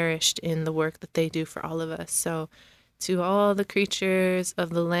cherished in the work that they do for all of us. So to all the creatures of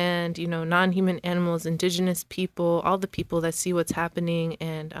the land, non-human animals, indigenous people, all the people that see what's happening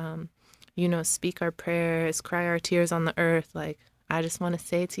and, speak our prayers, cry our tears on the earth. Like, I just want to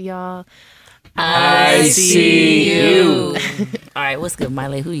say to y'all, I see you. All right, what's good,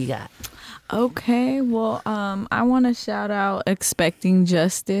 Maile? Who you got? Okay, well, I want to shout out Expecting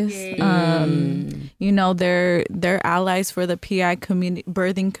Justice. They're allies for the PI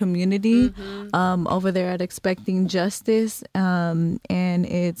birthing community over there at Expecting Justice, and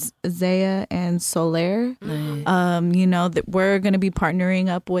it's Zaya and Soler. That we're going to be partnering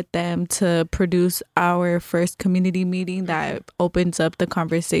up with them to produce our first community meeting that opens up the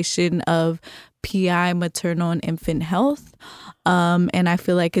conversation of PI, maternal and infant health. And I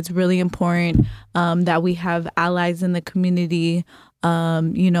feel like it's really important that we have allies in the community,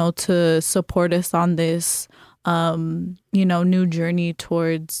 to support us on this, new journey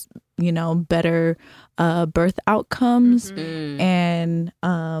towards, better birth outcomes. And,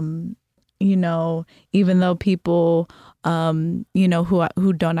 even though people,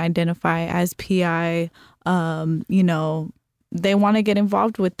 who don't identify as PI, they want to get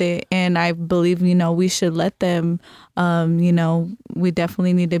involved with it, and I believe we should let them. We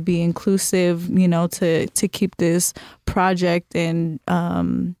definitely need to be inclusive, to keep this project and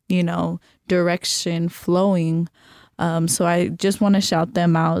direction flowing. So I just want to shout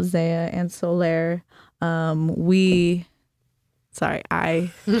them out, Zaya and Soler. I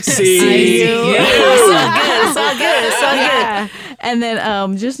see you. It's all good. And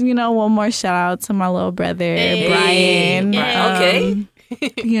then just one more shout out to my little brother Brian. Okay.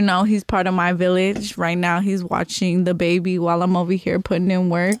 He's part of my village right now. He's watching the baby while I'm over here putting in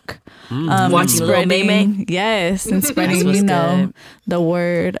work. Watching little Maymay. Yes, and spreading the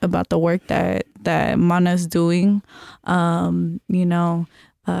word about the work that Mana's doing.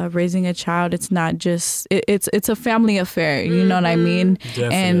 Raising a child, it's not just it's a family affair, you know what I mean?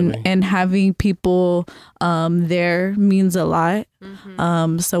 Definitely. And having people there means a lot.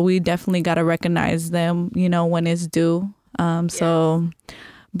 So we definitely got to recognize them, when it's due. So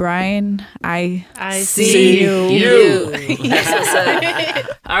Brian, I see you.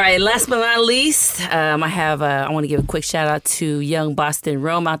 All right, last but not least, I want to give a quick shout out to young Boston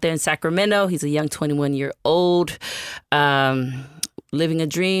Rome out there in Sacramento. He's a young 21-year-old. Living a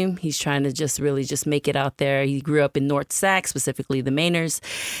dream. He's trying to just make it out there. He grew up in North Sac, specifically the Mainers,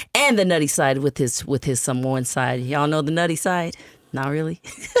 and the nutty side with his Samoan side. Y'all know the nutty side? Not really.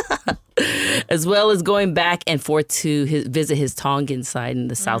 As well as going back and forth to visit his Tongan side in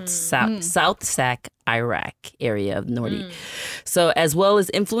the South Sac, Iraq area of Nordi. So as well as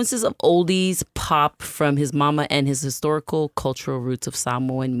influences of oldies, pop from his mama and his historical cultural roots of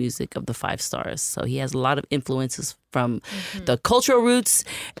Samoan music of the Five Stars. So he has a lot of influences from the cultural roots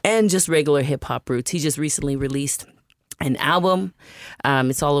and just regular hip hop roots. He just recently released an album.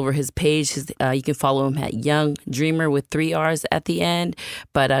 It's all over his page. You can follow him at Young Dreamer with 3 R's at the end.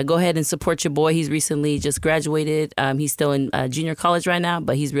 But go ahead and support your boy. He's recently just graduated. He's still in junior college right now,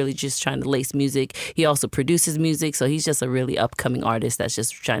 but he's really just trying to lace music. He also produces music, so he's just a really upcoming artist that's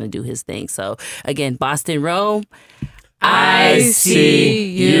just trying to do his thing. So again, Boston Rome, I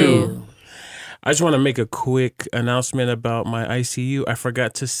see you. I just want to make a quick announcement about my ICU. I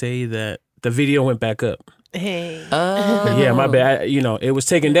forgot to say that the video went back up. Hey. Yeah, my bad. It was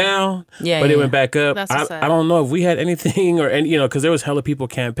taken down, but it went back up. I don't know if we had anything because there was hella people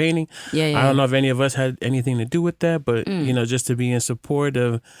campaigning. I don't know if any of us had anything to do with that, but just to be in support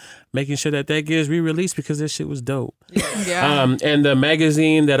of making sure that gets re-released because that shit was dope. Yeah. And the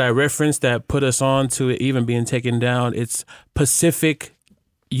magazine that I referenced that put us on to it even being taken down, it's Pacific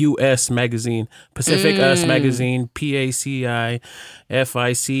US Magazine, Pacific Us Magazine, PACIFIC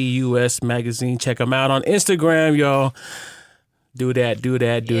US Magazine. Check them out on Instagram, y'all. Do that.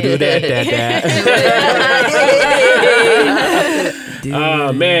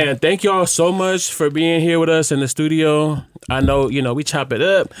 Man, thank y'all so much for being here with us in the studio. I know, we chop it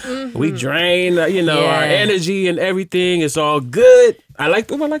up, we drain, our energy and everything. It's all good. I like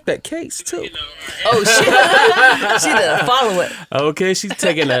that case too. Oh, she did follow it. Okay, she's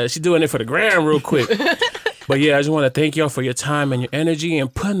doing it for the gram real quick. But yeah, I just want to thank y'all for your time and your energy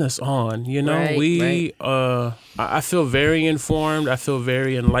and putting us on. I feel very informed. I feel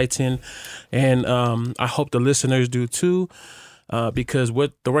very enlightened, and I hope the listeners do too, because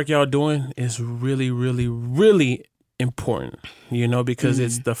what the work y'all doing is really, really, really important. Because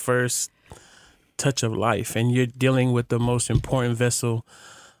it's the first touch of life, and you're dealing with the most important vessel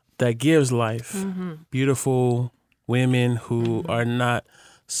that gives life. Beautiful women who are not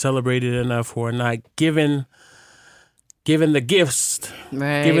celebrated enough, who are not given the gifts,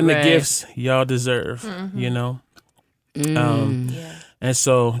 given the gifts y'all deserve, you know? And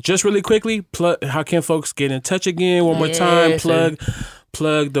so just really quickly, how can folks get in touch again? One more time,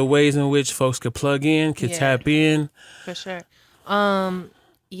 plug the ways in which folks could plug in, could tap in. For sure. I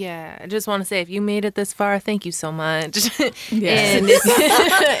just want to say, if you made it this far, thank you so much. Yes. And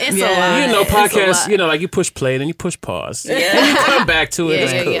it's a lot. You know, podcasts, you know, like you push play, then you push pause. And you come back to it.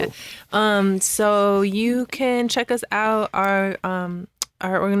 It's cool. So you can check us out. Our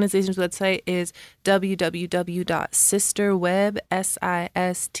organization's website is www.sisterweb,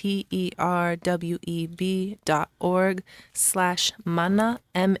 sisterweb.org/mana,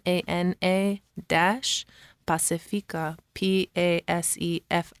 MANA dash Pacifica, PASEFIKA,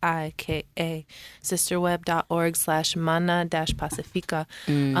 sisterweb.org/mana-pacifica.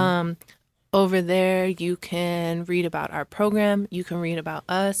 Over there, you can read about our program, you can read about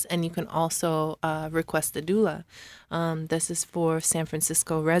us, and you can also request a doula. This is for San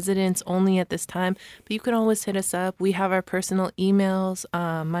Francisco residents only at this time, but you can always hit us up. We have our personal emails.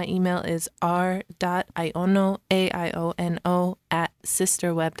 My email is r.iono, AIONO,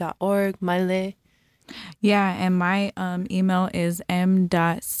 @sisterweb.org. Maile. Yeah, and my email is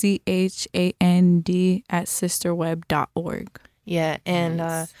m.chand@sisterweb.org. Yeah,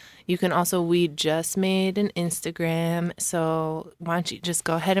 and you can also, we just made an Instagram, so why don't you just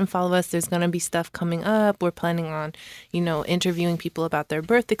go ahead and follow us. There's going to be stuff coming up. We're planning on, interviewing people about their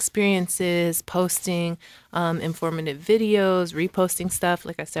birth experiences, posting informative videos, reposting stuff,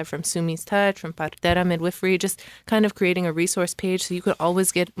 like I said, from Sumi's Touch, from Partera Midwifery, just kind of creating a resource page so you could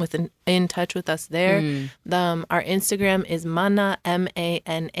always get in touch with us there. Our Instagram is mana,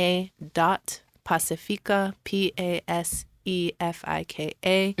 MANA .pacifica, PASEFIKA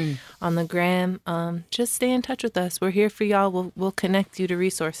on the gram. Just stay in touch with us. We're here for y'all. We'll connect you to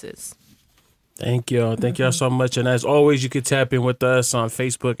resources. Thank y'all. Thank y'all so much. And as always, you can tap in with us on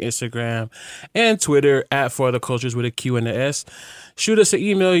Facebook, Instagram, and Twitter @ForTheCultures with a Q and a S. Shoot us an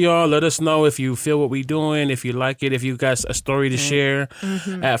email, y'all. Let us know if you feel what we're doing, if you like it, if you got a story to share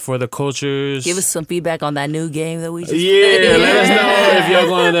 @ForTheCultures. Give us some feedback on that new game that we just played. Let us know if y'all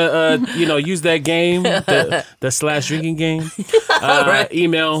going to, use that game, the /drinking game.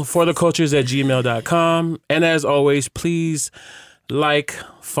 Email forthecultures@gmail.com. And as always, please like,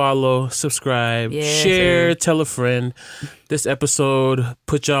 follow, subscribe, share, tell a friend. This episode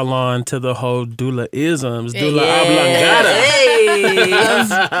put y'all on to the whole doula-isms, doula oblongata.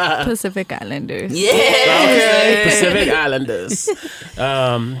 Pacific Islanders. Okay, Pacific Islanders.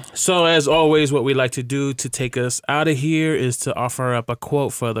 So as always, what we like to do to take us out of here is to offer up a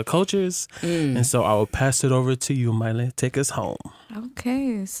quote for the cultures. And so I will pass it over to you, Maile. Take us home.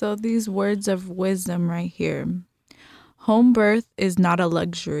 Okay, so these words of wisdom right here. Home birth is not a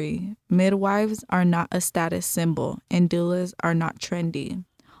luxury. Midwives are not a status symbol, and doulas are not trendy.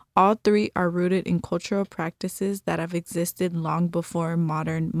 All three are rooted in cultural practices that have existed long before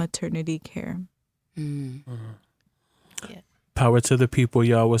modern maternity care. Power to the people,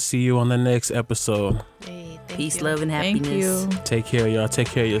 y'all. We'll see you on the next episode. Hey, Peace, love, and happiness. Thank you. Take care, y'all. Take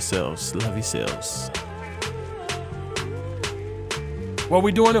care of yourselves. Love yourselves. What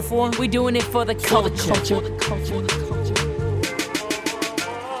we doing it for? We doing it for the culture.